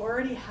we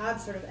already have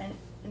sort of an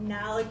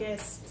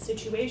analogous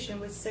situation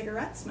with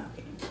cigarette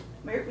smoking.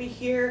 We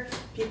hear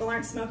people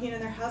aren't smoking in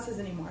their houses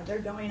anymore, they're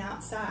going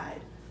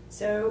outside.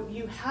 So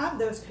you have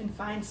those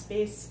confined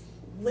space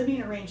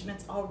living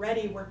arrangements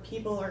already where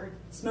people are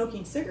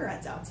smoking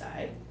cigarettes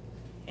outside.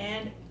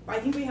 And I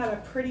think we have a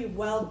pretty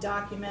well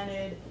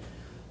documented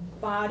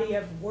body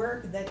of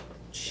work that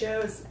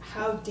shows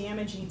how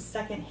damaging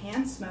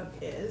secondhand smoke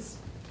is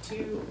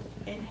to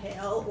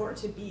inhale or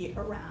to be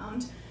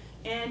around.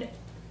 And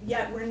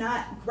yet we're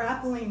not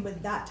grappling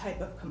with that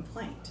type of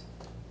complaint.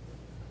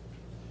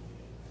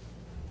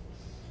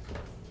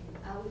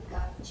 We've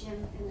got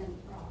Jim and then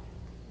Rob.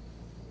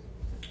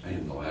 I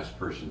am the last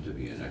person to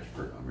be an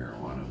expert on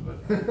marijuana, but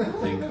I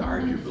think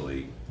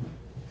arguably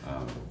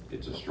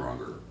it's a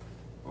stronger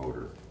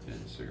odor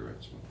than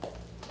cigarette smoke.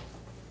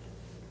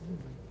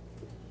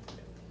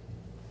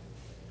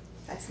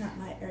 That's not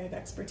my area of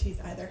expertise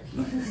either.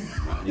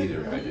 Not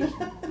neither. I just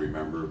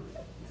remember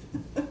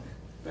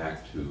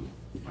back to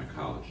my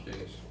college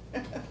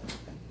days.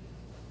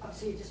 Oh,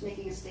 so you're just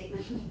making a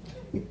statement?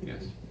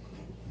 Yes.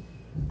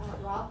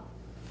 Rob?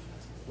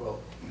 Well,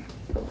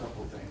 a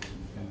couple things.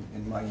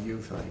 In my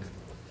youth,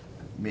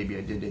 maybe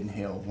I did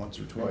inhale once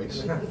or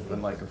twice,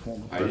 unlike a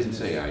former I didn't president.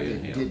 say I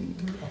inhaled.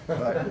 Didn't.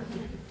 But,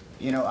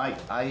 you know,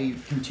 I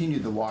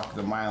continued to walk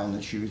the mile in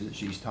the shoes that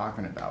she's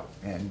talking about,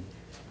 and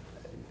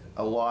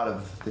a lot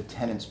of the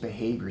tenants'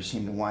 behavior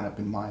seem to wind up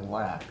in my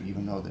lap,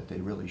 even though that they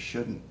really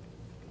shouldn't.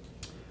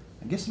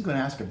 I guess I'm going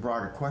to ask a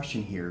broader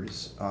question here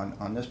is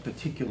on this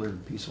particular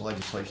piece of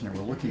legislation that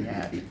we're looking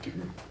at.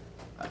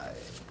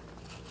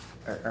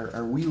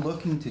 Are we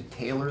looking to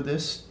tailor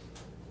this?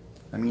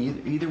 I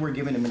mean, either we're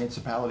giving the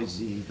municipalities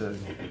the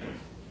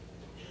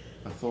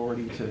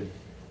authority to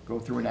go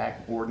through and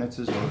act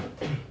ordinances, or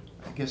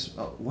I guess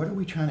what are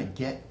we trying to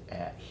get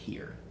at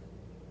here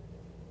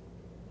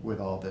with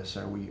all this?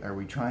 Are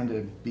we trying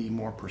to be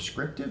more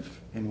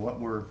prescriptive in what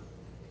we're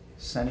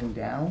sending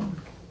down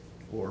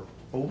or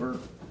over?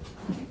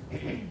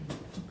 It's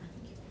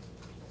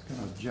kind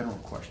of a general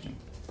question.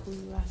 Who are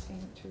you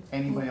asking to?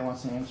 Anybody that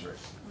wants to answer it?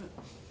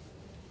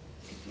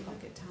 If you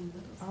look at Tom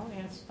Little's. I'll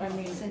answer. I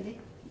mean, Cindy?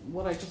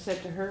 what I just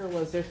said to her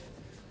was if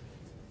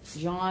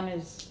John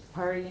is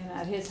partying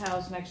at his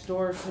house next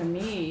door to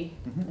me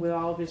with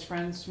all of his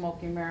friends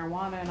smoking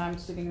marijuana, and I'm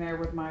sitting there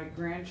with my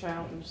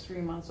grandchild who's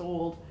 3 months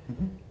old,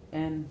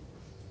 and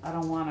I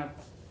don't want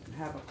to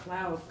have a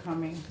cloud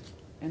coming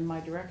in my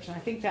direction. I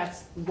think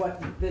that's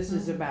what this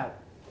is about.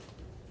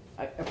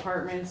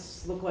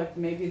 Apartments look like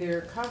maybe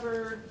they're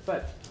covered,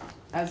 but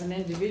as an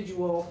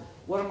individual,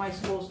 what am I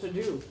supposed to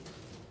do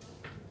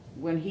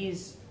when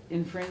he's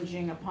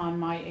infringing upon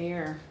my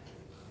air,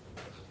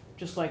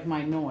 just like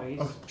my noise?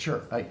 Oh,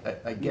 sure, I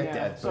get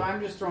that. So I'm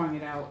just throwing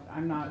it out.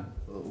 I'm not.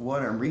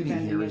 What I'm reading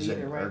here is that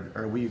either way.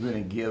 are we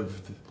going to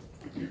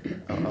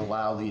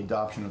allow the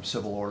adoption of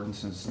civil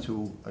ordinances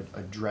to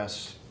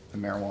address the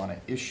marijuana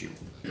issue?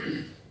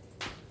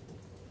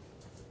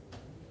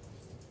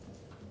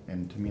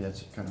 And to me,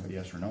 that's kind of a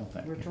yes or no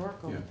thing.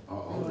 Rhetorical. Yeah,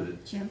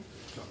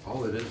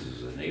 all it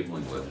is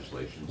enabling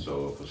legislation,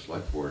 so if a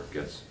select board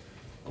gets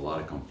a lot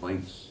of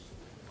complaints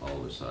all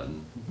of a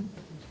sudden,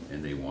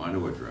 and they want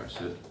to address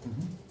it,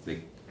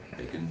 they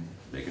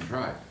can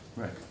try.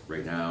 Right.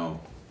 Right now,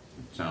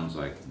 it sounds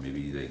like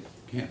maybe they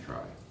can't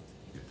try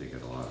if they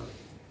get a lot of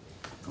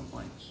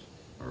complaints,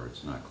 or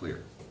it's not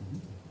clear.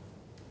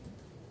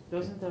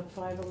 Doesn't the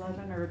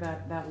 511 or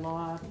that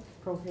law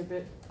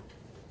prohibit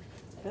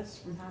this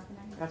from happening?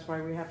 That's why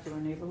we have to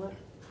enable it?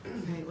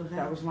 Right, well,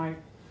 That was my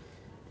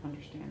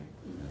understanding.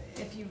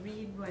 If you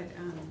read what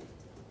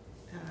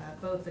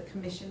both the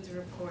commission's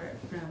report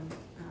from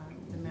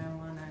the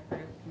marijuana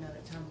group, you know,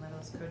 that Tom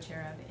Little's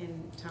co-chair of,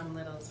 in Tom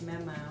Little's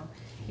memo,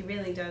 he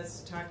really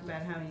does talk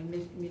about how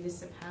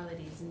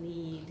municipalities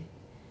need,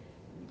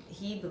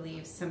 he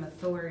believes, some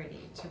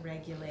authority to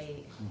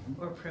regulate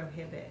or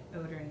prohibit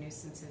odor and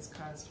nuisances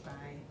caused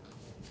by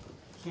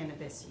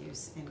cannabis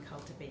use and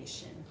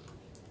cultivation.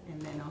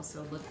 And then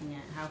also looking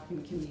at how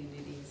can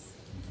communities,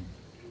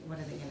 what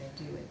are they going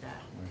to do with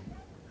that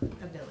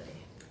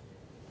ability?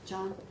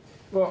 John?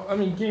 Well, I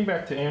mean, getting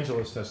back to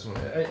Angela's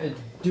testimony, I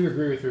do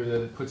agree with her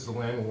that it puts the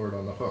landlord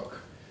on the hook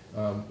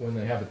when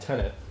they have a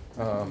tenant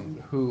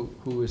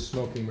who is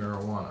smoking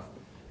marijuana.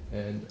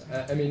 And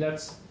I mean,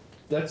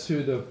 that's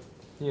who the,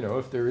 you know,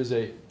 if there is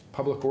a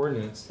public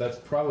ordinance, that's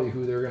probably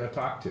who they're going to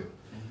talk to.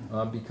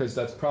 Because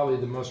that's probably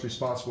the most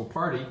responsible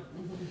party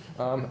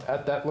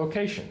at that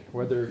location,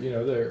 whether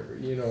they're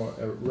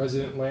a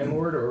resident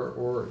landlord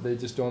or they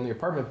just own the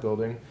apartment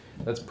building.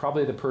 That's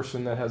probably the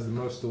person that has the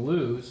most to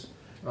lose.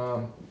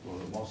 Well,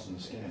 the most in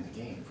the skin in the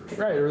game, for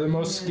sure. Right, or the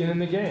most skin in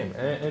the game,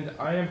 and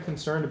I am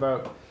concerned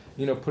about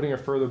putting a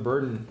further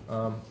burden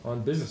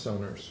on business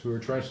owners who are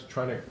trying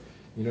to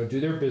do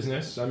their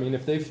business. I mean,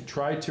 if they've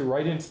tried to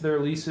write into their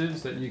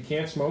leases that you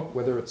can't smoke,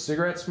 whether it's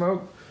cigarette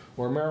smoke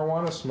or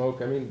marijuana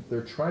smoke, I mean,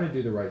 they're trying to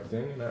do the right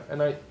thing.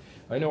 And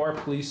I know our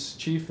police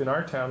chief in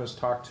our town has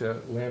talked to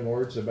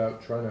landlords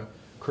about trying to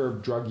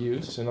curb drug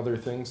use and other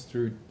things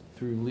through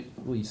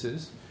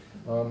leases.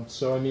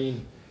 So, I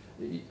mean,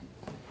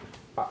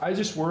 I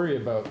just worry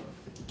about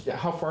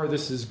how far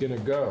this is going to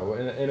go.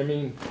 And I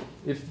mean,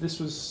 if this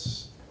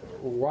was,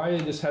 why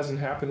this hasn't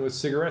happened with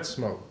cigarette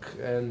smoke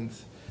and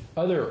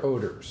other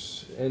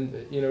odors. And,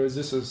 is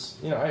this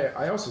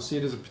I also see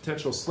it as a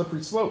potential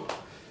slippery slope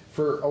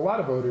for a lot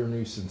of odor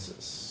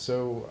nuisances.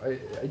 So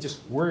I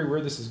just worry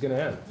where this is going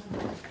to end.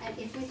 And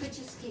if we could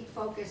just keep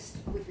focused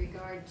with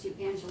regard to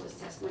Angela's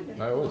testimony,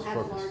 I always we'll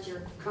have focus. a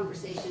larger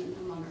conversation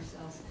among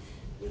ourselves.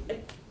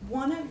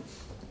 One of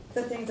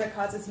the things that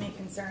causes me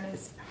concern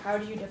is how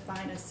do you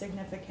define a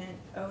significant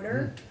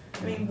odor?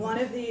 I mean, one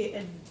of the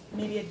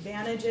maybe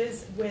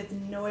advantages with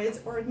noise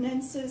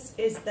ordinances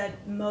is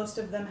that most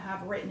of them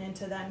have written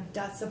into them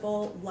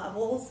decibel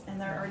levels, and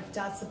there are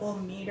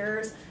decibel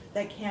meters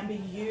that can be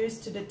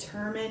used to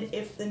determine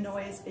if the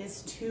noise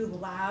is too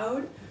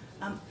loud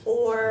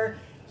or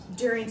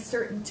during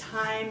certain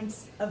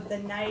times of the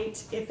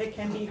night, if it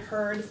can be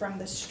heard from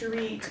the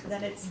street,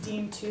 then it's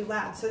deemed too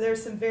loud. So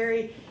there's some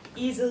very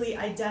easily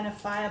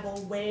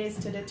identifiable ways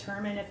to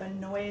determine if a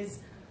noise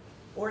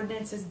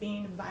ordinance is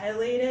being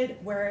violated,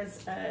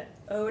 whereas an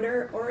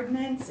odor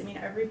ordinance, I mean,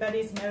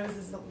 everybody's nose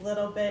is a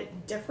little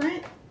bit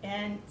different,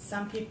 and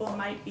some people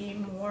might be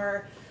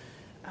more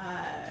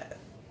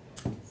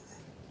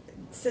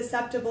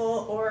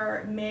susceptible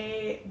or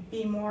may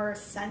be more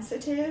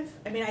sensitive.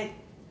 I mean,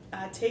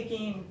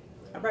 taking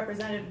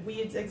Representative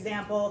Weed's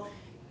example,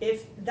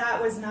 if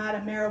that was not a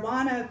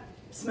marijuana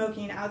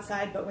smoking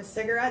outside but was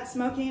cigarette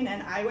smoking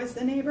and I was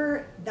the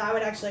neighbor, that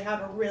would actually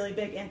have a really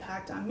big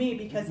impact on me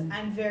because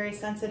I'm very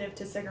sensitive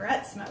to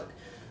cigarette smoke.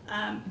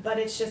 But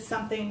it's just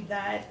something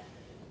that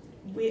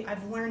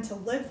I've learned to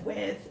live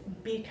with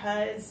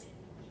because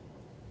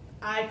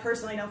I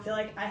personally don't feel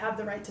like I have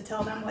the right to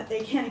tell them what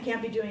they can and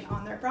can't be doing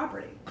on their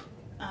property.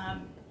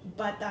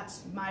 But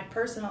that's my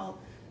personal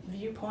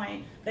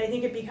viewpoint. But I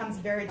think it becomes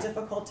very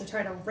difficult to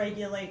try to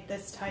regulate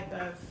this type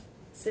of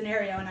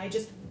scenario, and I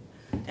just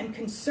am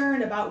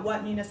concerned about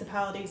what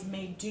municipalities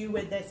may do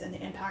with this and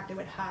the impact it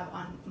would have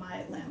on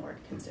my landlord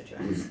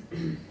constituents.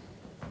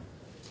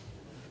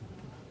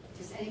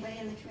 Does anybody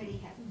in the committee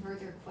have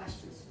further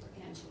questions for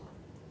Angela?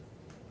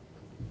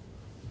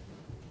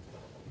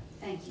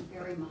 Thank you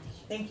very much.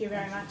 Thank you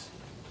very much.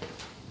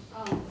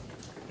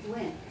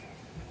 Lynn,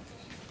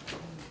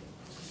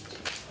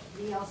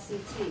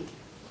 VLCT.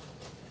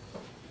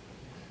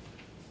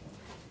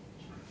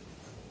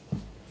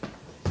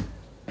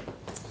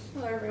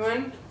 Hello,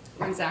 everyone.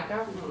 I'm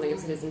Zaka from the League of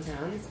Citizen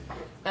Towns.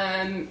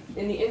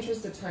 In the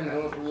interest of time, I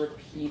won't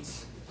repeat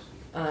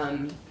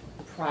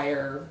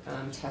prior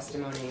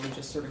testimony and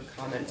just sort of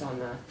comment on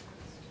the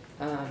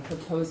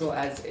proposal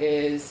as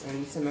is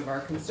and some of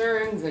our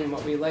concerns and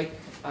what we like.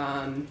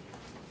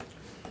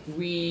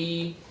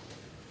 We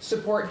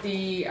support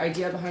the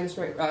idea behind this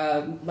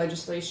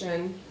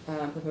legislation,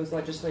 proposed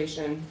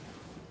legislation,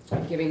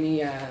 giving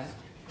the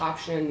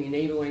option, the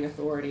enabling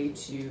authority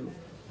to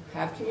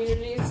have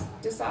communities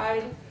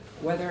decide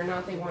whether or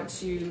not they want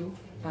to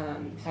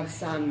have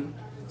some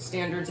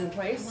standards in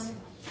place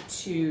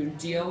to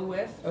deal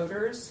with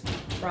odors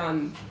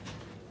from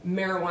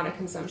marijuana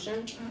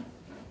consumption.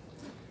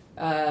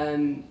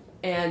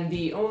 And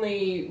the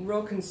only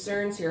real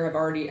concerns here have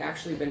already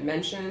actually been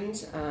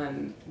mentioned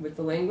with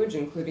the language,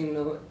 including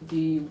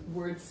the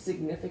word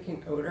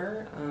significant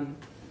odor.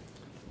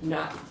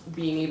 Not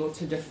being able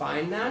to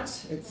define that.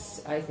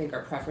 I think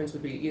our preference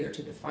would be either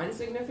to define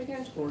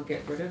significant or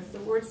get rid of the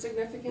word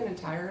significant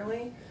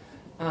entirely.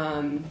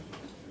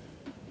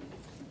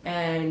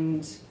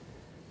 And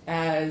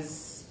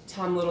as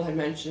Tom Little had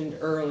mentioned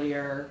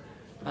earlier,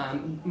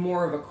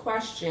 more of a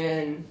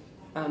question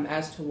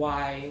as to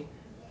why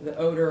the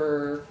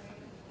odor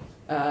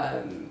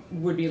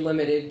would be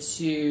limited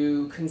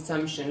to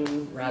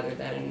consumption rather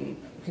than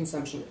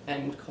consumption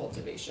and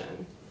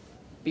cultivation.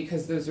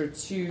 Because those are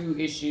two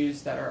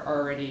issues that are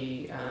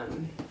already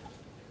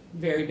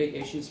very big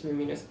issues for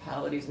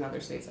municipalities and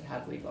other states that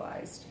have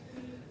legalized.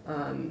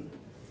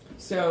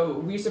 So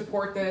we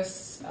support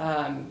this.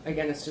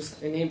 Again, it's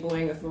just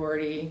enabling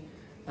authority.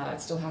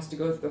 It still has to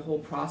go through the whole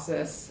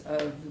process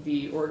of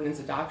the ordinance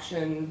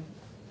adoption,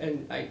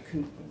 and I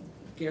can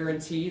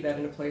guarantee that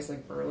in a place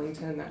like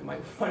Burlington that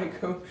might want to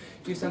go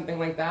do something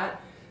like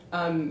that,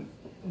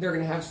 they're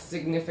going to have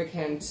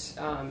significant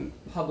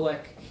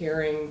public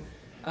hearings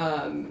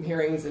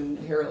and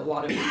hear a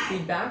lot of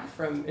feedback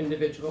from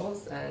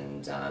individuals,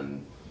 and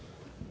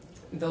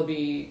there'll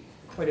be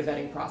quite a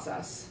vetting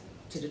process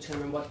to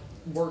determine what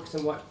works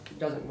and what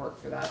doesn't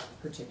work for that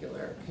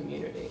particular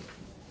community.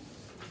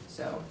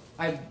 So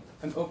I'm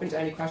open to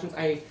any questions.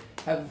 I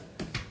have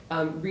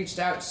reached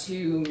out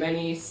to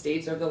many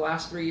states over the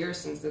last 3 years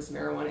since this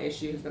marijuana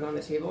issue has been on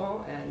the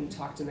table and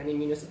talked to many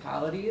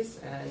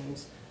municipalities,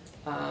 and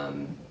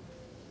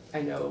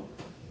I know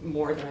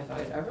more than I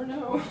thought I'd ever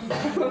know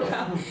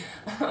about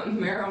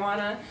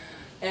marijuana.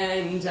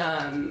 And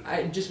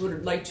I just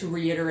would like to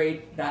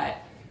reiterate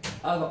that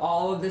of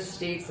all of the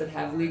states that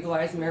have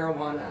legalized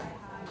marijuana,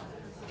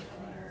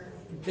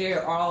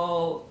 they're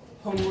all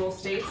home rule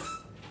states,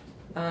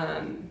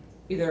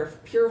 either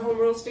pure home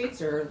rule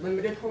states or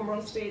limited home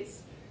rule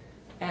states.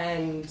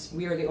 And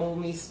we are the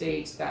only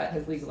state that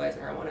has legalized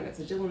marijuana, and it's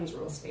a Dillon's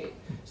rule state.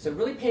 So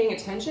really paying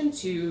attention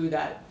to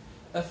that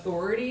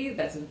authority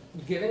that's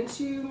given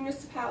to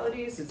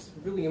municipalities is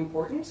really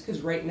important,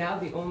 because right now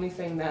the only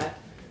thing that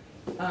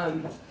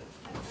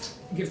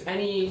gives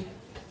any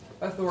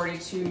authority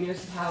to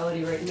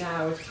municipality right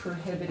now is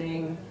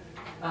prohibiting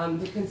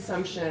the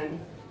consumption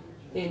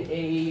in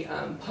a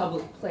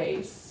public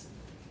place,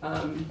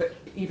 but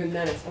even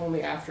then it's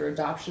only after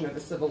adoption of a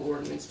civil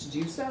ordinance to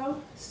do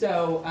so.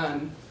 So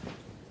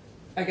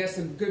I guess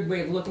a good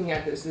way of looking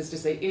at this is to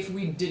say, if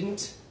we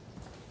didn't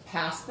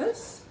pass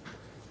this,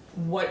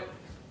 what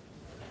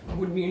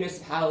would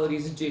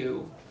municipalities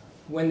do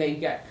when they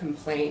get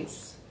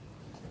complaints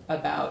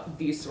about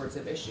these sorts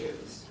of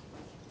issues,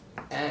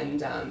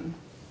 and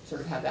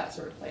sort of have that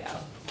sort of play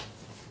out.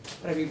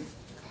 But I'd be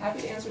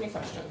happy to answer any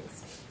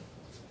questions.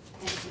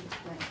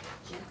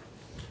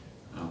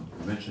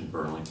 You mentioned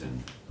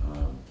Burlington.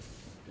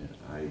 And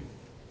I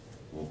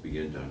won't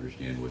begin to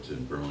understand what's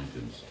in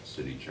Burlington's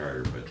city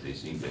charter, but they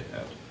seem to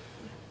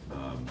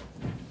have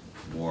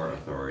more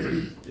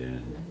authority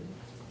than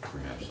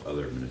perhaps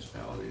other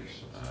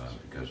municipalities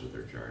because of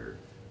their charter.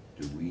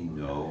 Do we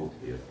know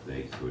if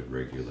they could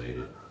regulate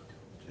it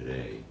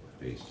today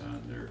based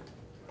on their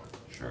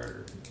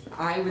charter?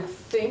 I would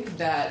think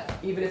that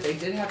even if they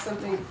did have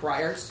something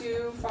prior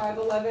to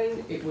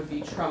 5/11, it would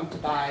be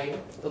trumped by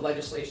the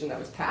legislation that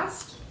was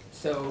passed.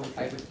 So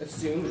I would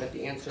assume that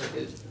the answer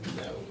is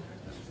no.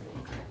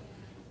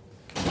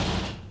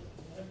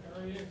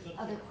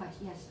 Other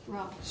questions? Yes,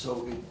 Rob?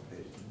 So,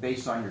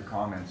 based on your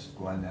comments,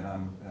 Gwen, that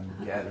I'm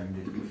gathering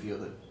that you feel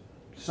that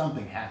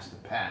something has to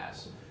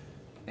pass,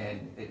 and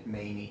it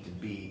may need to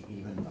be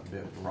even a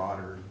bit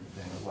broader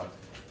than what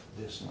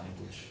this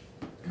language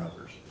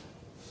covers.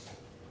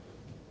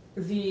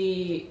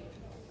 The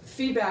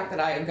feedback that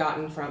I have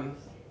gotten from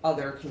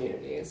other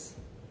communities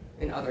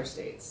in other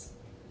states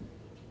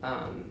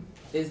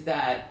is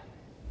that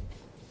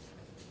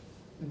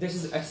this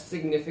is a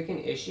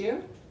significant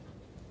issue,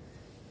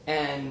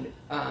 and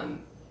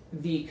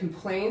the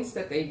complaints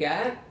that they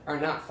get are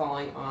not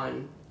falling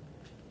on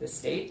the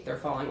state, they're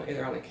falling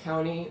either on the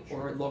county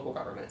or local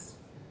governments.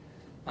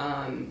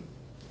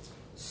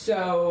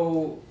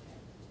 So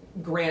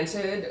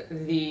granted,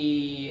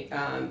 the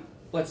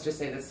let's just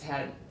say this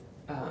had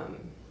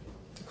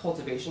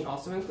cultivation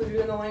also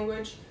included in the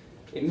language.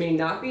 It may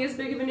not be as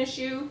big of an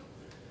issue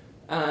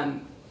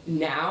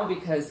now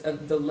because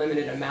of the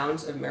limited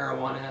amount of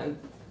marijuana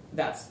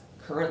that's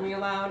currently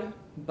allowed,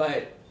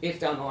 but if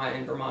down the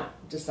line Vermont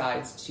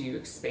decides to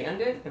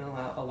expand it and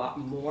allow a lot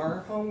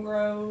more home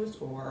grows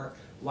or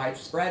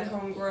widespread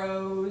home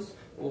grows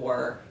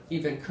or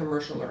even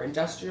commercial or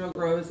industrial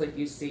grows like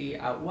you see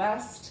out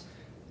west,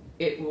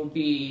 it will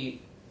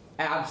be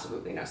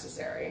absolutely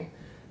necessary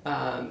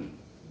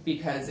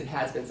because it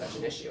has been such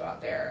an issue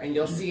out there. And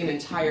you'll see an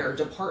entire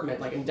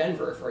department, like in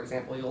Denver, for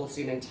example, you'll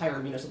see an entire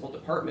municipal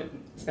department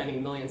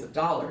spending millions of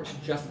dollars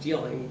just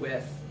dealing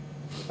with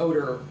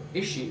odor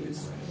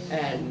issues,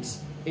 and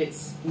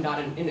it's not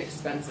an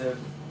inexpensive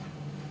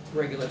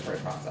regulatory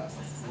process.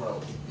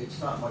 Well, it's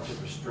not much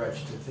of a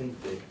stretch to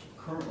think that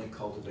currently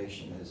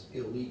cultivation is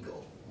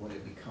illegal. When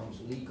it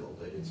becomes legal,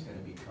 that it's going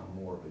to become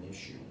more of an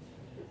issue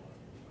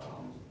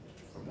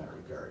from that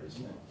regard,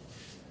 isn't it?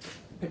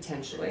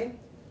 Potentially.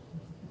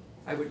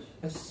 I would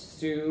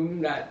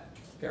assume that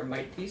there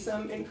might be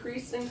some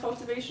increase in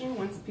cultivation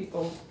once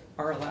people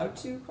are allowed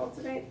to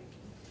cultivate.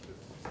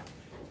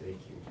 Thank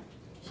you.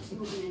 She's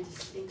moving into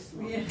Sphinx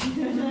mode.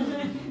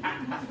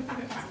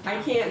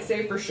 I can't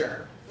say for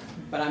sure,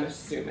 but I'm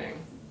assuming.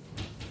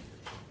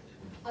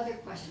 Other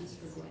questions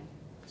for Gwen?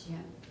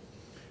 Jen?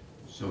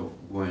 So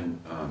Gwen,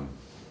 I'm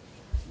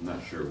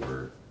not sure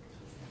where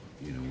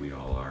we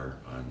all are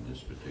on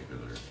this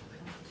particular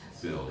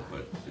bill,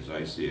 but as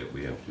I see it,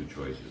 we have two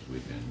choices. We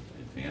can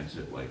advance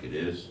it like it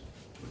is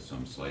with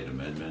some slight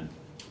amendment,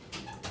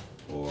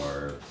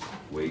 or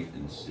wait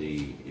and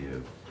see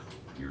if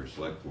your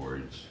select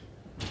boards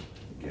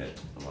get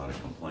a lot of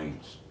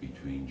complaints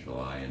between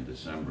July and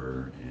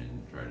December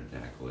and try to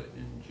tackle it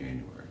in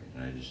January.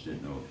 And I just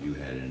didn't know if you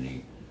had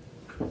any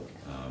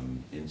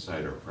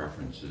insight or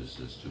preferences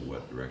as to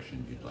what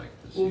direction you'd like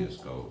to see us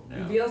go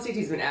now.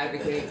 VLCT's been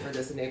advocating for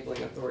this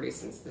enabling authority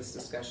since these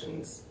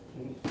discussions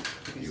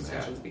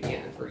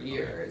began for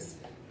years.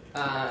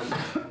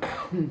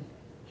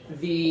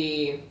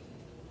 The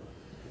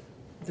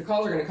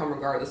calls are going to come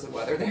regardless of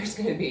whether there's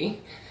going to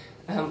be,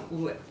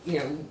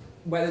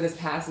 whether this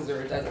passes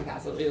or it doesn't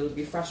pass. It'll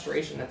be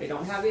frustration that they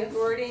don't have the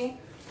authority,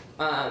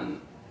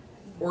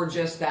 or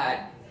just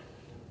that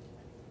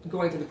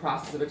going through the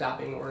process of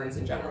adopting an ordinance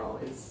in general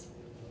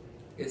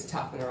is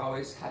tough, and they're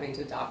always having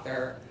to dot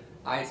their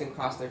I's and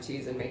cross their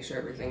T's and make sure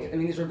everything. I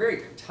mean, these are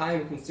very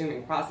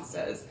time-consuming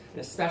processes, and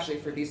especially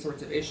for these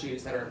sorts of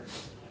issues that are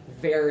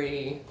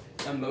very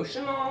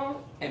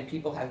emotional and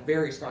people have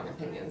very strong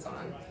opinions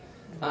on.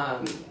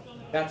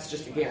 That's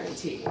just a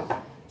guarantee.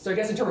 So I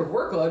guess in terms of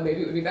workload,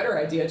 maybe it would be a better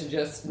idea to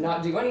just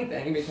not do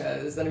anything,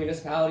 because then a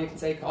municipality can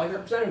say, call your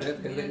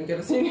representative, because they didn't give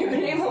us any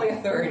enabling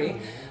authority.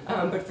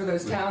 But for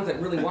those towns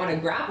that really want to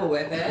grapple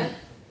with it,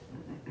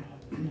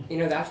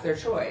 that's their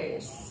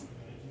choice.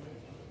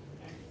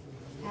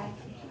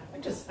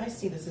 I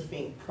see this as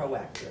being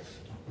proactive.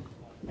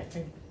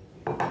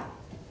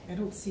 I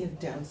don't see a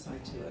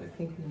downside to it. I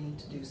think we need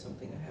to do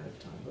something ahead of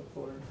time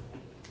before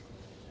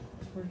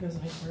it goes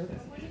any further.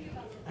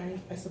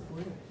 I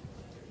support it.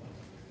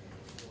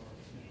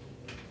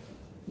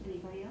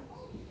 Anybody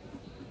else?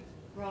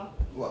 Rob?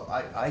 Well,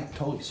 I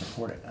totally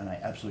support it, and I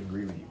absolutely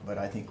agree with you, but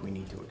I think we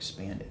need to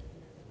expand it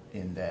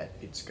in that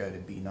it's got to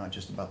be not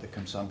just about the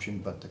consumption,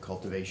 but the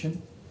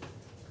cultivation.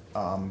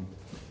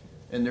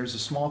 And there's a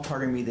small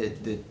part of me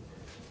that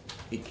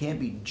it can't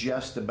be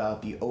just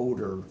about the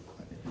odor,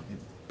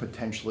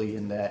 potentially,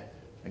 in that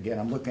again,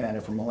 I'm looking at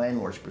it from a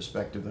landlord's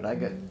perspective, but I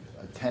got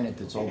a tenant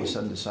that's all of a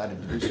sudden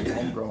decided to do some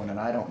homegrown and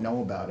I don't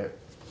know about it.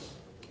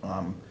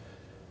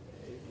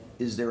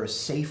 Is there a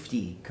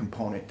safety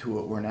component to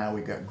it where now we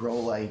got grow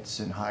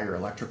lights and higher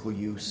electrical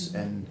use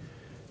and,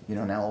 you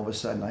know, now all of a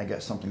sudden I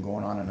got something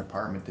going on in an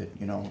apartment that,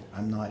 you know,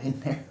 I'm not in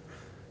there,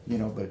 you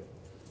know, but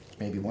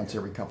maybe once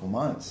every couple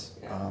months.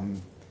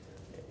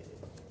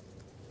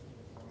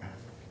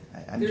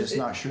 I'm just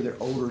not sure that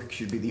odor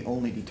should be the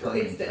only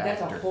determining factor.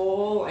 That's a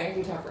whole, I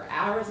can talk for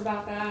hours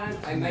about that.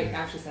 I might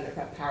actually send a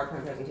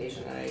PowerPoint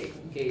presentation that I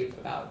gave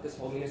about this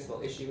whole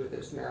municipal issue with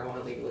this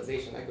marijuana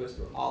legalization that goes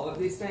through all of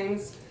these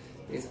things.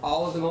 Is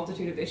all of the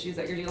multitude of issues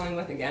that you're dealing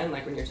with, again,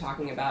 like when you're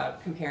talking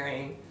about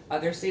comparing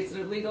other states that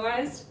have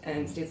legalized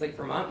and states like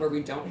Vermont where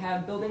we don't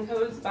have building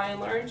codes by and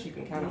large. You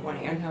can count on one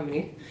hand how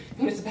many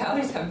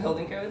municipalities have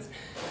building codes.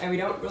 And we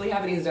don't really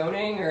have any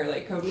zoning or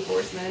like code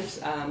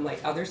enforcement like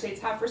other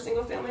states have for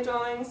single family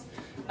dwellings.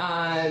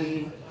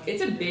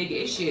 It's a big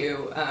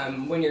issue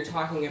when you're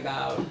talking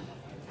about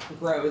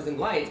grows and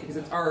lights because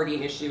it's already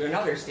an issue in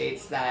other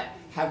states that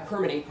have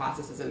permitting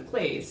processes in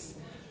place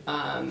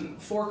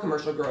for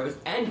commercial grows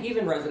and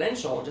even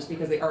residential, just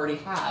because they already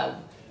have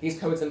these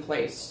codes in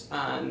place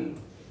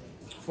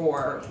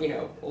for, you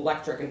know,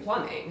 electric and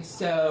plumbing.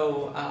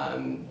 So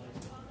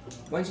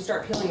once you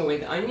start peeling away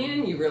the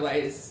onion, you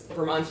realize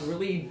Vermont's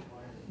really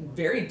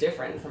very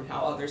different from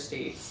how other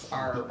states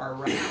are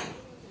run.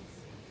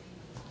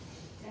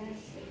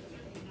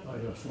 I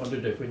just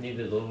wondered if we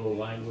needed a little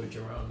language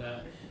around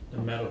that, the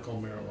medical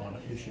marijuana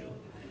issue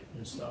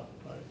and stuff.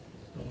 I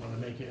don't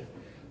want to make it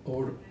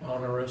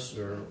onerous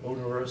or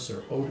odorous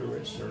or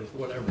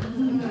whatever.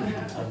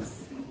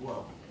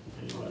 Well,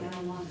 anyway.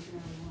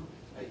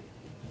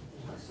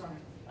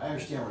 I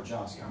understand where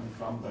John's coming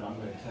from, but I'm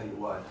going to tell you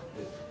what,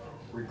 that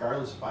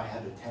regardless if I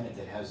have a tenant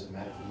that has a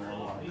medical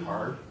marijuana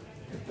card,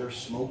 if they're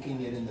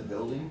smoking it in the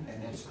building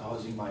and it's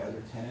causing my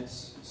other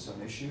tenants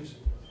some issues,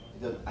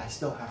 I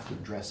still have to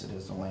address it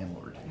as the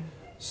landlord.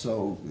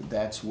 So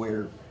that's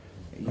where,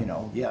 you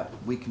know, yeah,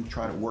 we can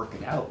try to work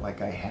it out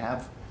like I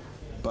have,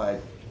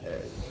 but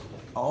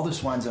all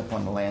this winds up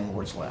on the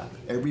landlord's lap.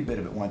 Every bit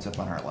of it winds up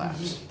on our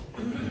laps.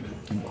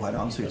 And quite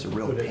honestly, it's a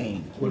real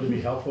pain. Would it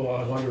be helpful?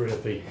 I wonder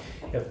if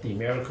the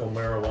medical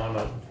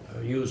marijuana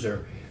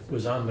user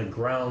was on the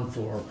ground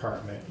floor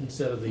apartment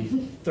instead of the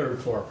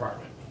third floor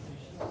apartment.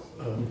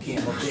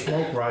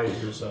 Smoke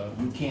risers.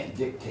 You can't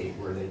dictate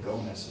where they go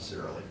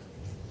necessarily.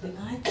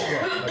 I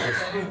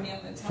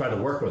just try to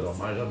work with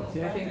them. I don't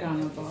know. I think on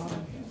the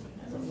bottom.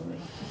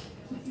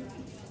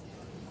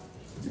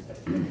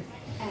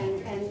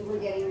 And we're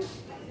getting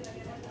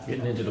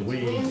into the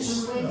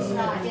weeds. Wynn's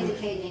not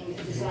indicating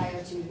a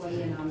desire to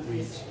weigh in on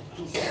these.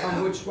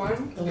 On which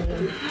one?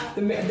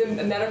 The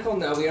medical?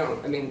 No, we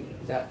don't. I mean,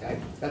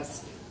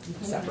 that's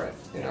separate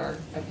in our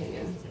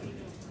opinion.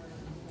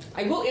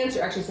 I will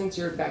answer, actually, since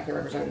you're back here,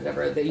 Representative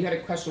Deborah, that you had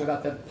a question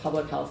about the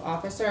public health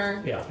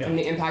officer and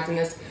the impact on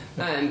this.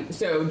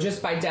 So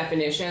just by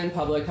definition,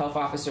 public health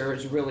officer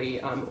is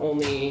really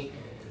only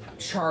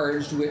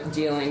charged with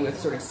dealing with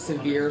sort of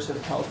severe sort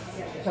of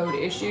health code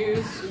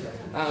issues,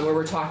 where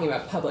we're talking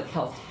about public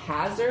health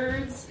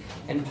hazards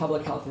and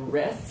public health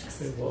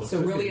risks.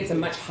 So really it's a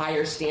much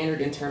higher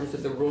standard in terms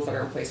of the rules that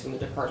are in place from the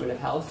Department of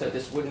Health, so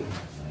this wouldn't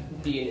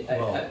be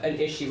an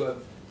issue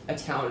of a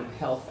town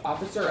health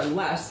officer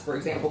unless, for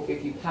example,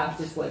 if you pass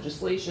this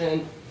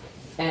legislation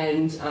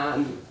and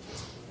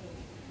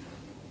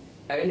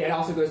it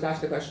also goes back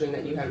to the question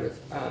that you had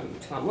with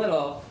Tom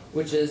Little,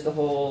 which is the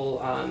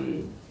whole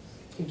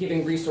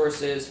giving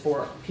resources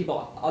for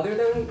people other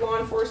than law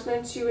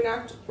enforcement to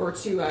enact or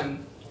to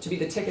be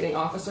the ticketing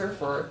officer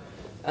for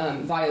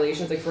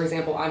violations. Like, for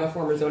example, I'm a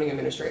former zoning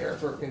administrator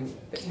in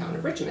the town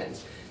of Richmond,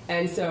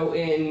 and so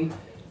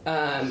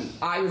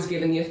I was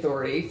given the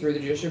authority through the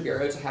Judicial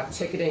Bureau to have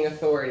ticketing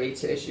authority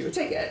to issue a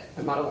ticket.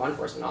 I'm not a law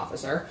enforcement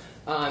officer,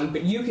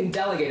 but you can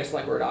delegate, a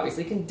select board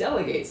obviously can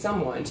delegate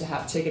someone to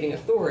have ticketing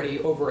authority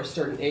over a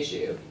certain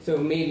issue. So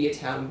maybe a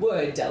town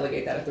would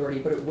delegate that authority,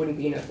 but it wouldn't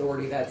be an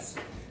authority that's,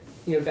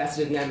 you know,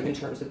 vested in them in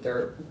terms of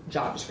their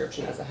job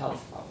description as a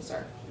health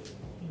officer.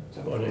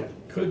 So, but it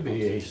could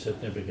be a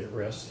significant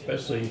risk,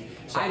 especially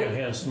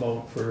secondhand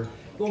smoke for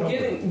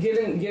children.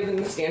 Given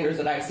the standards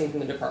that I've seen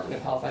from the Department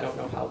of Health, I don't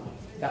know how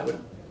that would.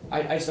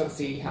 I just don't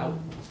see how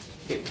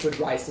it would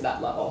rise to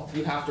that level.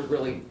 You have to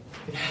really.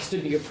 It has to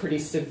be a pretty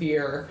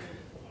severe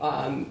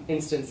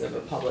instance of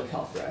a public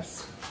health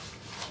risk,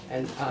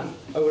 and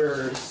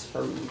odors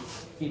from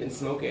even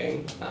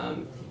smoking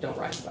don't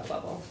rise to that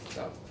level.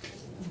 So.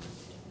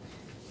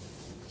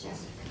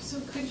 So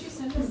could you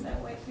send us that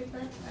white paper?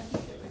 I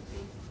think it would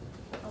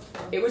be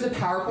helpful. It was a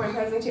PowerPoint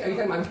presentation. Are you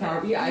talking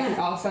about PowerPoint? Yeah,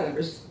 I'll send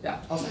it.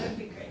 Yeah, I'll send it. That'd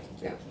be great.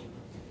 Yeah.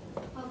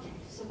 Okay,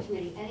 so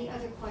committee, any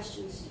other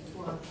questions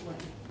for Wynn?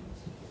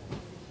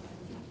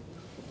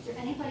 Is there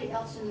anybody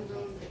else in the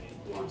room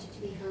that wanted to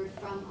be heard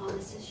from on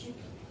this issue,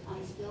 on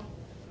this bill?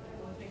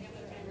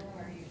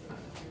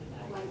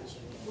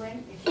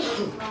 Wynn, if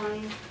you don't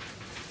mind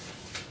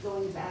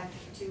going back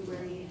to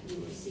where you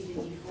were seated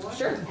before.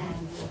 Sure.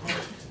 And we'll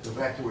have Go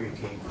back to where you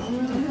came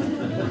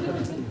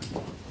from.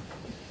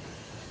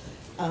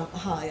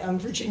 Hi, I'm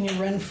Virginia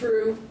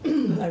Renfrew.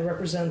 I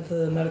represent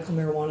the medical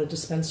marijuana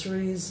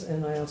dispensaries,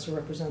 and I also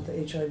represent the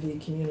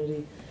HIV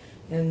community.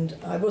 And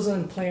I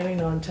wasn't planning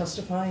on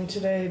testifying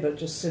today, but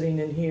just sitting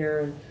in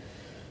here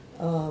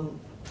and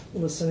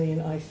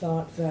listening, I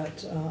thought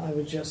that I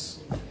would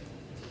just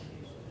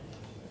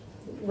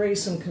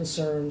raise some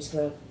concerns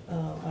that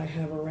I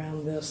have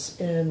around this.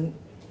 And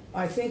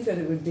I think that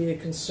it would be a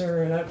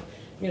concern.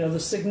 The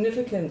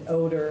significant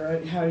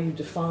odor, how you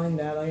define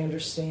that, I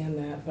understand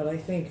that, but I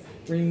think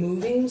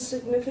removing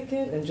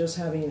significant and just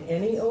having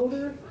any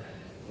odor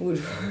would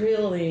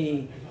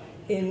really,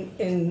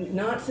 in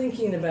not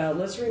thinking about,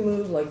 let's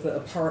remove like the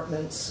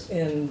apartments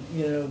and,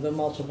 the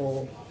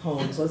multiple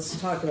homes.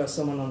 Let's talk about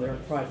someone on their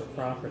private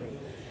property.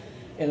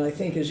 And I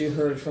think, as you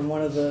heard from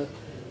one of the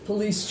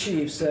police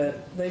chiefs,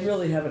 that they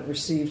really haven't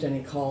received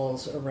any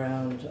calls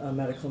around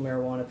medical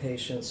marijuana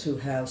patients who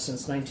have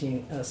since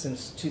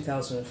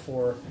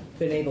 2004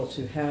 been able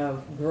to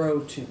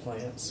grow 2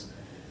 plants.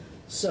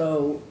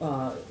 So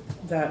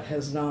that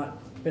has not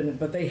been,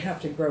 but they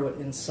have to grow it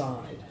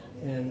inside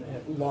in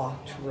a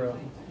locked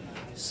room.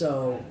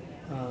 So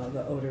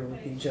the odor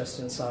would be just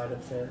inside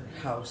of their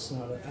house,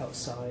 not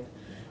outside.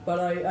 But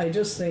I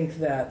just think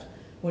that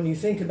when you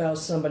think about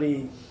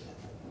somebody,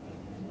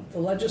 the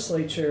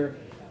legislature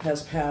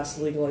has passed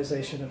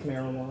legalization of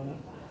marijuana.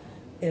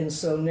 And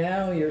so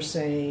now you're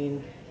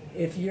saying,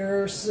 if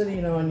you're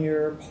sitting on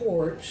your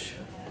porch,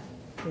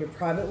 your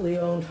privately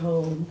owned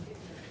home,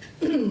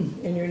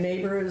 and your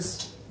neighbor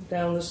is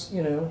down this,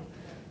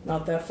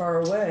 not that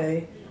far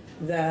away,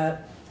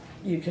 that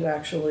you could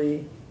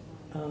actually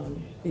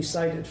be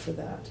cited for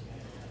that.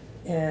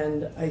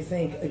 And I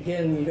think,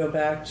 again, you go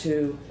back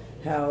to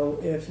how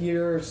if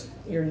your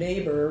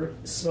neighbor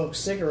smokes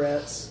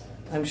cigarettes,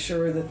 I'm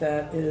sure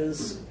that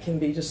can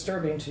be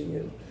disturbing to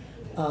you.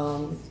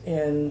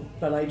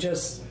 But I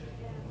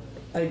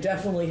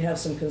definitely have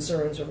some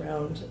concerns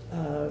around,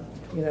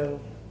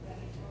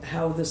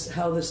 how this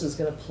is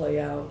going to play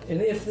out,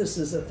 and if this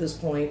is at this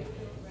point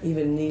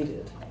even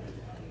needed.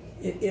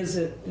 Is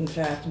it in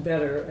fact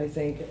better? I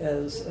think,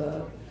 as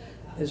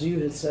you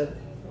had said,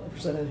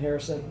 Representative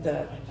Harrison,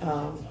 that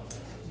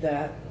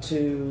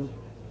to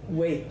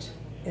wait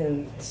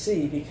and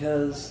see,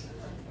 because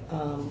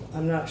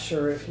I'm not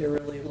sure if you're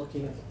really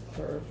looking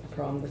for a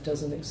problem that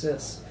doesn't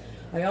exist.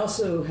 I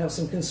also have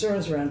some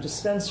concerns around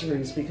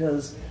dispensaries,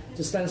 because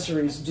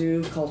dispensaries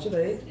do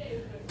cultivate,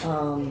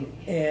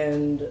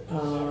 and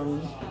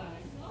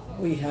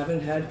we haven't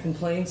had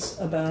complaints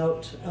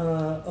about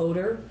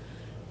odor.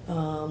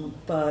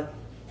 But,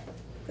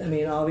 I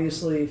mean,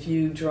 obviously, if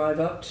you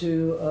drive up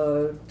to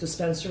a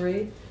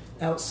dispensary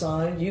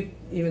outside,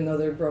 even though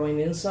they're growing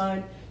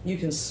inside, you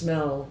can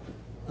smell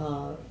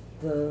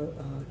the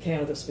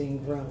cannabis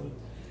being grown.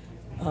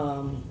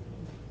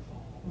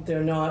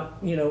 They're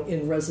not,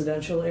 in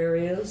residential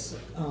areas,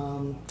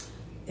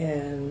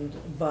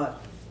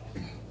 but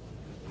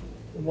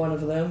one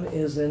of them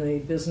is in a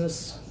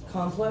business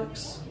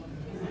complex.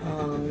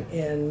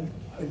 And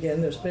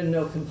again, there's been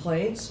no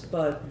complaints,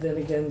 but then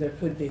again, there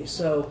could be.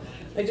 So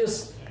I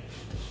just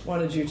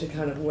wanted you to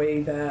kind of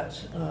weigh that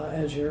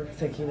as you're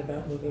thinking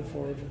about moving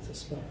forward with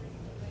this bill.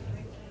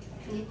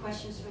 Any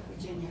questions for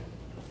Virginia?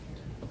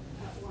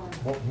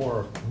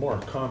 More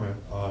comment.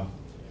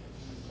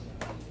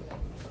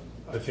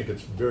 I think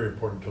it's very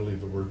important to leave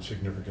the word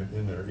significant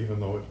in there, even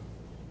though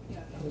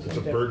it's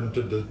a burden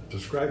to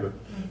describe it.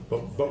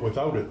 But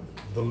without it,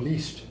 the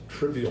least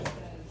trivial.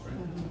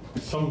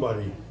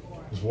 Somebody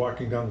is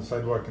walking down the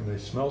sidewalk and they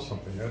smell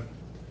something.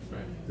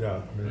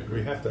 Yeah, I mean,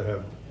 we have to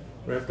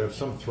have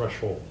some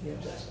threshold. Yeah.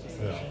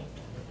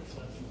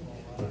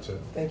 That's it.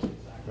 Thank you.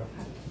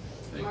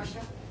 Yeah.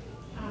 Marcia?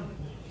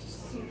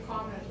 Just some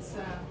comments.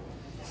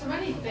 So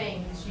many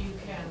things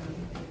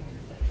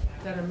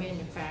that are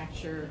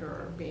manufactured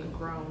or being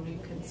grown, you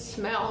can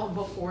smell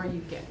before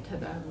you get to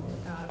them.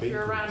 If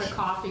you're around a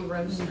coffee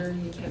roaster,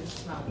 you can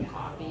smell the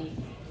coffee.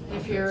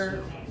 If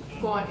you're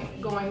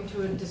going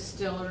to a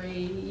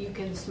distillery, you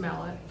can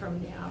smell it from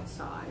the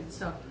outside.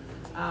 So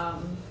I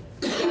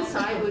guess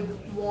I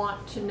would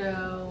want to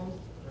know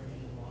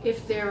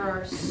if there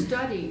are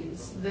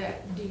studies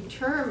that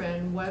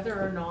determine whether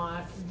or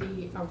not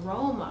the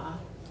aroma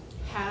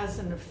has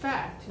an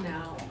effect.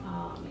 Now,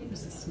 it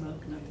was the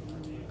smoke, not the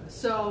aroma.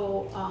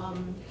 So,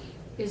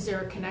 is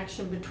there a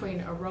connection between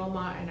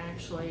aroma and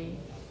actually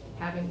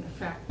having an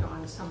effect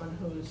on someone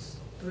who's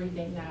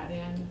breathing that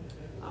in?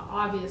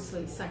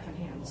 Obviously,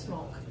 secondhand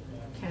smoke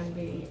can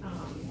be,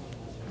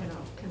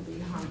 can be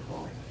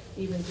harmful.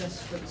 Even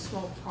just for the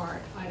smoke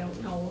part, I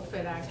don't know if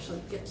it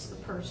actually gets the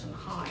person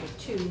high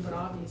too, but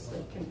obviously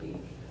it can be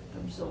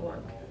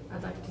absorbed.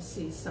 I'd like to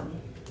see some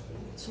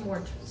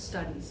more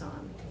studies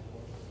on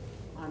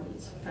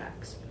these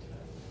effects.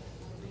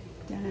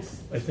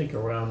 Dennis? I think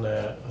around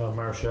that,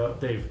 Marcia,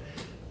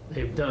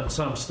 they've done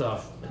some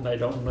stuff, and I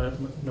don't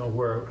know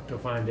where to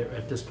find it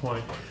at this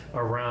point,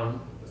 around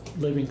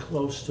living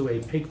close to a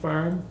pig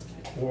farm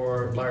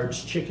or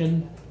large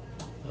chicken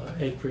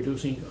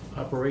egg-producing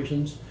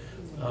operations,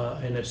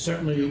 and it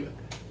certainly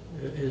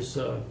is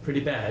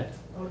pretty bad.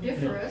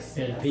 Odoriferous,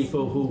 And yes.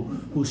 people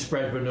who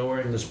spread manure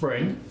in the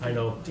spring, I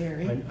know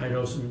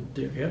some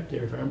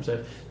dairy farms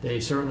that they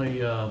certainly,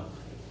 the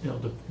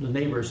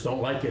neighbors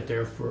don't like it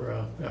there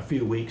for a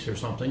few weeks or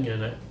something,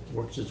 and it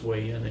works its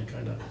way in and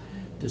kind of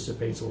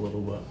dissipates a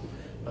little bit.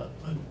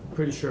 I'm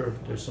pretty sure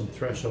there's some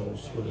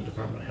thresholds with the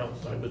Department of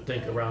Health, I would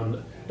think,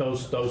 around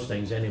those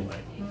things anyway.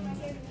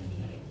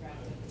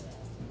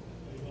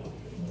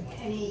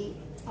 Any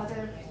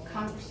other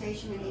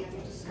conversation, any other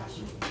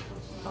discussion?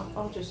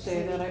 I'll just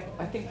say that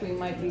I think we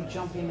might be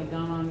jumping the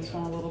gun on this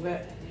one a little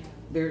bit.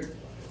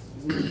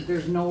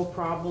 There's no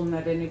problem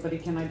that anybody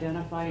can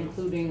identify,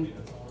 including,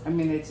 I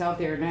mean, it's out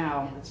there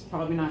now. It's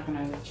probably not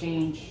going to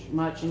change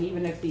much, and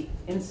even if the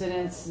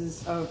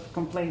incidences of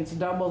complaints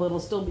double, it'll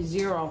still be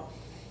zero.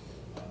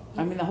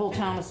 I mean, the whole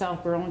town of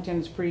South Burlington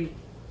is pretty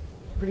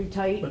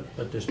tight.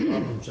 But there's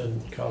problems in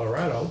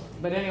Colorado.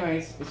 But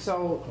anyways,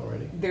 so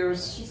already.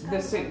 There's the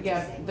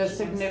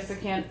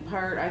significant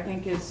part, I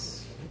think, is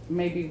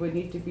maybe would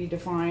need to be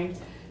defined,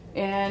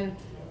 and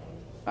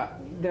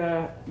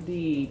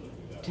the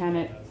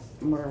tenant,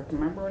 I can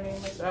remember her name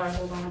is,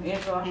 hold on,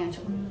 Angela,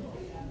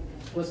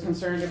 was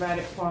concerned about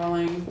it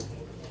falling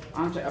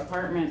onto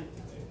apartment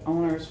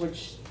owners,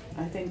 which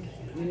I think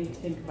we need to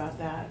think about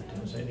that.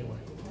 Anyway.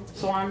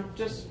 So I'm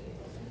just,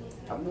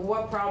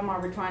 what problem are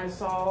we trying to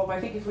solve?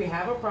 I think if we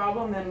have a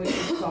problem, then we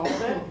can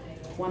solve it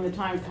when the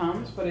time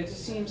comes, but it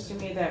just seems to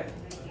me that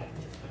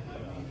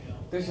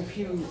there's a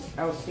few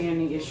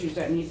outstanding issues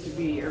that need to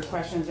be, or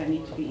questions that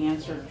need to be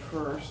answered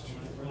first.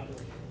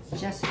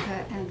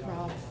 Jessica and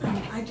Rob.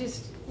 I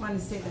just want to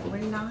say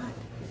that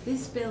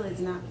this bill is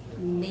not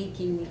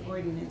making the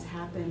ordinance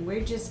happen.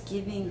 We're just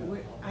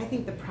giving, I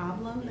think the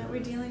problem that we're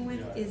dealing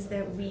with is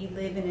that we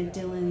live in a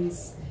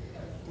Dillon's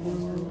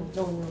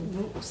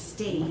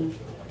state,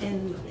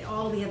 and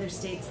all the other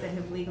states that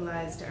have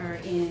legalized are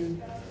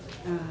in,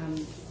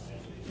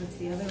 what's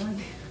the other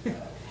one?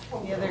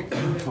 The other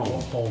kind of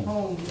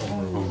home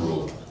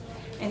rule.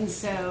 And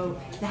so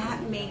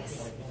that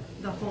makes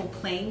the whole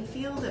playing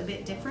field a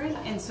bit different.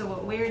 And so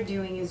what we're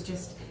doing is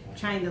just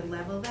trying to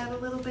level that a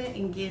little bit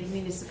and give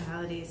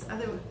municipalities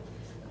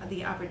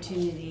the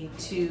opportunity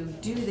to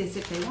do this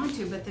if they want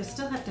to, but they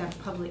still have to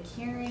have public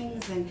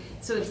hearings, and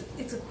so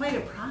it's quite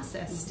a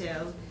process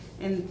still.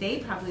 And they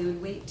probably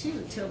would wait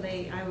too till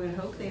I would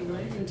hope they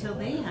would, until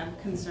they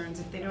have concerns.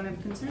 If they don't have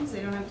concerns,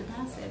 they don't have to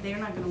pass it. They're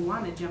not going to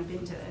want to jump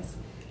into this,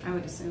 I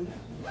would assume.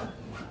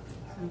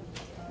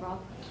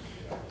 Rob?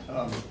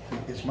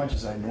 As much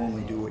as I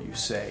normally do what you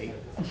say,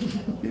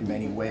 in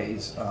many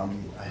ways,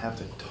 I have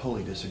to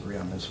totally disagree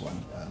on this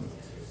one.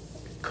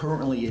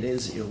 Currently, it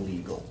is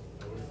illegal.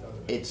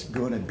 It's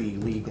going to be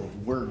legal.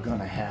 We're going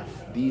to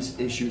have, these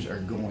issues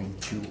are going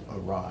to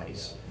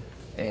arise.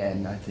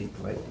 And I think,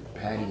 like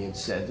Patty had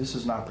said, this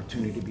is an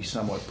opportunity to be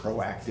somewhat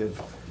proactive,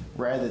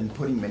 rather than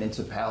putting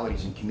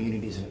municipalities and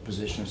communities in a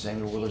position of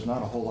saying, well, there's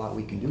not a whole lot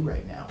we can do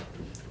right now.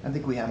 I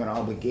think we have an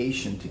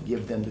obligation to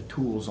give them the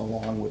tools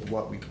along with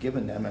what we've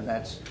given them, and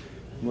that's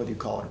whether you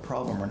call it a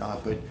problem or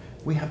not, but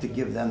we have to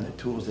give them the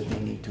tools that they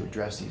need to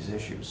address these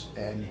issues.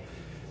 And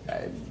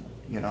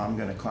I'm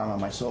going to climb on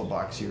my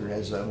soapbox here.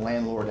 As a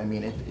landlord, I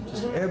mean, it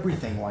just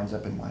everything winds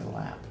up in my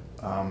lap.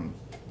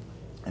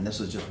 And this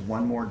is just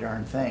one more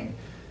darn thing.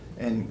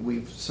 And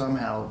we've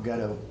somehow got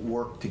to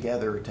work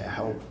together to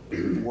help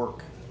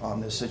work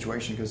on this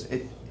situation, because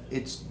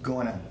it's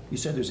going to, you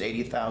said there's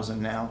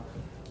 80,000 now.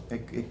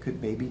 It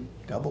could maybe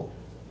double.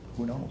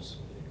 Who knows?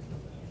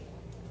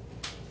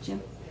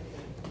 Jim?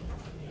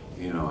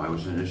 I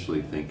was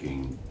initially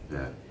thinking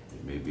that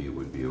maybe it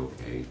would be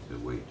okay to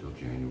wait till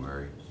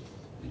January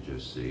and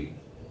just see.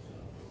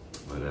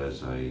 But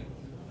as I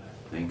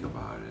think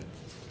about it,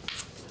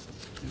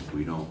 if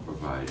we don't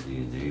provide the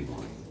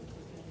enabling,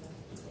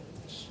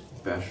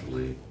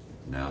 especially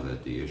now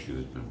that the issue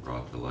has been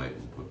brought to light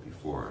and put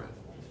before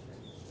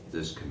it,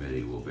 this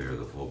committee will bear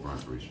the full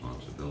brunt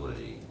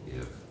responsibility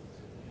if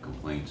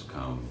complaints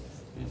come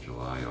in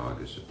July,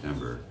 August,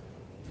 September,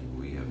 and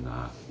we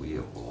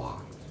have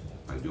blocked,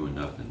 by doing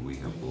nothing, we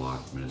have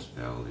blocked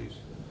municipalities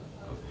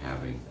of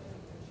having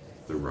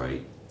the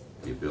right,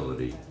 the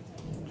ability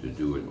to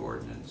do an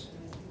ordinance,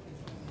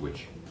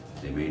 which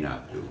they may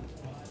not do,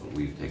 but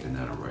we've taken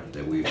that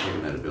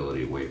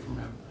ability away from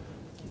him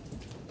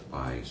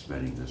by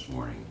spending this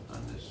morning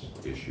on this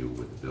issue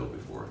with the bill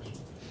before us.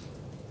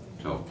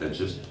 So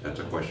that's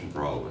a question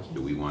for all of us.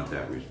 Do we want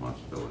that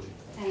responsibility?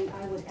 And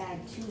I would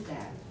add to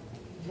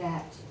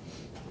that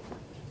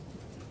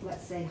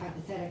let's say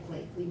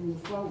hypothetically, we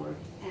move forward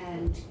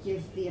and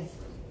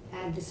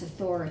add this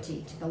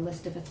authority to the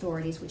list of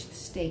authorities which the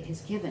state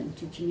has given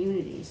to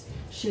communities,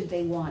 should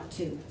they want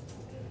to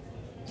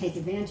take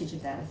advantage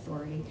of that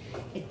authority.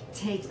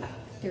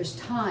 There's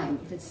time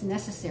that's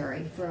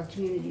necessary for a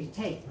community to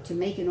take to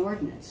make an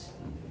ordinance.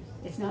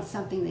 It's not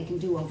something they can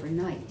do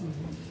overnight.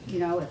 You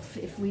know,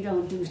 if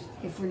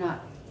we're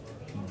not,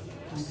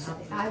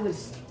 I would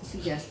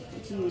suggest,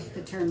 to use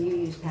the term you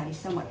use, Patty,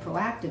 somewhat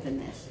proactive in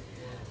this.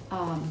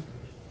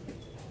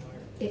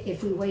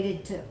 if we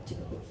waited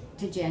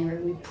to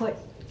January, we put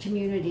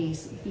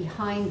communities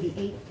behind the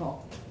eight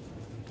ball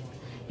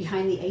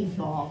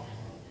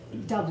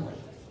doubly,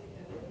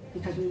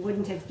 because we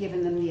wouldn't have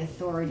given them the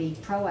authority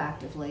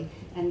proactively,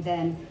 and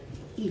then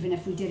even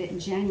if we did it in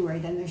January,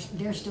 then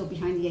they're still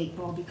behind the eight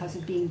ball because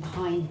of being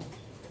behind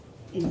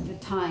in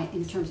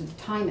terms of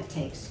the time it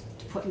takes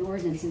to put an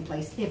ordinance in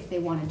place if they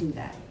want to do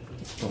that.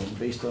 So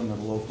based on the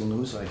local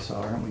news I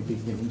saw, aren't we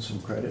being given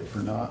some credit for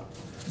not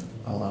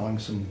allowing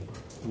some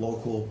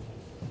local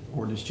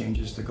ordinance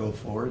changes to go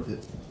forward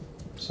that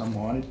some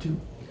wanted to?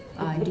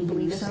 I do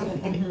believe so.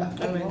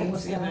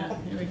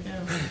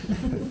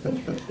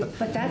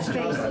 But that's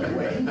based,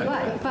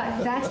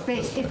 but that's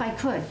based, if I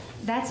could,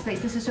 that's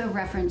based, this is a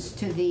reference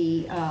to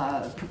the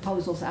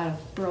proposals out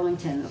of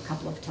Burlington a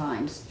couple of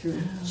times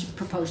through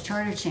proposed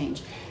charter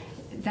change.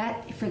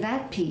 For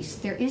that piece,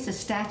 there is a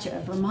statute, a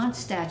Vermont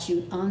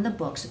statute on the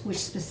books, which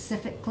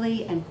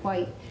specifically and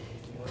quite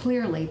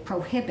clearly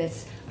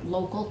prohibits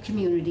local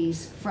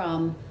communities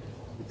from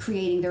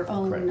creating their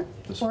own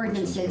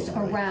ordinances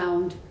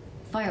around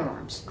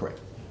firearms. Correct.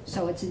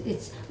 So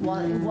it's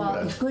while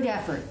it's good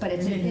effort, but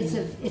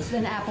it's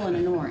an apple and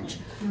an orange.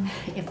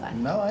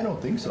 No, I don't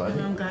think so. I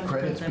think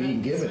credit's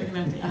being given.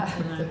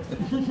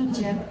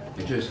 Jim?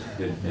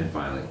 And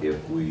finally,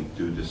 if we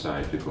do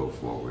decide to go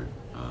forward,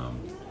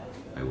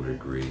 I would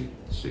agree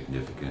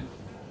significant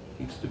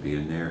needs to be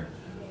in there.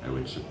 I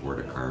would support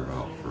a carve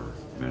out for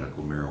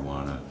medical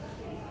marijuana,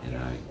 and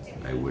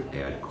I would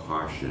add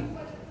caution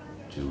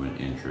to an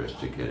interest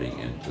to getting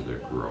into the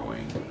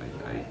growing.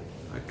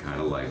 I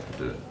kind of like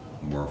the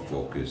more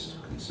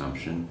focused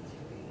consumption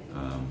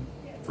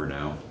for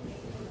now.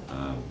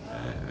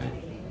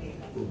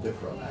 We'll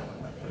differ on that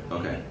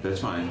one. Okay, that's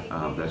fine.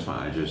 That's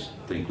fine. I just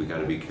think we got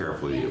to be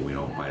careful that we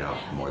don't bite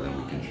off more than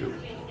we can chew.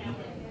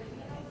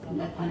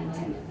 No pun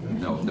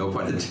intended. No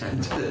pun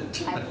intended.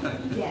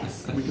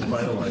 Yes. We can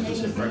finalize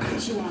this in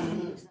practice.